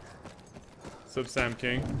 What's up, Sam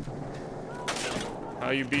King? How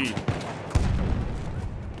you be?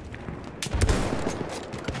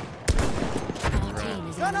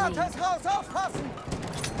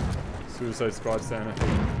 Suicide Squad Santa.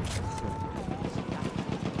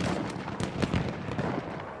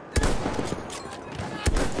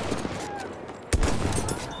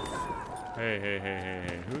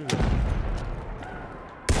 Hey. Who's that?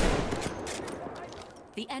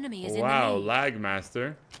 The enemy is in the wow, lead. lag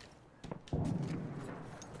master.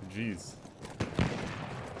 Jeez.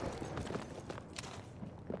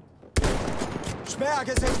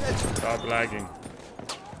 Stop lagging.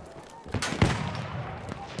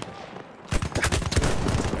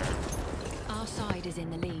 Our side is in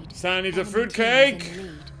the lead. Santa needs a fruitcake.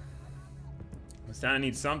 Santa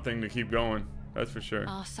needs something to keep going. That's for sure.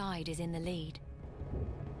 Our side is in the lead.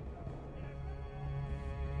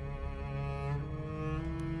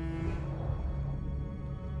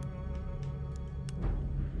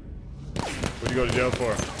 What'd you go to jail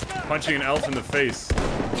for? Punching an elf in the face.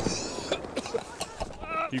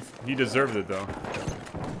 He deserved it though.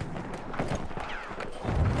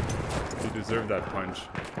 He deserved that punch.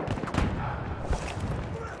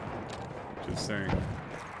 Just saying.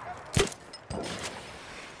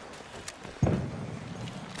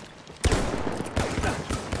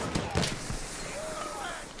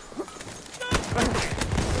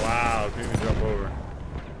 Wow, couldn't even jump over.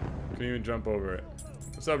 Couldn't even jump over it.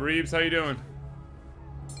 What's up, Reeves? How you doing?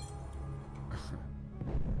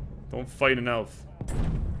 Don't fight an elf.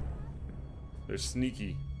 They're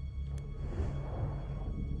sneaky.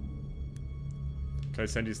 Can I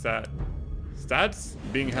send you stat? Stats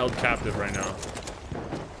being held captive right now.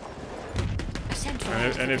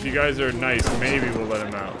 And if you guys are nice, maybe we'll let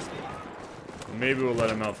him out. Maybe we'll let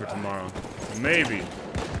him out for tomorrow. Maybe.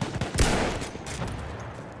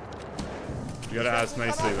 You gotta ask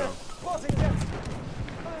nicely though.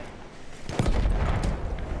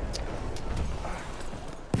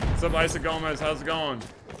 What's up, Isa Gomez? How's it going?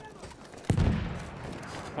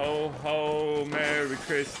 Ho ho, Merry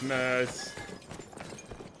Christmas.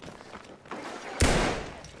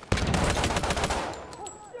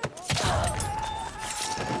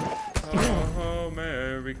 Ho ho,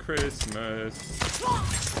 Merry Christmas.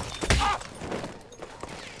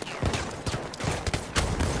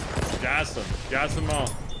 Gas them. Gas them all.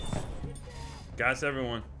 Gas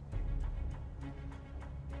everyone.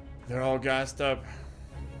 They're all gassed up.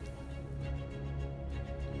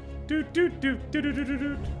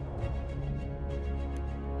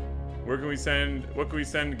 Where can we send, what can we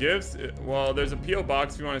send gifts? Well, there's a P.O.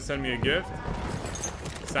 box if you want to send me a gift.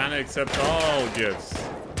 Santa accepts all gifts.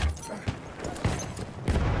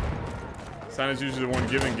 Santa's usually the one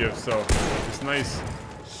giving gifts, so it's nice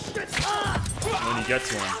when he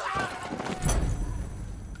gets one.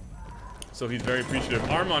 So he's very appreciative.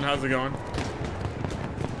 Armand, how's it going?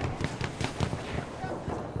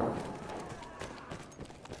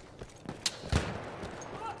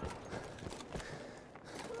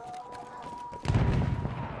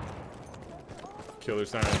 Killer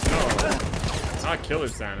Santa. No, not Killer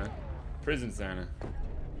Santa. Prison Santa.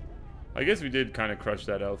 I guess we did kind of crush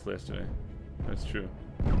that elf yesterday. That's true.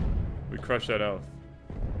 We crushed that elf.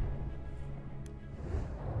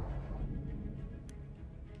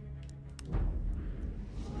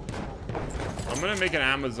 I'm gonna make an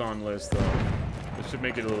Amazon list though. This should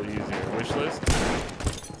make it a little easier. Wish list?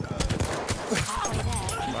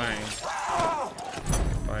 Bye.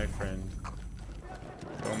 Bye, friend.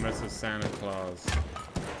 Don't mess with Santa Claus.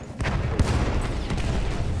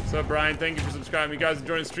 What's up, Brian? Thank you for subscribing. You guys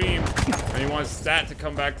enjoy the stream, and you want Stat to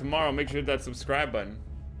come back tomorrow, make sure to hit that subscribe button.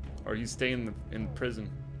 Or he's staying in prison.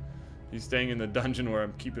 He's staying in the dungeon where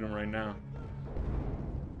I'm keeping him right now.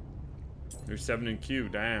 You're 7 in queue,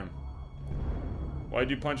 damn. Why'd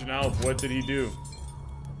you punch an elf? What did he do?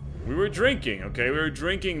 We were drinking, okay? We were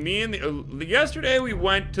drinking. Me and the... yesterday we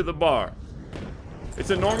went to the bar. It's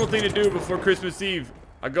a normal thing to do before Christmas Eve.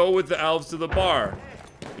 I go with the elves to the bar.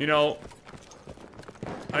 You know,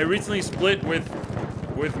 I recently split with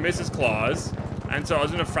Mrs. Claus, and so I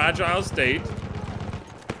was in a fragile state.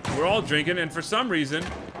 We're all drinking, and for some reason,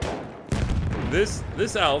 this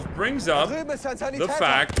elf brings up the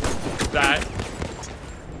fact that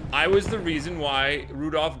I was the reason why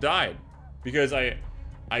Rudolph died, because I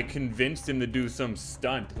convinced him to do some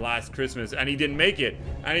stunt last Christmas, and he didn't make it,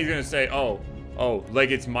 and he's gonna say, oh,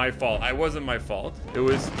 like it's my fault. I wasn't my fault. It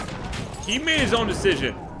was, he made his own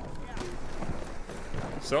decision.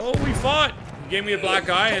 So we fought. He gave me a black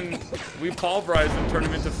eye, and we pulverized him, turned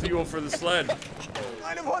him into fuel for the sled.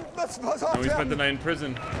 And we spent the night in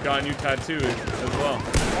prison. Got a new tattoo as well.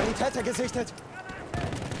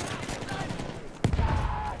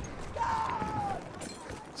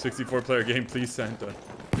 64-player game, please, Santa.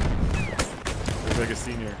 Looks like a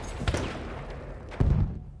senior.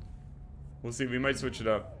 We'll see. We might switch it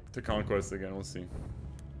up to Conquest again. We'll see.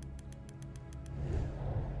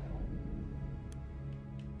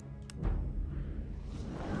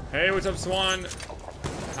 Hey, what's up, Swan?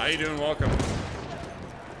 How you doing? Welcome.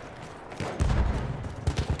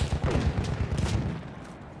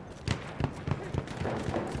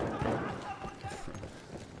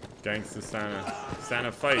 Gangsta Santa.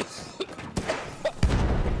 Santa fights.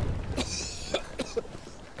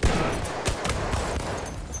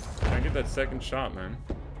 Can't get that second shot, man.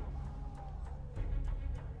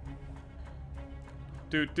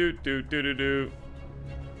 Do do do do do do.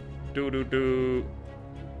 Do do do.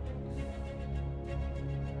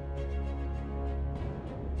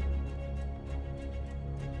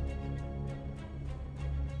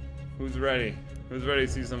 Who's ready? Who's ready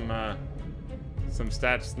to see some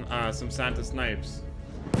stats, some Santa snipes?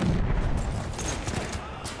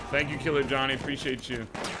 Thank you, Killer Johnny. Appreciate you.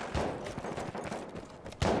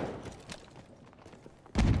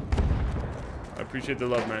 I appreciate the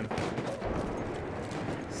love, man.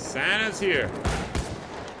 Santa's here.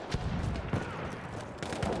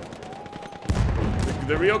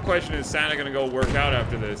 The real question is, Santa gonna go work out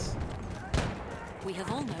after this? We have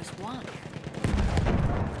almost won.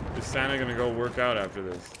 Is Santa gonna go work out after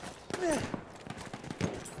this?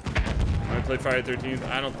 Wanna play Friday the 13th?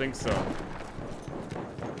 I don't think so.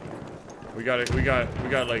 We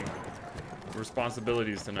got like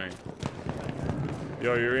responsibilities tonight.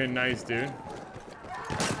 Yo, you're in nice, dude.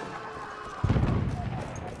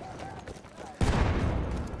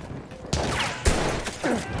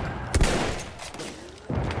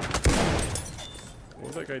 What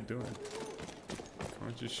was that guy doing? Why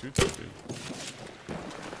don't you shoot that dude?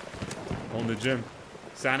 Oh, in the gym.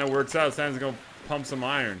 Santa works out. Santa's gonna pump some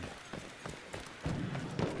iron.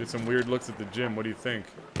 Get some weird looks at the gym. What do you think?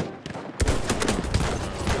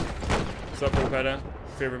 What's up, Opeta?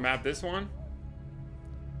 Favorite map? This one?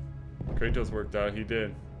 Kratos worked out. He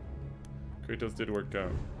did. Kratos did work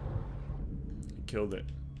out. He killed it.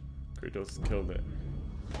 Kratos killed it.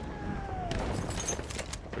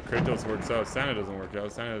 But Kratos works out. Santa doesn't work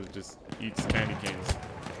out. Santa just eats candy canes.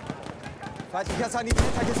 Feindlicher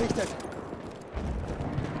Sanitäter gesichtet.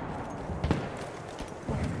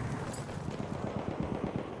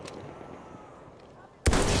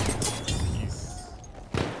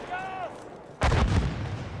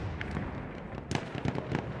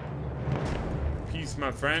 Peace,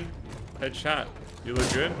 my friend. Headshot. You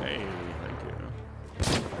look good. Hey, thank you.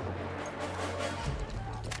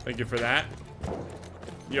 Thank you for that.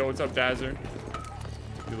 Yo, what's up, Dazzer?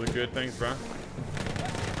 You look good, thanks, bro.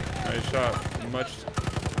 Nice shot, much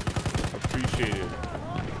appreciated.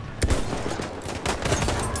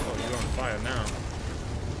 Oh, you're on fire now.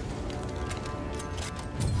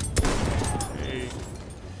 Hey,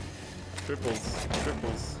 triples.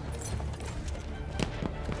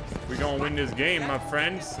 We gonna win this game, my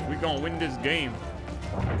friends. We gonna win this game.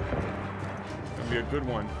 It's gonna be a good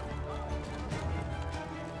one.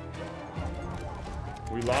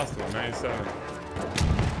 We lost one, 97.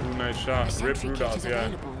 Ooh, nice shot. Rip Rudolph,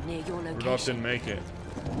 yeah. Rudolph didn't make it.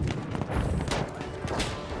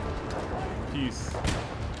 Peace.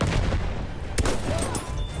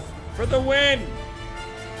 For the win!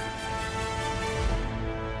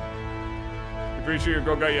 You're pretty sure your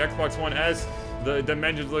girl got your Xbox One S? The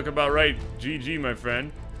dimensions look about right. GG, my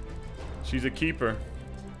friend. She's a keeper.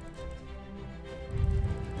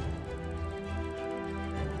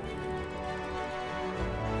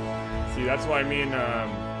 See, that's why me and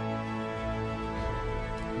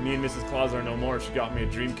Mrs. Claus are no more. She got me a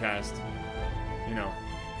Dreamcast. You know.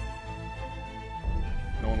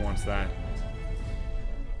 No one wants that.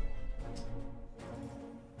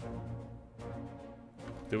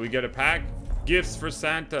 Did we get a pack? Gifts for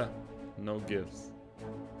Santa. No gifts.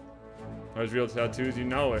 There's real tattoos, you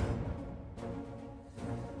know it.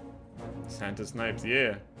 Santa Snipes,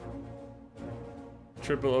 yeah.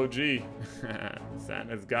 Triple OG.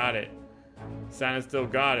 Santa's got it. Santa still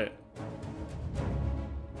got it.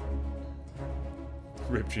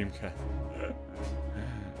 Rip Dreamcast.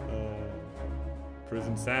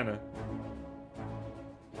 Prison Santa.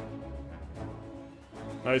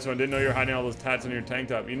 Nice one. Didn't know you were hiding all those tats on your tank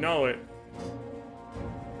top. You know it.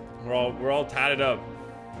 We're all tatted up.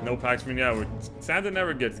 No packs from yeah. Santa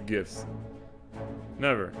never gets gifts.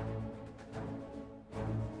 Never.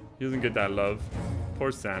 He doesn't get that love.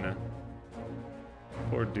 Poor Santa.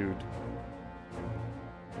 Poor dude.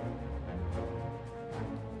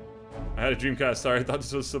 I had a Dreamcast. Sorry, I thought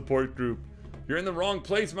this was a support group. You're in the wrong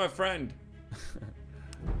place, my friend.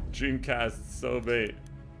 Dreamcast, so bait.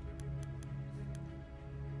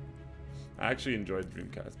 I actually enjoyed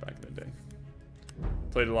Dreamcast back in the day.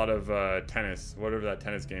 Played a lot of tennis, whatever that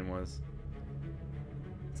tennis game was.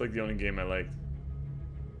 It's like the only game I liked.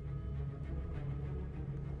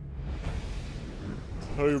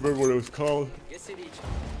 I don't remember what it was called.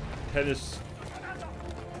 Tennis.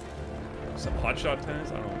 Some hotshot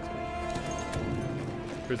tennis? I don't know what it's called.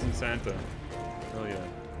 Prison Santa. Hell yeah.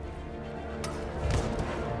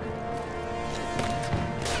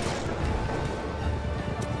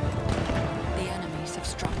 The enemies have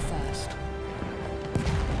struck first.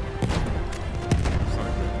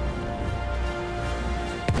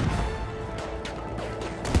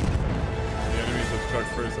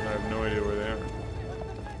 First, and I have no idea where they are.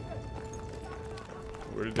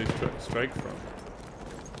 Where did they strike from?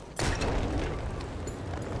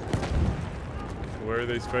 Where are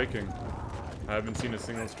they striking? I haven't seen a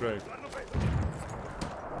single strike.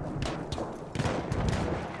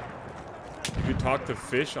 You could talk to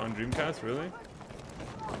fish on Dreamcast, really?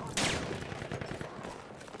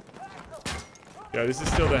 Yeah, this is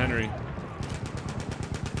still the Henry.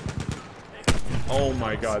 Oh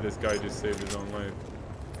my god, this guy just saved his own life.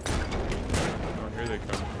 Oh, here they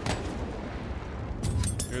come.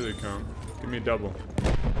 Here they come. Give me a double.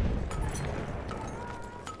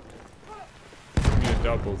 Give me a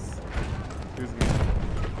doubles. Excuse me.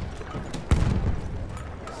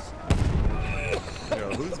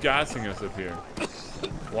 Yo, who's gassing us up here?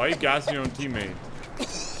 Why are you gassing your own teammate?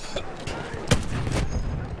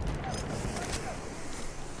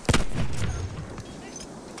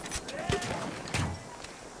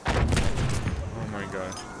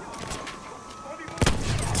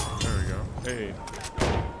 Hey,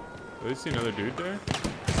 do they see another dude there?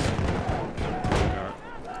 Yeah.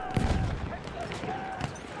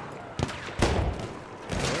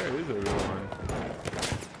 Where is everyone?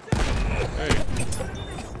 Hey.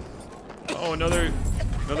 Oh, another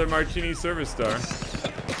Martini service star.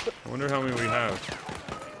 I wonder how many we have.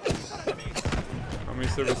 How many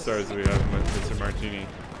service stars do we have with Mr. Martini?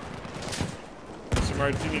 Mr.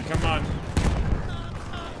 Martini, come on.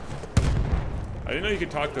 I didn't know you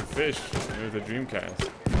could talk to fish with a Dreamcast.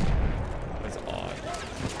 That's odd.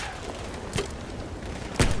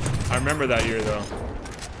 I remember that year though.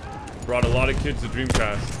 Brought a lot of kids to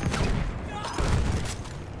Dreamcast.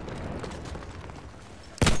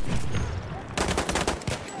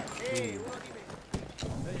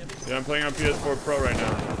 Yeah, I'm playing on PS4 Pro right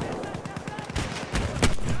now.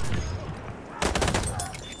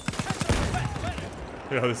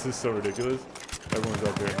 Yo, this is so ridiculous. Everyone's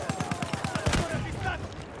up here.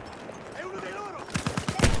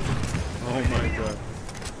 Oh my god.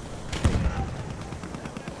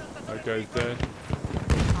 That guy's dead.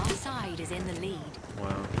 Our side is in the lead.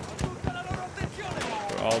 Wow.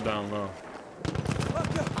 We're all down low.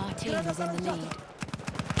 Our team is in the lead.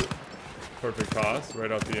 Perfect toss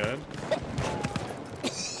right off the end.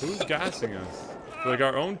 Who's gassing us? Like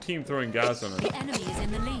our own team throwing gas on us. The enemy is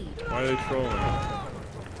in the lead. Why are they trolling us?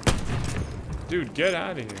 Dude, get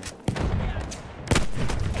out of here.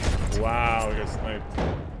 Wow, we got sniped.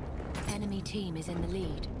 Enemy team is in the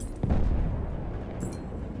lead.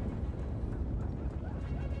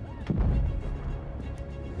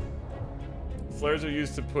 Flares are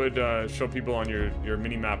used to put show people on your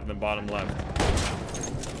mini map in the bottom left.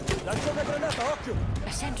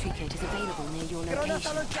 A sentry kit is available near your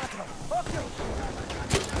location.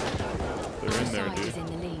 They're Our in there, side dude. is in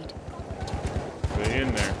the lead. They're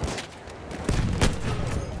in there.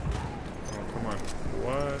 Oh, come on.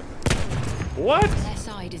 What? What? Their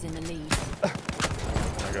side is in the lead. I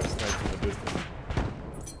got sniped from the distance.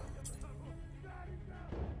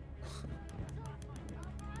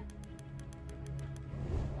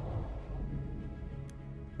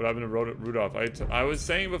 What happened to Rudolph? I was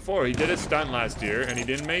saying before, he did a stunt last year and he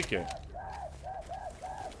didn't make it.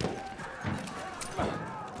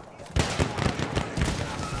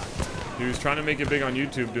 He was trying to make it big on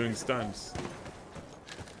YouTube doing stunts.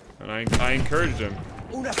 And I encouraged him.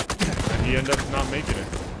 And he ended up not making it.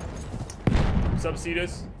 What's up,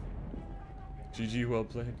 Cetus? GG, well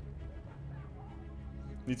played.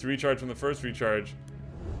 Need to recharge from the first recharge.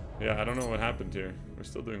 Yeah, I don't know what happened here. We're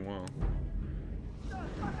still doing well.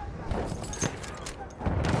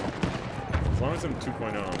 As long as I'm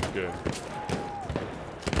 2.0, I'm good.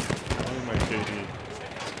 As long as my KD.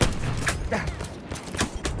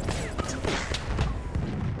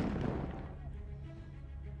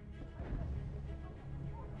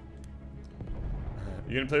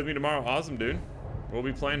 You gonna play with me tomorrow? Awesome, dude. We'll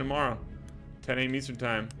be playing tomorrow. 10 a.m. Eastern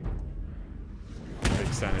time.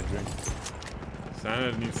 Make Santa drink.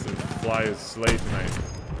 Santa needs to fly his sleigh tonight.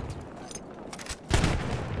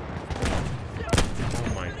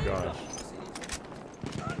 Oh my gosh.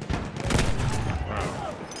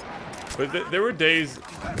 Wow. But there were days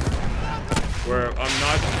where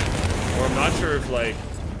I'm not sure if like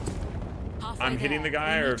I'm hitting the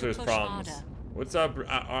guy or if there's problems. What's up,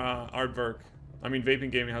 Artwork? I mean, Vaping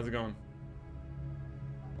Gaming, how's it going?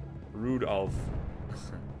 Rudolph.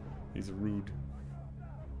 He's rude.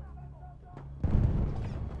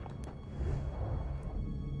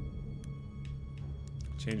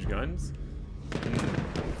 Change guns?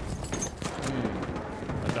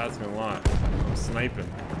 That's asking a lot. I'm sniping.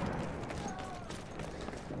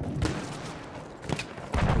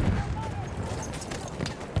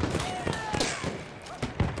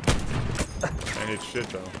 I hit shit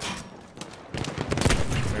though.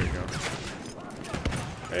 There you go.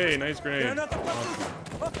 Hey, nice grenade.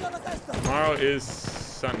 Awesome. Tomorrow is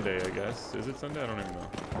Sunday, I guess. Is it Sunday? I don't even know.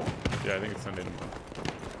 Yeah, I think it's Sunday tomorrow.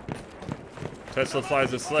 Tesla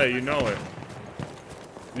flies a sleigh, you know it.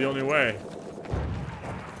 The only way.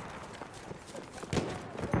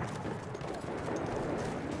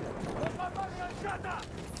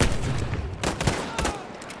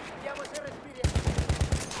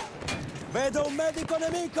 Vedo un medico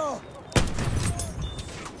nemico!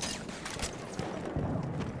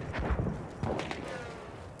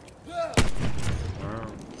 Wow.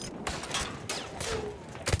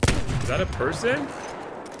 Is that a person?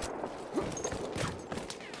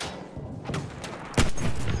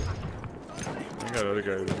 That other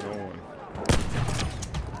guy, there's no one.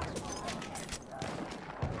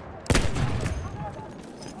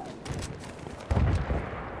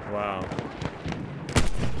 Wow.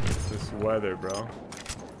 This weather, bro.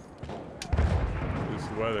 This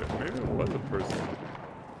weather. Maybe it was a person.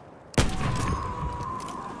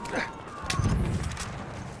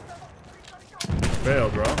 Fail,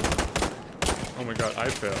 bro. Oh my god, I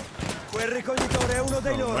fail.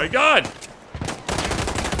 Oh my god!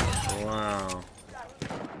 Wow.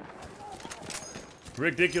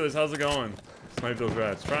 Ridiculous, how's it going? Snipe those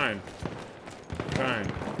rats. Trying.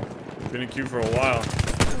 Been in queue for a while.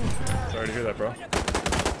 Sorry to hear that, bro.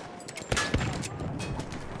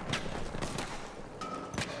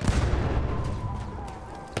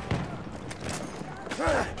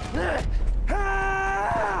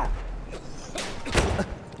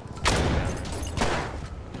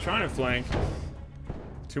 Trying to flank.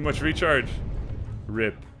 Too much recharge.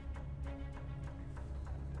 Rip.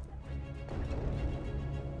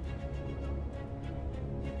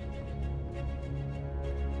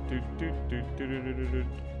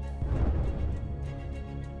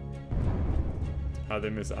 How'd they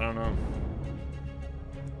miss? I don't know.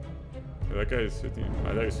 Yeah, that guy is 15. I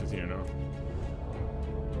thought he was 15 or no.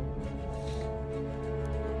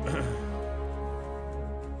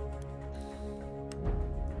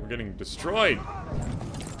 We're getting destroyed.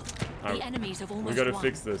 The enemies have almost We gotta won.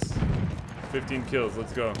 fix this. 15 kills,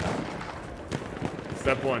 let's go.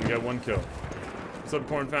 Step 1, get 1 kill. What's up,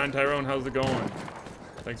 Corn Fan? Tyrone, how's it going?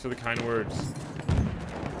 Thanks for the kind words.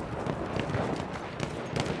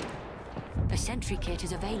 A sentry kit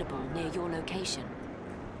is available near your location.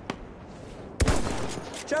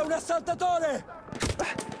 C'è un assaltatore!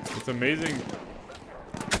 It's amazing.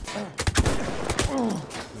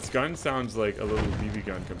 This gun sounds like a little BB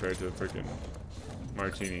gun compared to the freaking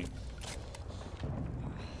Martini.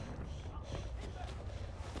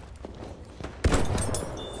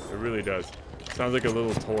 It really does. Sounds like a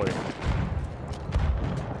little toy.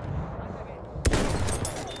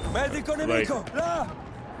 Medico nemico! Là!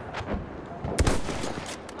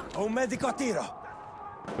 Ho un medico a tiro!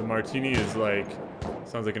 The Martini is like,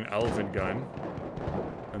 sounds like an elephant gun.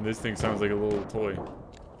 And this thing sounds like a little toy.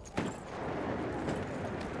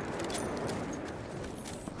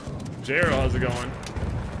 Jero, how's it going?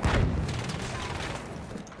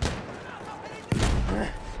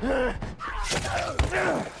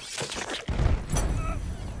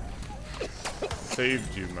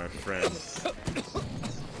 Saved you, my friend.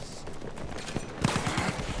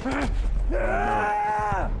 Oh,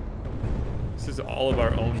 no. This is all of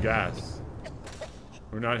our own gas.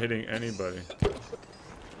 We're not hitting anybody.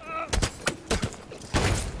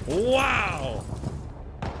 Wow!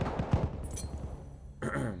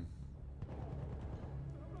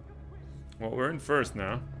 Well, we're in first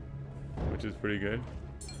now, which is pretty good.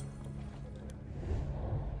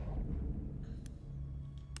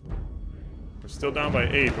 We're still down by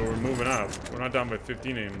 8, but we're moving up. We're not down by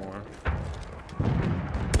 15 anymore.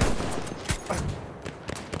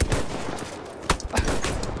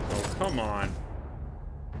 Oh, come on.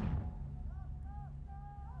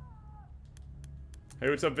 Hey,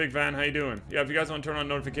 what's up, Big Van? How you doing? Yeah, if you guys want to turn on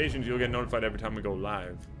notifications, you'll get notified every time we go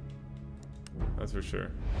live. That's for sure.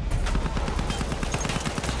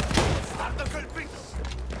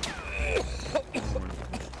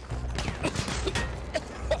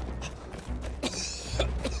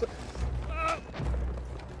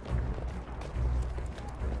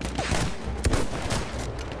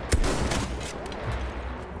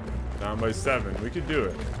 Down by 7. We could do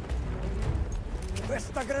it.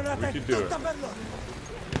 Questa granata We could do it. tutta per loro.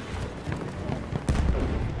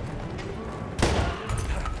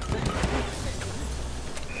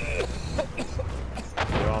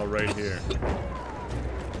 We're all right here.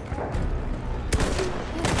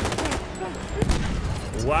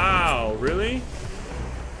 Wow, really?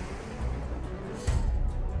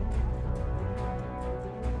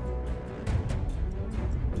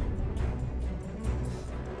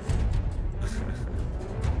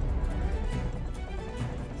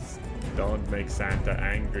 Don't make Santa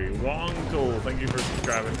angry. Wongle, thank you for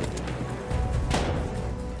subscribing.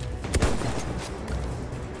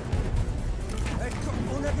 Ecco,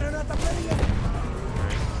 una granata per io.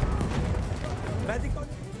 Medico.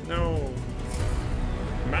 No.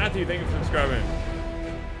 Matthew, thank you for subscribing.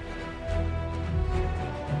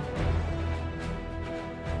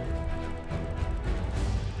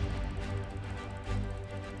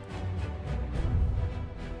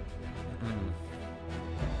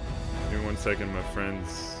 Give me 1 second, my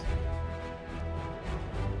friends.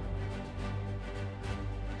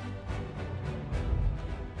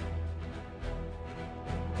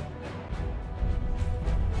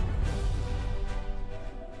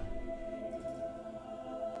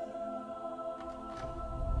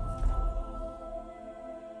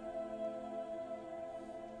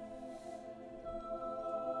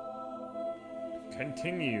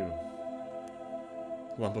 Continue.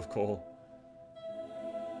 Lump of coal.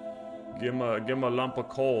 Give him a lump of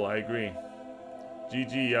coal. I agree.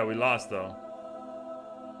 GG. Yeah, we lost though.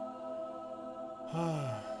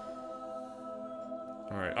 All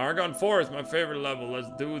right, Argon 4 is my favorite level.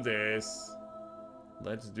 Let's do this.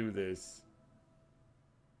 Let's do this.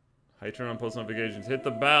 How you turn on post notifications? Hit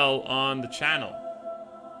the bell on the channel.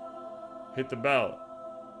 Hit the bell.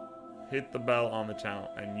 Hit the bell on the channel,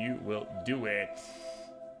 and you will do it.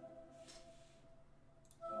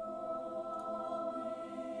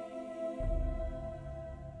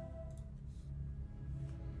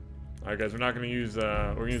 Alright guys, we're not gonna use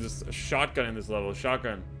we're gonna use a shotgun in this level.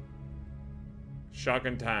 Shotgun.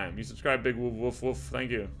 Shotgun time. You subscribe, Big Woof Woof Woof,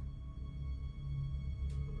 thank you.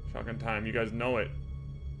 Shotgun time, you guys know it.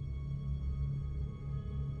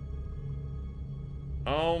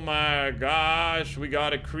 Oh my gosh, we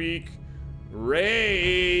got a creek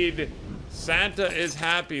raid. Santa is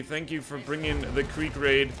happy. Thank you for bringing the creek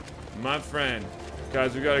raid, my friend.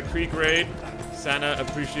 Guys, we got a creek raid. Santa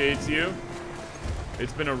appreciates you.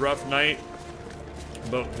 It's been a rough night,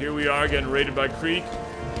 but here we are getting raided by Creek.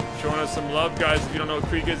 Showing us some love, guys. If you don't know what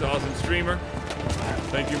Creek is, awesome streamer.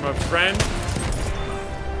 Thank you, my friend.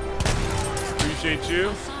 Appreciate you.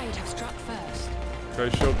 Our side have struck first. Try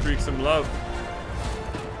to show Creek some love.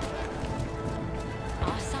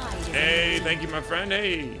 Our side is Hey, thank you, my friend.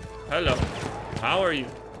 Hey, hello. How are you?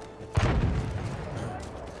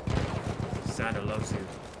 Santa loves you.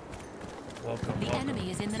 Welcome, the welcome. enemy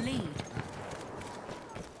is in the lead.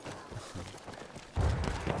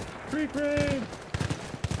 Creek raid.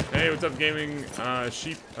 Hey, what's up, gaming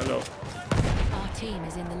sheep? Hello. Our team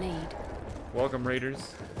is in the lead. Welcome,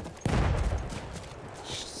 Raiders.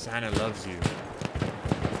 Santa loves you.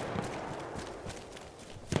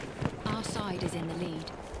 Our side is in the lead.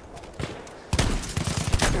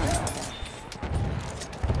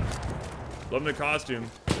 Love the costume.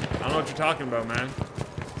 I don't know what you're talking about, man.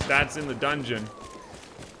 Stats in the dungeon.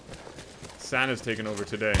 Santa's taking over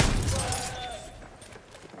today.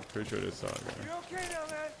 Pretty sure this song. You okay now,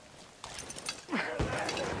 man?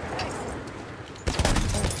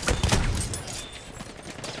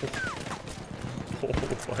 Oh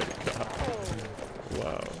my god.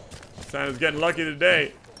 Wow. Santa's getting lucky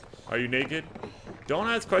today. Are you naked? Don't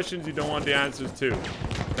ask questions you don't want the answers to.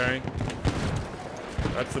 Okay?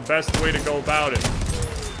 That's the best way to go about it.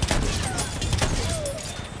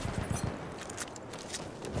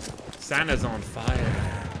 Santa's on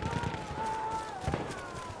fire.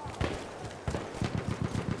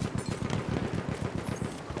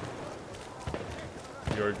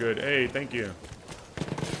 You're good. Hey, thank you.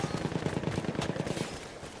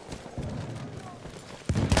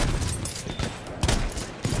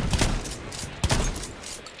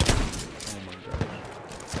 Oh my gosh.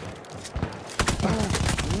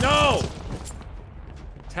 No!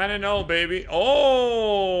 10-0, baby.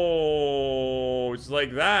 Oh, it's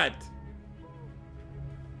like that.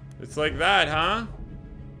 It's like that, huh?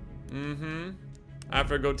 Mm-hmm.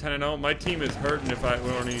 After I go 10-0, my team is hurting if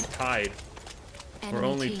we're only tied. We're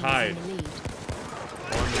only team is tied. in the lead.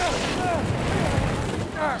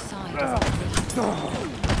 Our side is in the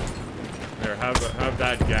lead. There, have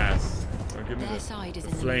that gas. Or give me Their the side is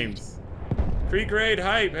in the flames. Creek raid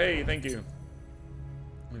hype. Hey, thank you.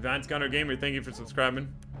 Advanced Gunner Gamer, thank you for subscribing.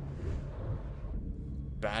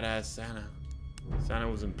 Badass Santa. Santa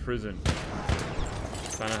was in prison.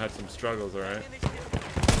 Santa had some struggles, alright?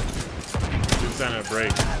 Give Santa a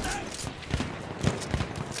break.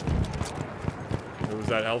 It was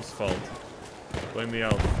that elf's fault. Blame the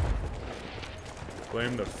elf.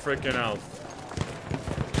 Blame the frickin' elf.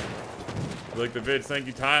 You like the vids? Thank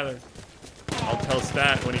you, Tyler. I'll tell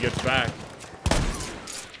Stat when he gets back.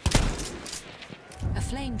 A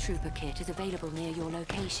flame trooper kit is available near your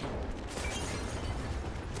location.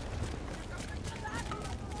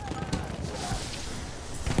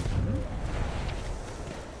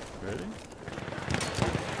 Really?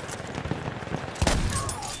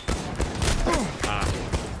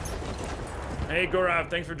 Hey, Gorav,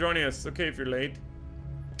 thanks for joining us. Okay if you're late.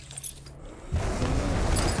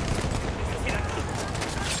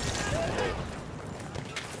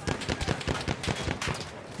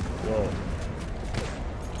 Whoa.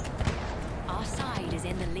 Our side is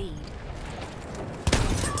in the lead.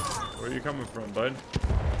 Where are you coming from, bud?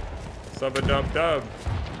 Sub-a-dub-dub.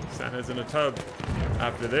 Santa's in a tub.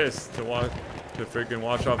 After this, to freaking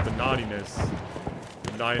wash off the naughtiness.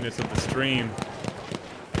 The naughtiness of the stream.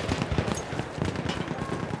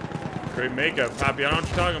 Great makeup, Poppy. I don't know what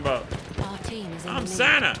you're talking about. Our team is in I'm the lead.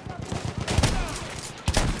 Santa.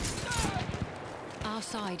 Our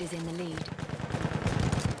side is in the lead.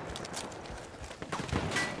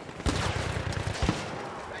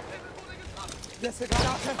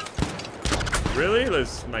 Really? There's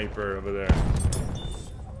a sniper over there.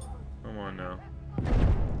 Come on now.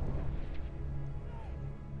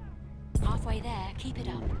 Halfway there, keep it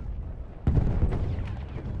up.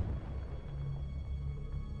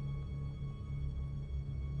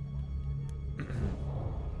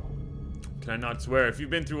 Can I not swear? If you've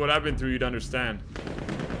been through what I've been through, you'd understand.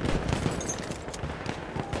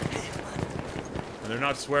 And they're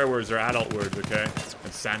not swear words, they're adult words, okay?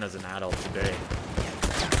 And Santa's an adult today.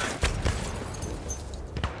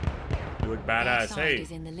 You look Our badass. side Hey, is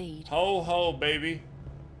in the lead. ho ho, baby.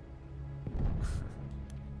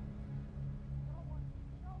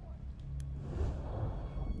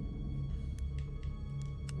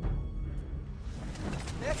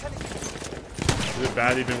 Is it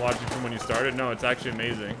bad you've been watching from when you started? No, it's actually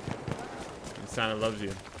amazing. And Santa loves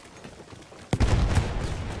you.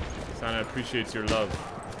 Santa appreciates your love.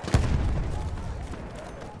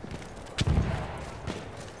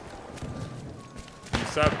 You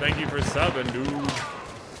sub, thank you for subbing, dude.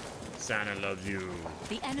 Santa loves you.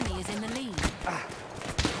 The enemy is in the lead.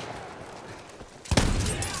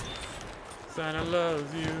 Santa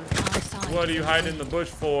loves you. Our side What are is you in hiding in the lead. bush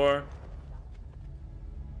for?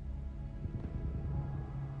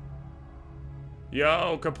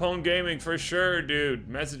 Yo, Capone Gaming for sure, dude.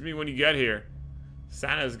 Message me when you get here.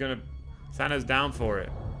 Santa's down for it.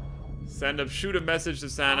 Shoot a message to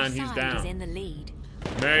Santa Our and he's side down. is in the lead.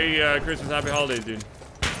 Merry Christmas, happy holidays, dude.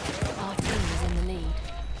 Our team is in the lead.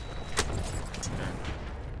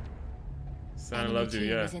 Santa Enemy loves you, team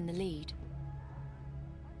yeah. is in the lead.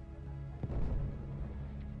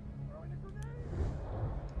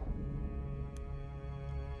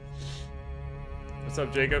 What's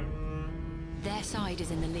up, Jacob? Their side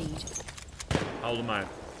is in the lead. How old am I?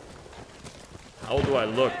 How old do I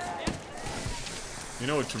look? You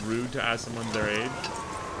know it's rude to ask someone their age?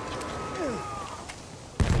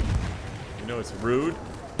 You know it's rude?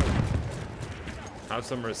 Have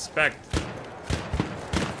some respect.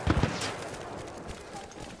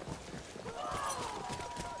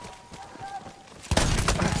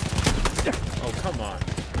 Oh, come on.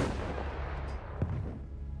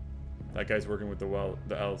 That guy's working with the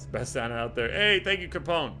elves. Best Santa out there. Hey, thank you,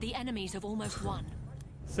 Capone. The enemies have almost won.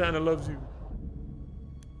 Santa loves you.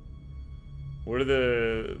 What are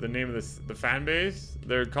the name of the fan base?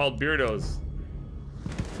 They're called beardos.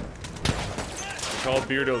 They're called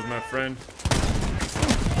beardos, my friend.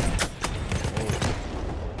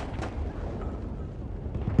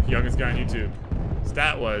 Oh. Youngest guy on YouTube.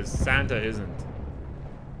 Stat was Santa isn't.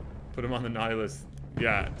 Put him on the naughty list.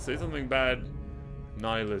 Yeah, say something bad.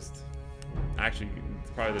 Naughty list. Actually,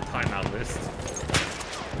 it's probably the timeout list.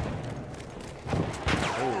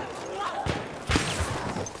 Oh.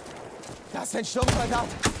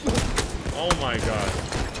 Oh my god.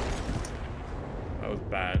 That was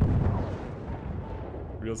bad.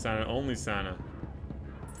 Real Santa, only Santa.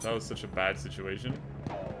 That was such a bad situation.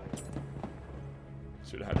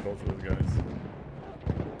 Should have had both of those guys.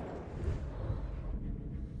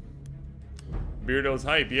 Beardo's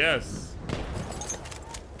hype, yes.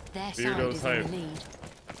 Their side Beardo's is hype. in the lead.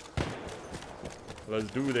 Let's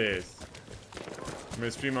do this. I'm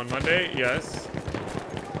gonna stream on Monday, yes.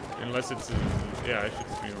 Unless it's, yeah, I should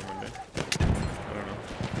stream on Monday. I don't know.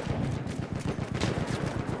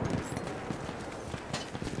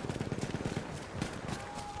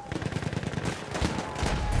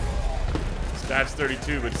 Stats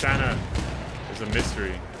 32, but Santa is a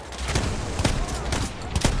mystery.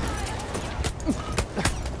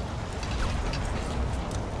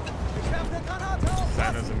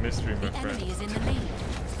 Santa's a mystery, my The friend. enemy is in the lead.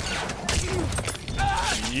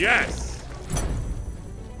 Yes!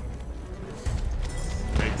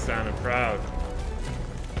 Make Santa proud.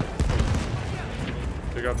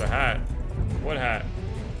 Pick up the hat. What hat?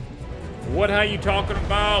 What hat you talking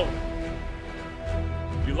about?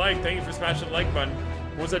 If you like, thank you for smashing the like button.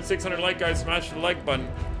 Once that 600 like, guys, smash the like button.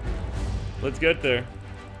 Let's get there.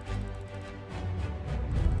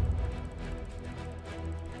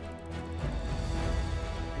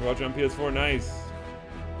 You're watching on PS4, nice.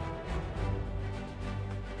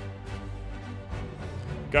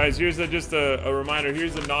 Guys, here's just a reminder.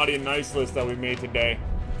 Here's the naughty and nice list that we made today.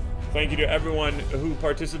 Thank you to everyone who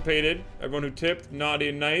participated, everyone who tipped. Naughty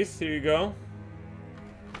and nice, here you go.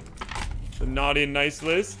 The naughty and nice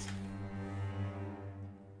list.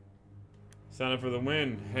 Santa for the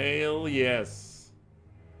win. Hell yes.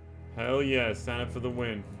 Hell yes, Santa for the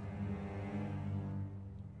win.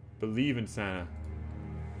 Believe in Santa.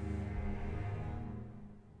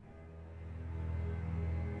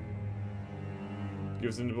 Give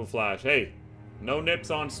us a nipple flash. Hey, no nips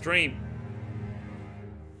on stream.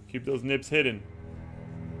 Keep those nips hidden.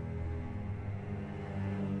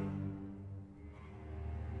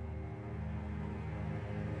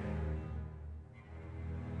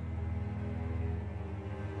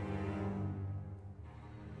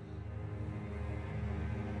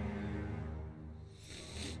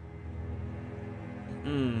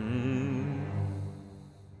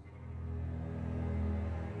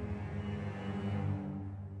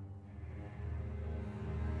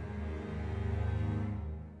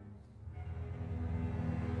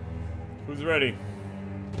 Who's ready?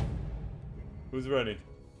 Who's ready?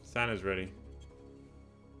 Santa's ready.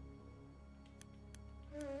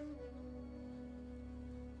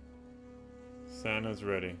 Santa's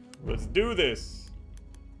ready. Let's do this!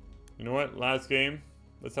 You know what? Last game.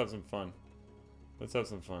 Let's have some fun. Let's have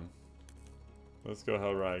some fun. Let's go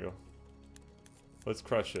Hell Rigo. Let's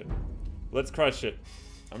crush it. Let's crush it.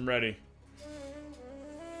 I'm ready.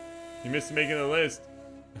 You missed making the list.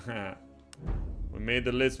 We made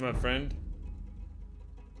the list, my friend.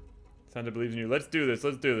 Santa believes in you. Let's do this.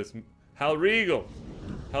 Let's do this. Hal Regal.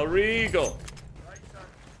 Hal Regal.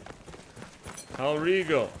 Hal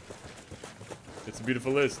Regal. It's a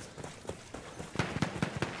beautiful list.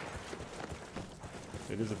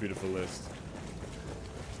 It is a beautiful list.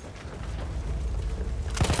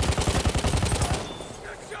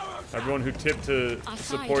 Everyone who tipped to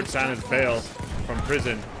support Santa's bail from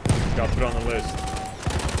prison got put on the list.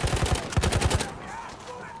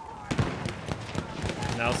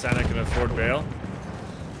 Now Santa can afford bail,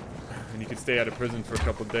 and he can stay out of prison for a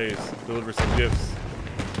couple days, deliver some gifts.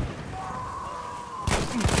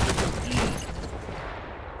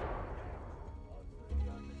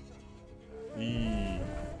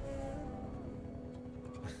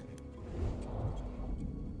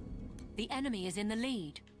 The enemy is in the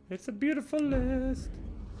lead. It's a beautiful list.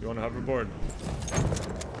 You want a hoverboard?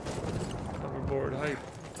 Hoverboard hype.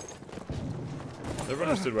 Never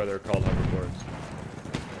understood why they're called hoverboards.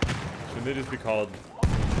 Shouldn't they just be called,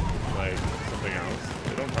 like, something else?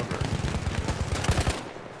 They don't hover.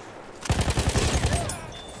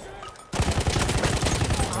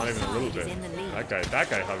 Not even a little bit. That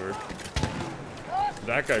guy hovered.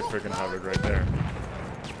 That guy freaking hovered right there.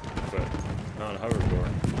 But not a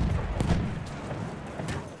hoverboard.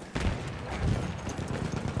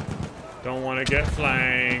 Don't want to get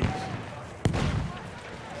flanked.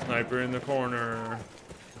 Sniper in the corner.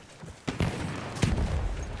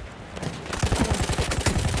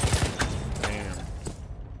 Damn.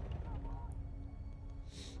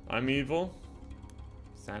 I'm evil.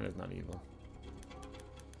 Santa's not evil.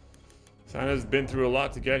 Santa's been through a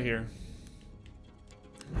lot to get here.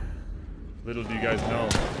 Little do you guys know.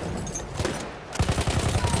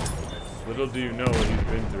 Little do you know what he's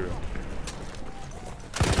been through.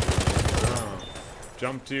 Oh.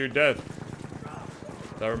 Jump to your death.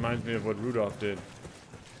 That reminds me of what Rudolph did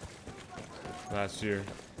last year.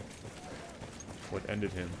 What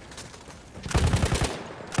ended him.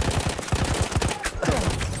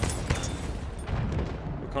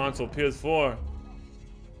 The console, PS4.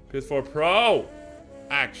 PS4 Pro,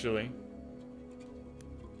 actually.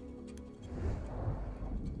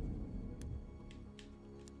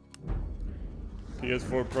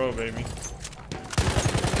 PS4 Pro, baby.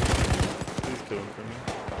 Please kill him for me.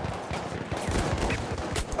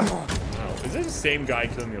 Wow. Is this the same guy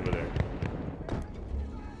killing me over there?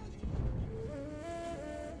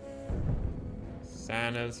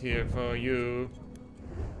 Santa's here for you.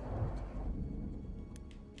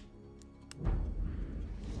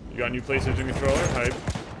 You got a new PlayStation controller? Hype.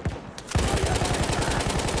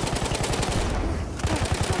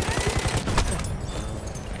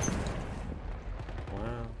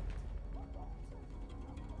 Wow.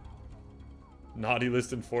 Naughty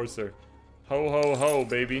list enforcer. Ho ho ho,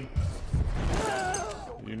 baby.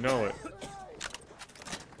 You know it.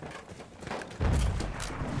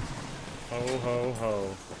 Ho ho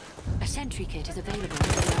ho. A sentry kit is available for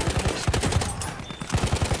your location.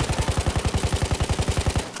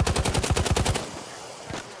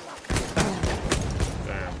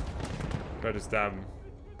 Try to stab him.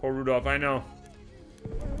 Poor Rudolph, I know.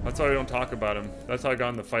 That's why we don't talk about him. That's how I got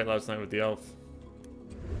in the fight last night with the elf.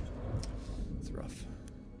 It's rough.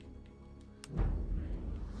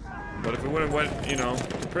 But if it would have went, you know,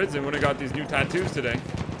 to prison, would have got these new tattoos today.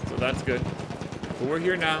 So that's good. But we're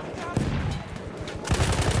here now.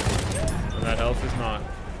 And that elf is not.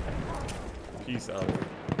 Peace, elf.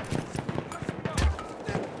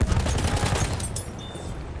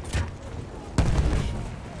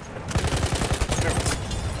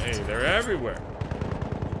 They're everywhere.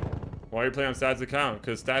 Why are you playing on Stat's account?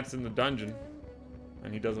 Because Stat's in the dungeon.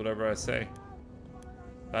 And he does whatever I say.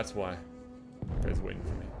 That's why. He's waiting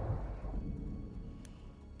for me.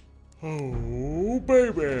 Oh,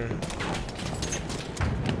 baby.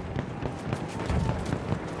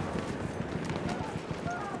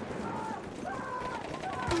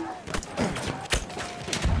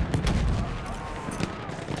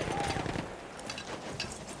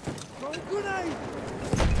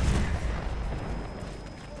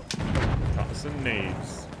 Some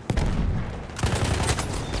nades.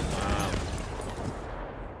 Wow.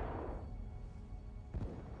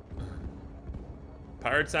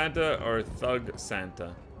 Pirate Santa or Thug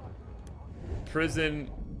Santa?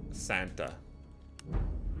 Prison Santa.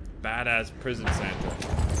 Badass prison Santa.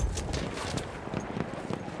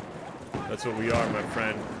 That's what we are, my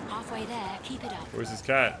friend. Halfway there, keep it up. Where's his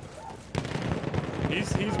cat?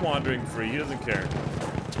 He's wandering free. He doesn't care.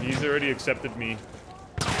 He's already accepted me.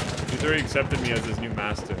 He's already accepted me as his new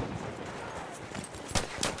master.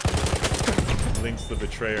 Link's the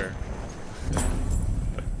betrayer.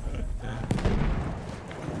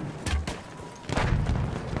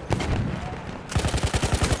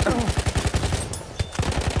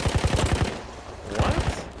 What?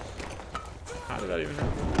 How did that even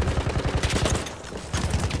happen?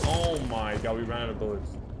 Oh my god, we ran out of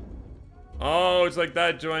bullets. Oh, it's like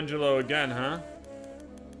that, Joangelo, again, huh?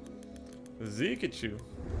 Zikachu.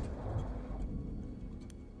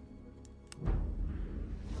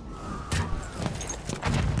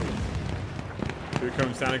 Here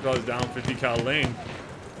comes Santa Claus down 50 cal lane.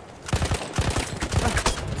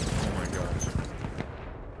 Oh my gosh.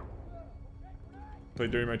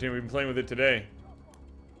 Played during my team. We've been playing with it today.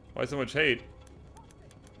 Why so much hate?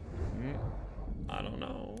 I don't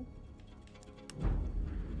know.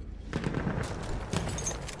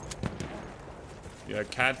 Yeah,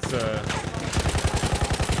 cats,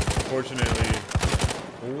 fortunately.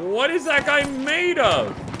 What is that guy made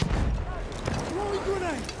of?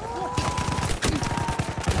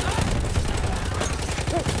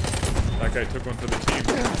 That guy took one for the team.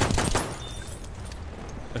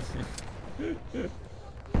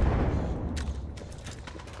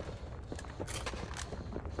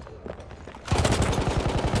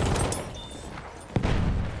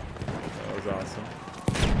 That was awesome.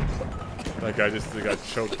 That guy just got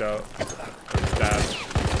choked out. Stabbed.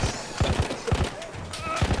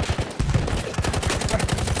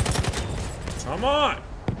 Come on!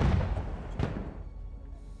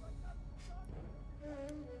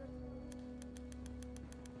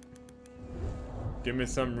 Give me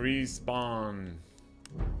some respawn.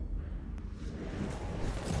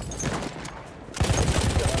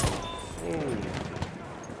 Ooh.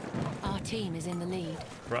 Our team is in the lead.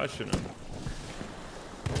 Crushing him.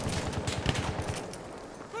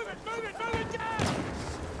 Move it down!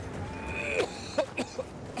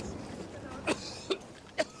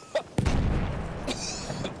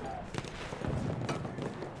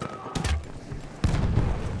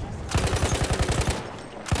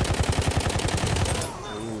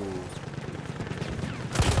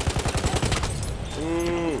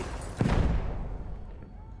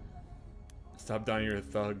 Stop dying, you're a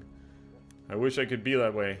thug. I wish I could be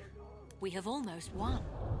that way. We have almost won.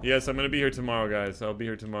 Yes, I'm gonna be here tomorrow, guys. I'll be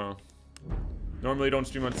here tomorrow. Normally don't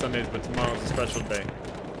stream on Sundays, but tomorrow's a special day.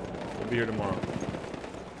 We'll be here tomorrow.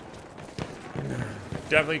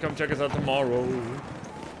 Definitely come check us out tomorrow.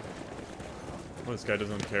 Oh, this guy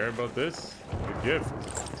doesn't care about this. The gift.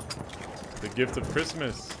 The gift of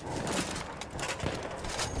Christmas.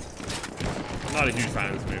 I'm not a huge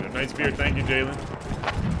fan of this movie. Nice beard, thank you, Jalen.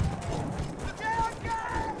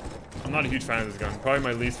 I'm not a huge fan of this gun. Probably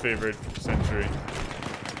my least favorite century.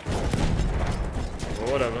 But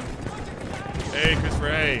whatever. Hey, Christopher,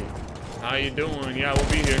 hey. How you doing? Yeah, we'll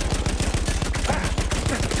be here.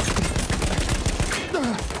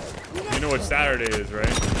 You know what Saturday is,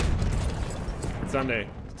 right? Sunday.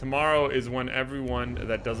 Tomorrow is when everyone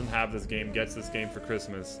that doesn't have this game gets this game for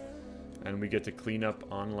Christmas. And we get to clean up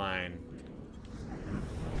online.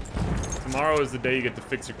 Tomorrow is the day you get to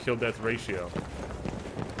fix your kill-death ratio.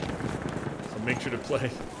 Make sure to play.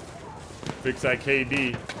 Fix that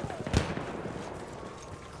KD.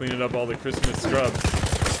 Cleaning up all the Christmas scrubs.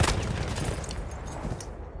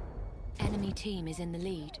 Enemy team is in the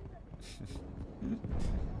lead.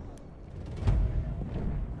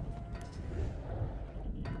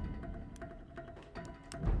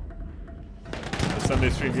 The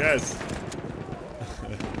Sunday stream, yes.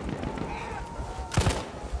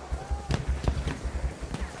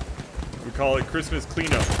 We call it Christmas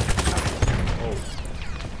cleanup. Oh.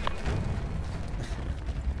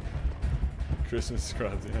 Christmas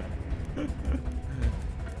scrubs, yeah.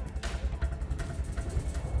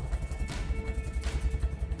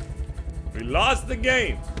 We lost the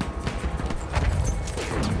game.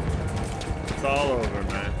 It's all over,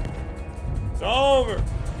 man. It's over.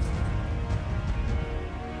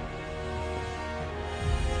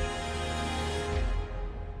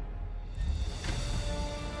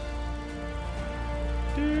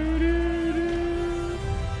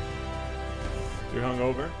 You're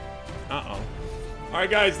hungover? Uh-oh. Alright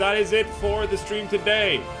guys, that is it for the stream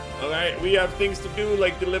today. Alright, we have things to do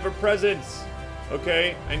like deliver presents.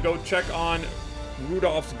 Okay, and go check on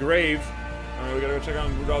Rudolph's grave. Alright, we gotta go check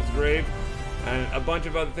on Rudolph's grave. And a bunch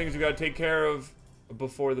of other things we gotta take care of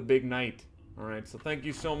before the big night. Alright, so thank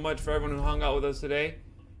you so much for everyone who hung out with us today.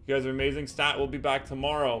 You guys are amazing. Stat will be back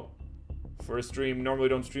tomorrow for a stream. Normally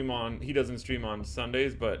don't stream on, he doesn't stream on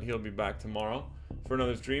Sundays, but he'll be back tomorrow for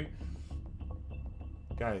another stream.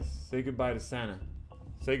 Guys, say goodbye to Santa.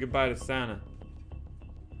 Say goodbye to Santa.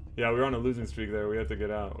 Yeah, we're on a losing streak there. We have to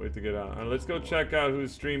get out. We have to get out. Let's go check out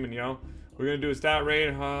who's streaming, yo. We're gonna do a stat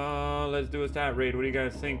raid. Let's do a stat raid. What do you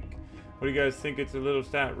guys think? What do you guys think? It's a little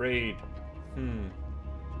stat raid.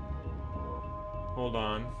 Hold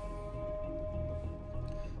on.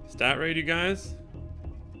 Stat raid, you guys?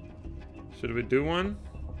 Should we do one?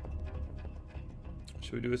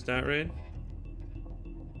 Should we do a stat raid?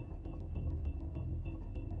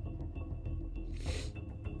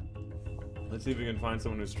 Let's see if we can find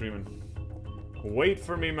someone who's streaming. Wait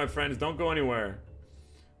for me, my friends. Don't go anywhere.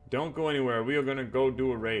 Don't go anywhere. We are gonna go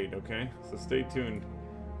do a raid, okay? So stay tuned.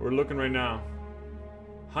 We're looking right now.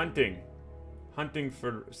 Hunting. Hunting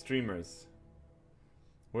for streamers.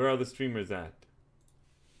 Where are the streamers at?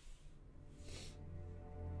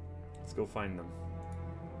 Let's go find them.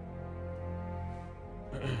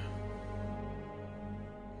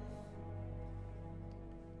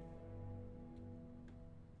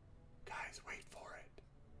 Guys, wait for it.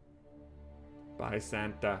 Bye,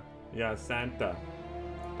 Santa. Yeah, Santa.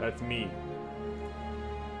 That's me.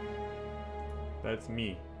 That's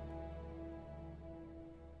me.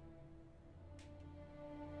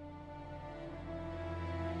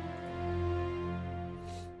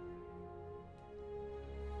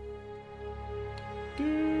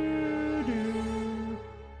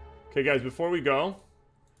 Okay, guys, before we go,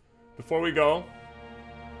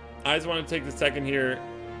 I just want to take a second here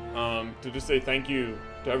to just say thank you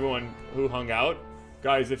to everyone who hung out.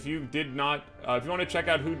 Guys, if you did not, if you want to check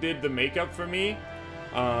out who did the makeup for me,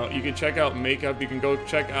 you can check out makeup. You can go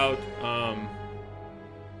check out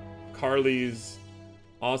Carly's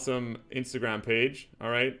awesome Instagram page. All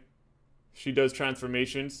right, she does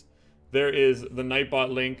transformations. There is the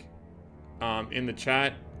Nightbot link in the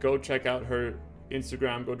chat. Go check out her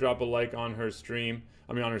Instagram. Go drop a like on her stream.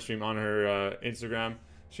 On her Instagram.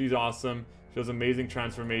 She's awesome. She does amazing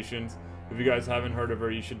transformations. If you guys haven't heard of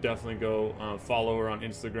her, you should definitely go follow her on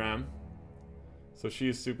Instagram. So she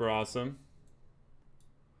is super awesome.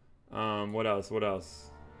 What else? What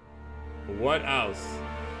else? What else?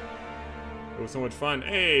 It was so much fun.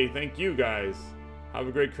 Hey, thank you guys. Have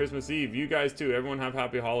a great Christmas Eve. You guys too. Everyone have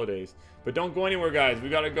happy holidays. But don't go anywhere, guys. We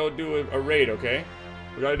gotta go do a raid, okay?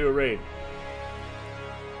 We gotta do a raid.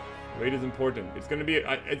 Raid is important. It's gonna be.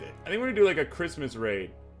 I think we're gonna do like a Christmas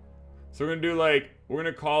raid. So we're gonna do like, we're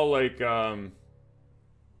gonna call like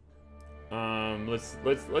let's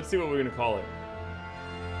see what we're gonna call it.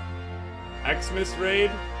 Xmas raid?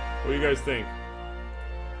 What do you guys think?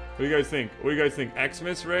 What do you guys think? What do you guys think?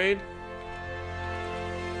 Xmas raid?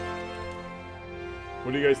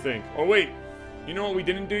 What do you guys think? Oh wait, you know what we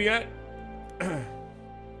didn't do yet?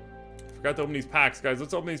 Forgot to open these packs, guys.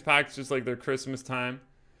 Let's open these packs just like they're Christmas time.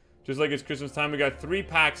 Just like it's Christmas time. We got 3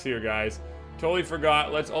 packs here, guys. Totally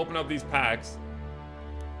forgot. Let's open up these packs.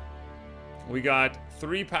 We got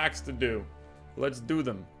 3 packs to do. Let's do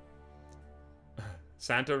them.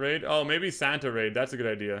 Santa raid? Oh, maybe Santa raid. That's a good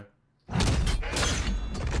idea.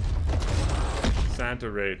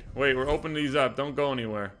 Santa raid. Wait, we're opening these up. Don't go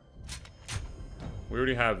anywhere. We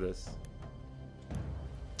already have this.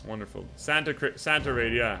 Wonderful. Santa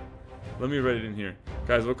raid, yeah. Let me write it in here.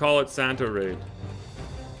 Guys, we'll call it Santa raid.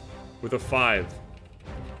 With a 5.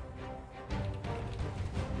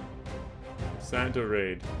 Santa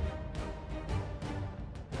raid.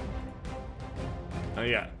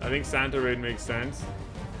 Yeah, I think Santa raid makes sense.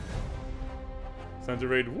 Santa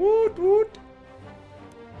raid, woot woot.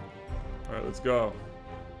 Alright, let's go.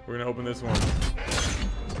 We're gonna open this one.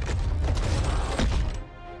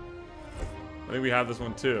 I think we have this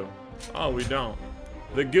one too. Oh, we don't.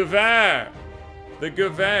 The Gewehr! The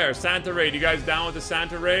Gewehr! Santa raid. You guys down with the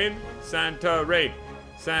Santa raid? Santa raid.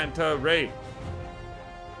 Santa raid.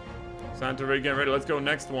 Santa raid, get ready. Let's go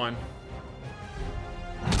next one.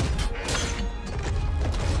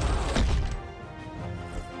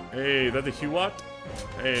 Hey, is that the Huot?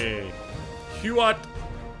 Hey. Huot!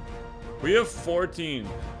 We have 14.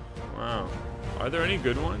 Wow. Are there any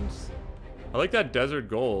good ones? I like that desert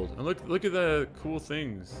gold. And look at the cool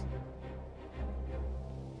things.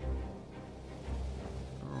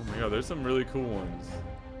 Oh my god, there's some really cool ones.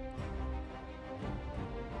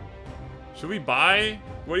 Should we buy?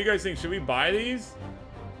 What do you guys think? Should we buy these?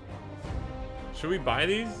 Should we buy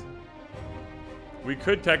these? We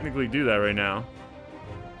could technically do that right now.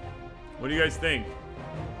 What do you guys think?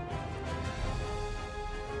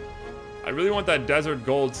 I really want that desert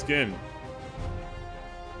gold skin.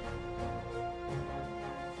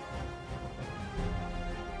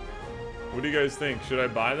 What do you guys think? Should I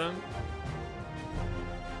buy them?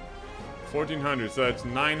 1,400, so that's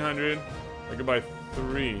 900. I could buy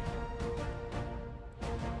 3.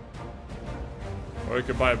 Or I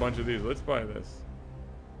could buy a bunch of these. Let's buy this.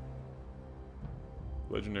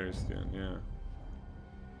 Legendary skin, yeah.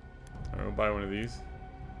 Alright, we'll buy one of these.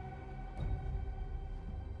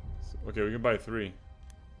 Okay, we can buy 3.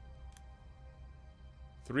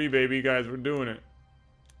 3, baby, guys. We're doing it.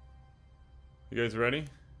 You guys ready?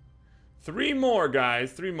 3 more,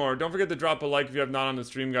 guys. 3 more. Don't forget to drop a like if you have not on the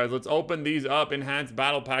stream, guys. Let's open these up. Enhanced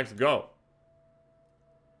battle packs. Go.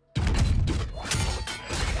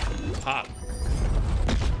 Pop.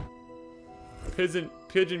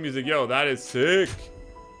 Pigeon music. Yo, that is sick.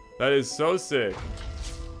 That is so sick.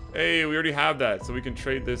 Hey, we already have that, so we can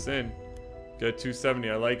trade this in. Get 270.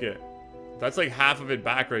 I like it. That's like half of it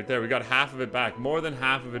back right there. We got half of it back. More than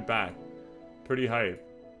half of it back. Pretty hype.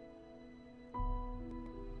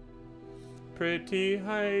 Pretty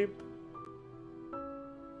hype.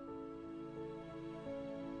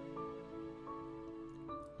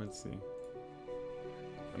 Let's see.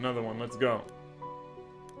 Another one. Let's go.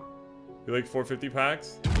 You like 450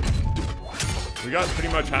 packs? We got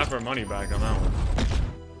pretty much half our money back on that one.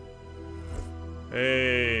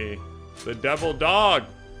 Hey, the devil dog.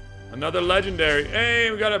 Another legendary.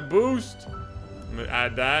 Hey, we got a boost. I'm gonna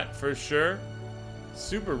add that for sure.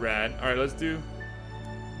 Super rad. All right, let's do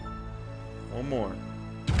one more.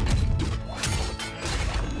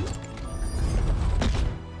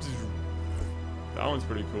 That one's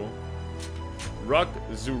pretty cool. Ruck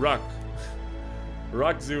Zuruck.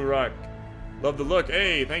 Ruck Zuruck. Love the look.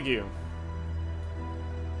 Hey, thank you.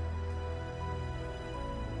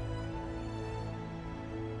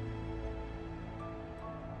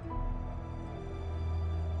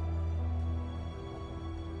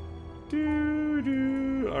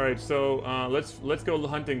 Alright, so let's go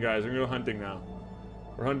hunting, guys. We're gonna go hunting now.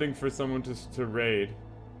 We're hunting for someone to raid.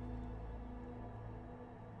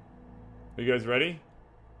 Are you guys ready?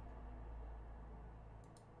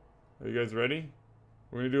 Are you guys ready?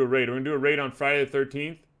 We're gonna do a raid. We're gonna do a raid on Friday the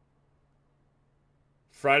 13th.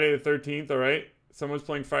 Friday the 13th, alright? Someone's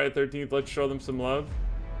playing Friday the 13th. Let's show them some love.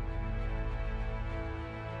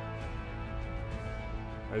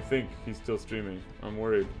 I think he's still streaming. I'm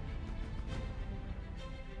worried.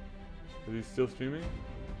 Is he still streaming?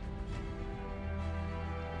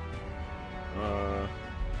 I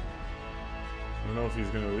don't know if he's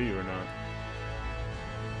gonna leave or not.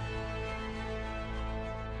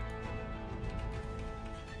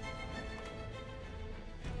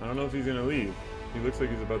 I don't know if he's gonna leave. He looks like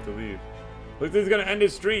he's about to leave. Looks like he's gonna end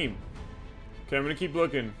his stream. Okay, I'm gonna keep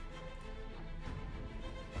looking.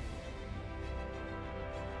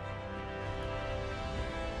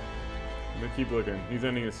 I'm gonna keep looking. He's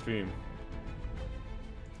ending his stream.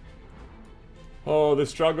 Oh, the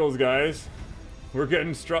struggles, guys. We're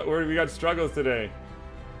getting we got struggles today.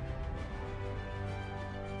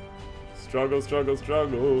 Struggle, struggle,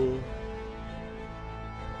 struggle.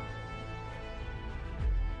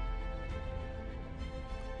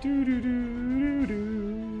 Do, do, do, do,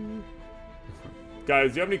 do.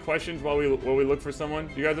 Guys, do you have any questions while we look for someone?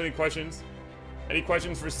 Do you guys have any questions? Any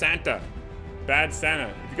questions for Santa? Bad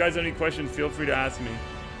Santa. If you guys have any questions, feel free to ask me.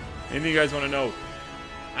 Anything you guys want to know?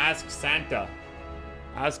 Ask Santa.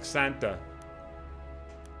 Ask Santa.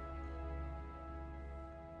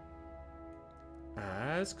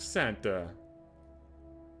 Ask Santa.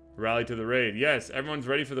 Rally to the raid. Yes, everyone's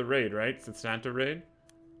ready for the raid, right? It's the Santa raid.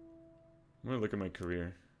 I'm gonna look at my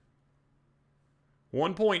career.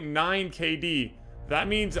 1.9 KD. That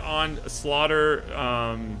means on slaughter,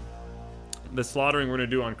 the slaughtering we're gonna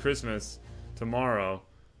do on Christmas tomorrow,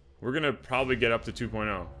 we're gonna probably get up to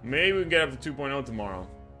 2.0. Maybe we can get up to 2.0 tomorrow.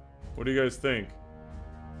 What do you guys think?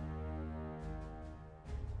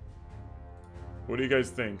 What do you guys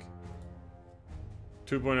think?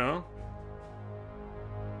 2.0?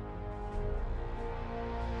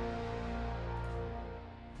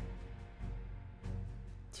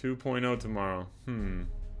 .2.0 tomorrow.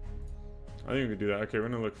 I think we could do that. Okay, we're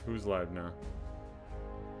gonna look who's live now.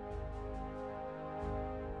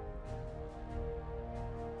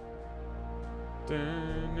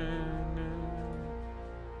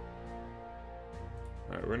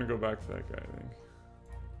 Alright, we're gonna go back to that guy,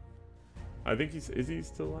 I think. Is he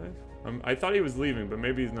still live? I thought he was leaving, but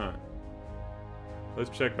maybe he's not. Let's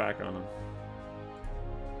check back on him.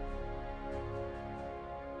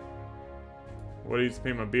 What did he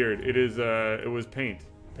paint my beard? It is, it was paint.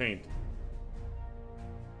 Paint.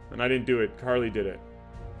 And I didn't do it. Carly did it.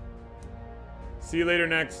 See you later,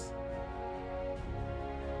 next.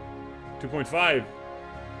 2.5.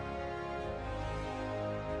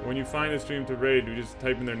 When you find a stream to raid, do you just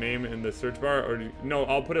type in their name in the search bar? Or no,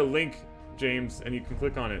 I'll put a link, James, and you can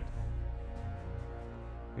click on it.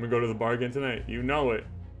 I'm gonna go to the bar again tonight. You know it.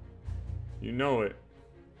 You know it.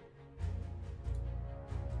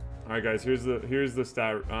 Alright guys, here's the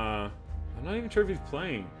stat. I'm not even sure if he's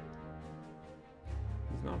playing.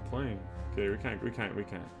 He's not playing. Okay, we can't.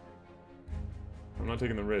 I'm not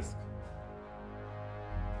taking the risk.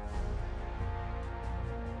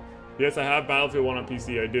 Yes, I have Battlefield 1 on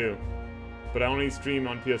PC, I do. But I only stream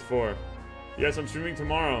on PS4. Yes, I'm streaming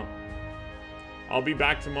tomorrow. I'll be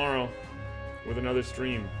back tomorrow with another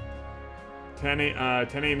stream. 10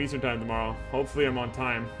 a.m. Eastern time tomorrow. Hopefully I'm on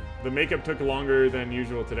time. The makeup took longer than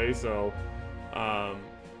usual today, so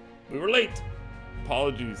we were late.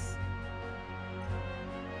 Apologies.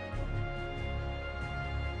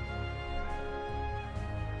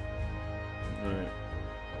 Alright.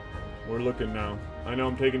 We're looking now. I know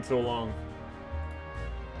I'm taking so long.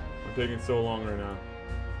 I'm taking so long right now.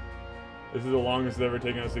 This is the longest it's ever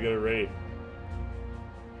taken us to get a raid.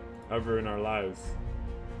 Ever in our lives.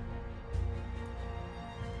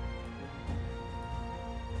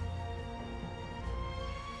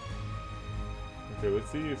 Okay,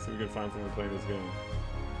 let's see if we can find someone playing this game.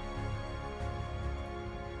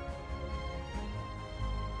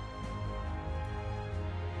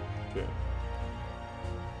 Okay.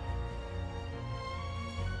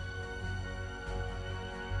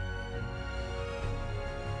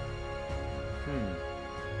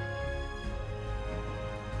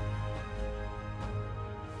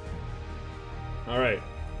 Alright.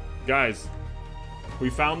 Guys. We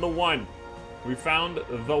found the one. We found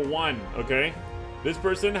the one, okay? This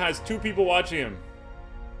person has 2 people watching him.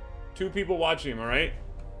 2 people watching him, alright?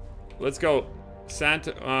 Let's go.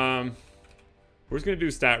 Santa, we're just gonna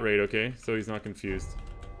do stat raid, okay? So he's not confused.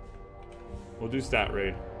 We'll do stat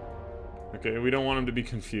raid. Okay, we don't want him to be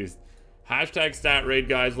confused. Hashtag stat raid,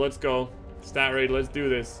 guys. Let's go. Stat raid, let's do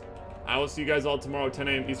this. I will see you guys all tomorrow, 10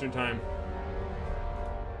 a.m. Eastern time.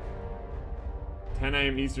 10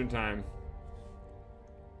 a.m. Eastern time.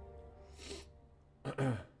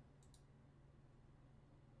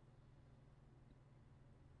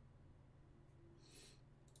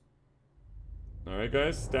 Alright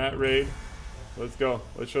guys, stat raid. Let's go.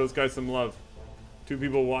 Let's show this guy some love. 2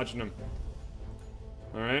 people watching him.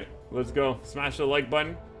 Alright, let's go. Smash the like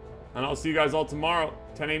button. And I'll see you guys all tomorrow,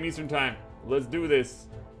 10 a.m. Eastern time. Let's do this.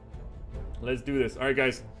 Let's do this. Alright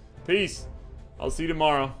guys, peace. I'll see you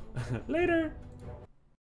tomorrow. Later.